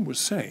Jim was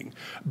saying,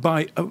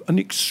 by an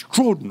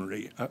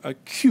extraordinary,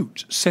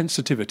 acute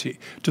sensitivity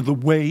to the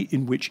way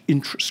in which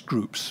interest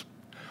groups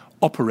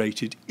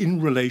operated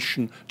in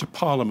relation to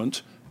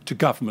Parliament, to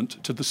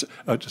government, to the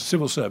to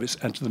civil service,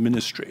 and to the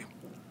ministry.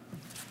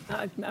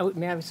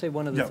 May I say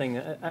one other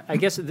thing? I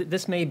guess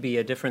this may be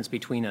a difference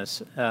between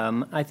us.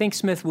 I think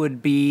Smith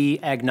would be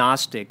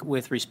agnostic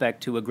with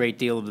respect to a great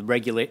deal of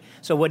the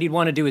So what he'd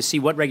want to do is see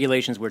what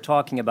regulations we're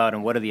talking about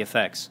and what are the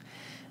effects.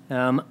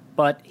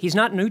 But he's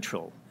not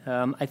neutral.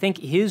 I think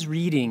his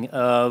reading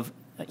of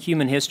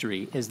human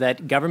history is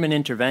that government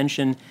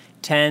intervention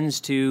tends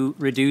to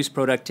reduce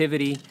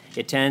productivity.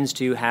 It tends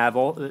to have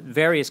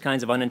various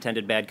kinds of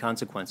unintended bad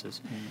consequences.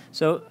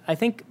 So I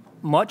think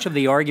much of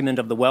the argument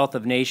of the wealth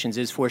of nations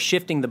is for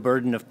shifting the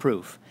burden of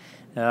proof.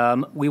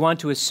 We want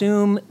to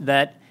assume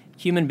that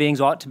human beings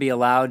ought to be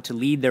allowed to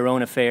lead their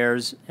own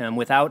affairs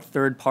without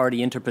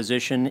third-party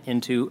interposition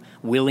into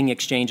willing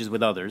exchanges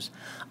with others,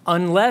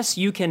 unless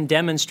you can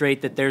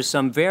demonstrate that there's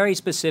some very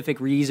specific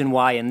reason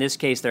why, in this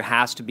case, there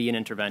has to be an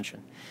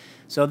intervention.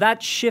 So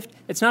that shift,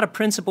 it's not a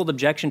principled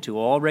objection to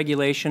all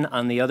regulation.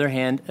 On the other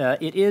hand,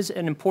 it is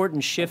an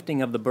important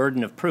shifting of the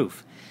burden of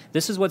proof.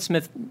 This is what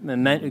Smith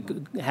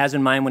has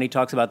in mind when he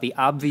talks about the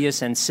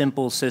obvious and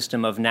simple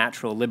system of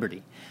natural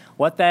liberty.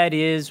 What that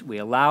is, we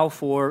allow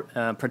for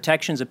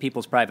protections of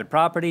people's private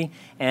property,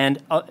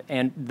 and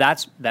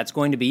that's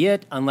going to be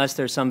it, unless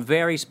there's some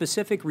very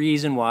specific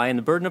reason why, and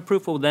the burden of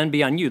proof will then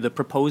be on you, the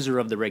proposer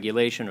of the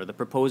regulation or the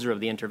proposer of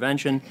the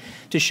intervention,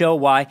 to show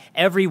why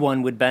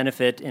everyone would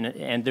benefit,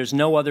 and there's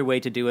no other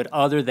way to do it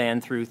other than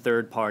through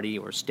third-party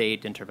or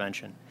state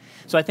intervention.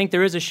 So I think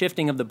there is a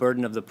shifting of the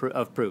burden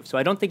of proof. So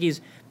I don't think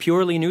he's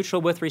purely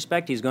neutral with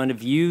respect. He's going to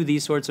view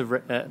these sorts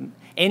of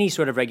any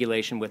sort of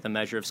regulation with a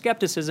measure of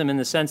skepticism, in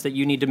the sense that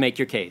you need to make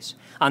your case.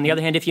 On the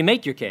other hand, if you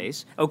make your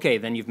case, okay,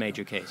 then you've made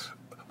your case.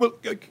 Well,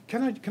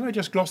 can I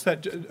just gloss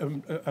that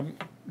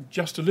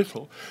just a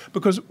little?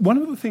 Because one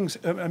of the things,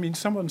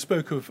 someone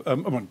spoke of,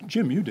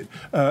 Jim, you did,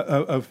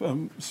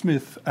 of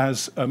Smith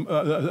as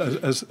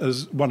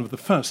one of the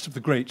first of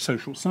the great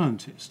social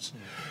scientists.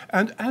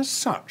 And as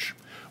such,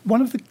 one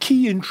of the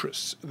key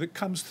interests that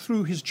comes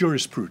through his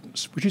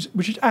jurisprudence, which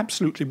is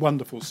absolutely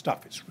wonderful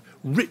stuff. It's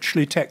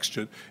richly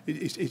textured.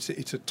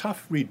 It's a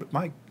tough read,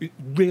 but it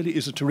really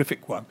is a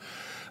terrific one.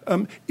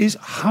 Is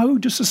how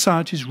do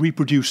societies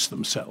reproduce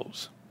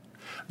themselves?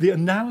 The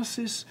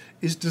analysis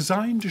is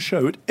designed to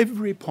show at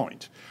every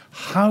point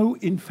how,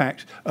 in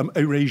fact,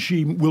 a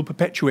regime will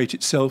perpetuate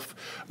itself,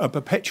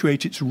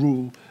 perpetuate its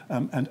rule,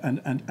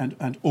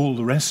 and all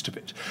the rest of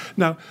it.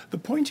 Now, the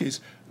point is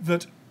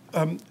that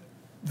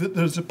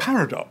there's a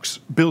paradox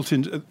built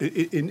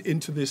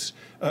into this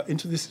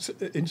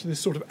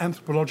sort of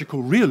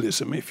anthropological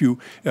realism, if you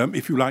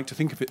like to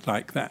think of it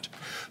like that.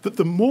 That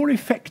the more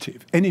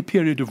effective any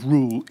period of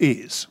rule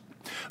is,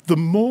 the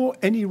more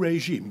any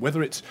regime,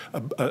 whether it's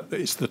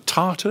the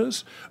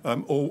Tartars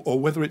or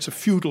whether it's a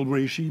feudal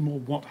regime or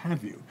what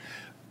have you,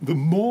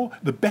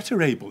 the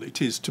better able it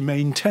is to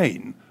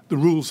maintain the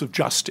rules of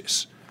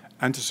justice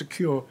and to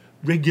secure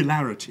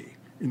regularity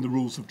in the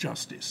rules of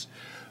justice.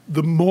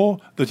 The more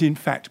that, in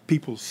fact,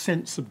 people's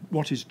sense of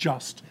what is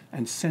just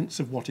and sense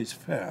of what is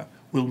fair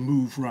will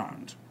move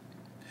round.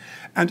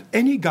 And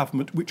any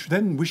government which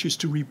then wishes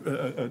to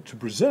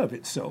preserve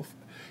itself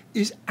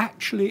is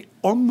actually,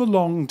 on the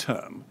long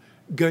term,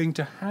 going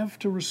to have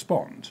to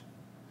respond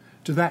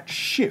to that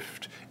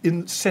shift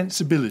in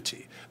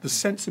sensibility, the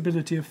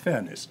sensibility of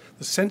fairness,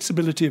 the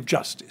sensibility of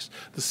justice,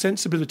 the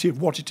sensibility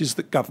of what it is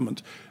that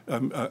government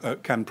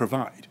can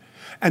provide.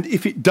 And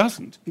if it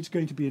doesn't, it's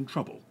going to be in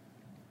trouble.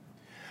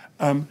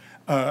 And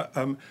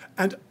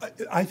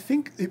I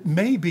think it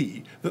may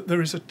be that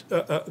there is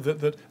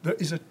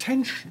a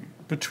tension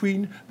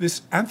between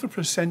this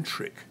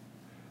anthropocentric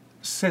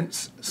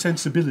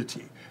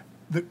sensibility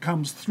that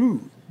comes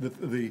through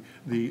the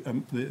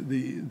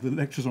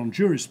lectures on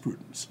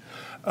jurisprudence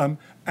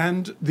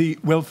and the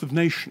wealth of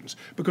nations,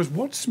 because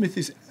what Smith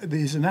his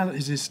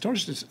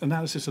historicist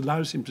analysis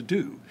allows him to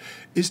do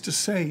is to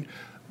say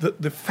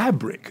that the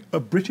fabric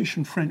of British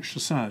and French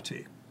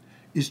society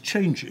is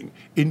changing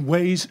in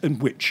ways in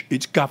which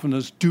its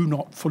governors do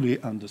not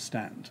fully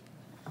understand.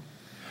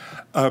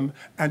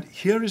 And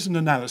here is an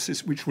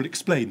analysis which will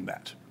explain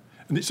that.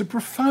 And it's a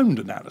profound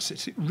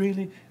analysis,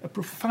 a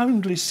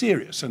profoundly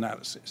serious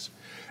analysis.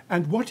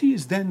 And what he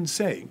is then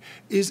saying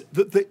is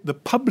that the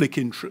public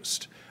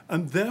interest,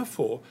 and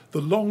therefore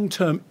the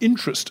long-term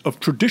interest of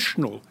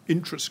traditional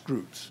interest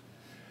groups,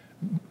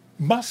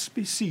 must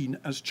be seen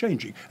as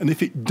changing. And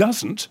if it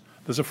doesn't,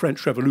 there's a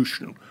French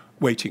Revolution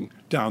waiting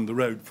down the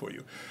road for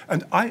you.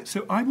 And I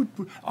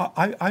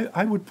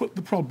would put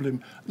the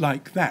problem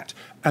like that.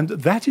 And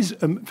that is,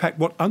 in fact,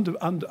 what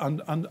underlies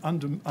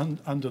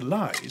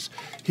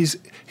his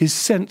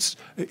sense,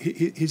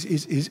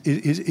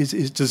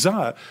 his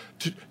desire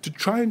to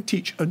try and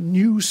teach a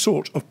new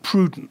sort of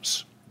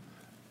prudence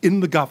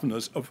in the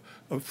governors of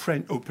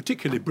French, or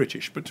particularly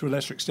British, but to a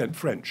lesser extent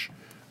French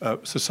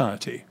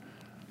society.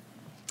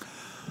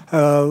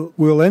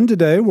 We'll end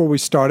today where we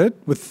started,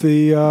 with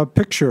the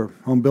picture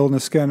on Bill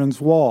Niskanen's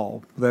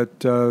wall that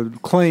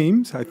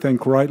claims, I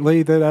think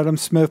rightly, that Adam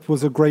Smith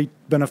was a great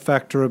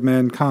benefactor of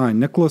mankind.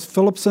 Nicholas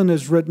Phillipson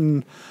has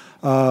written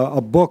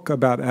a book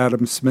about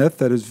Adam Smith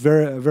that is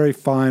very, very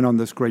fine on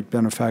this great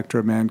benefactor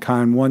of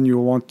mankind, one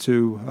you'll want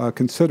to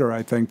consider,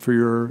 I think, for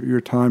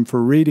your time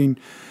for reading.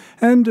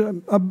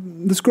 And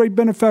this great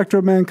benefactor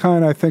of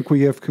mankind, I think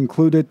we have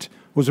concluded,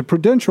 was a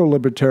prudential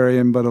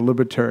libertarian, but a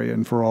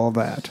libertarian for all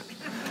that.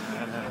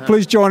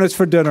 Please join us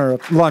for dinner,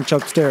 lunch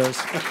upstairs.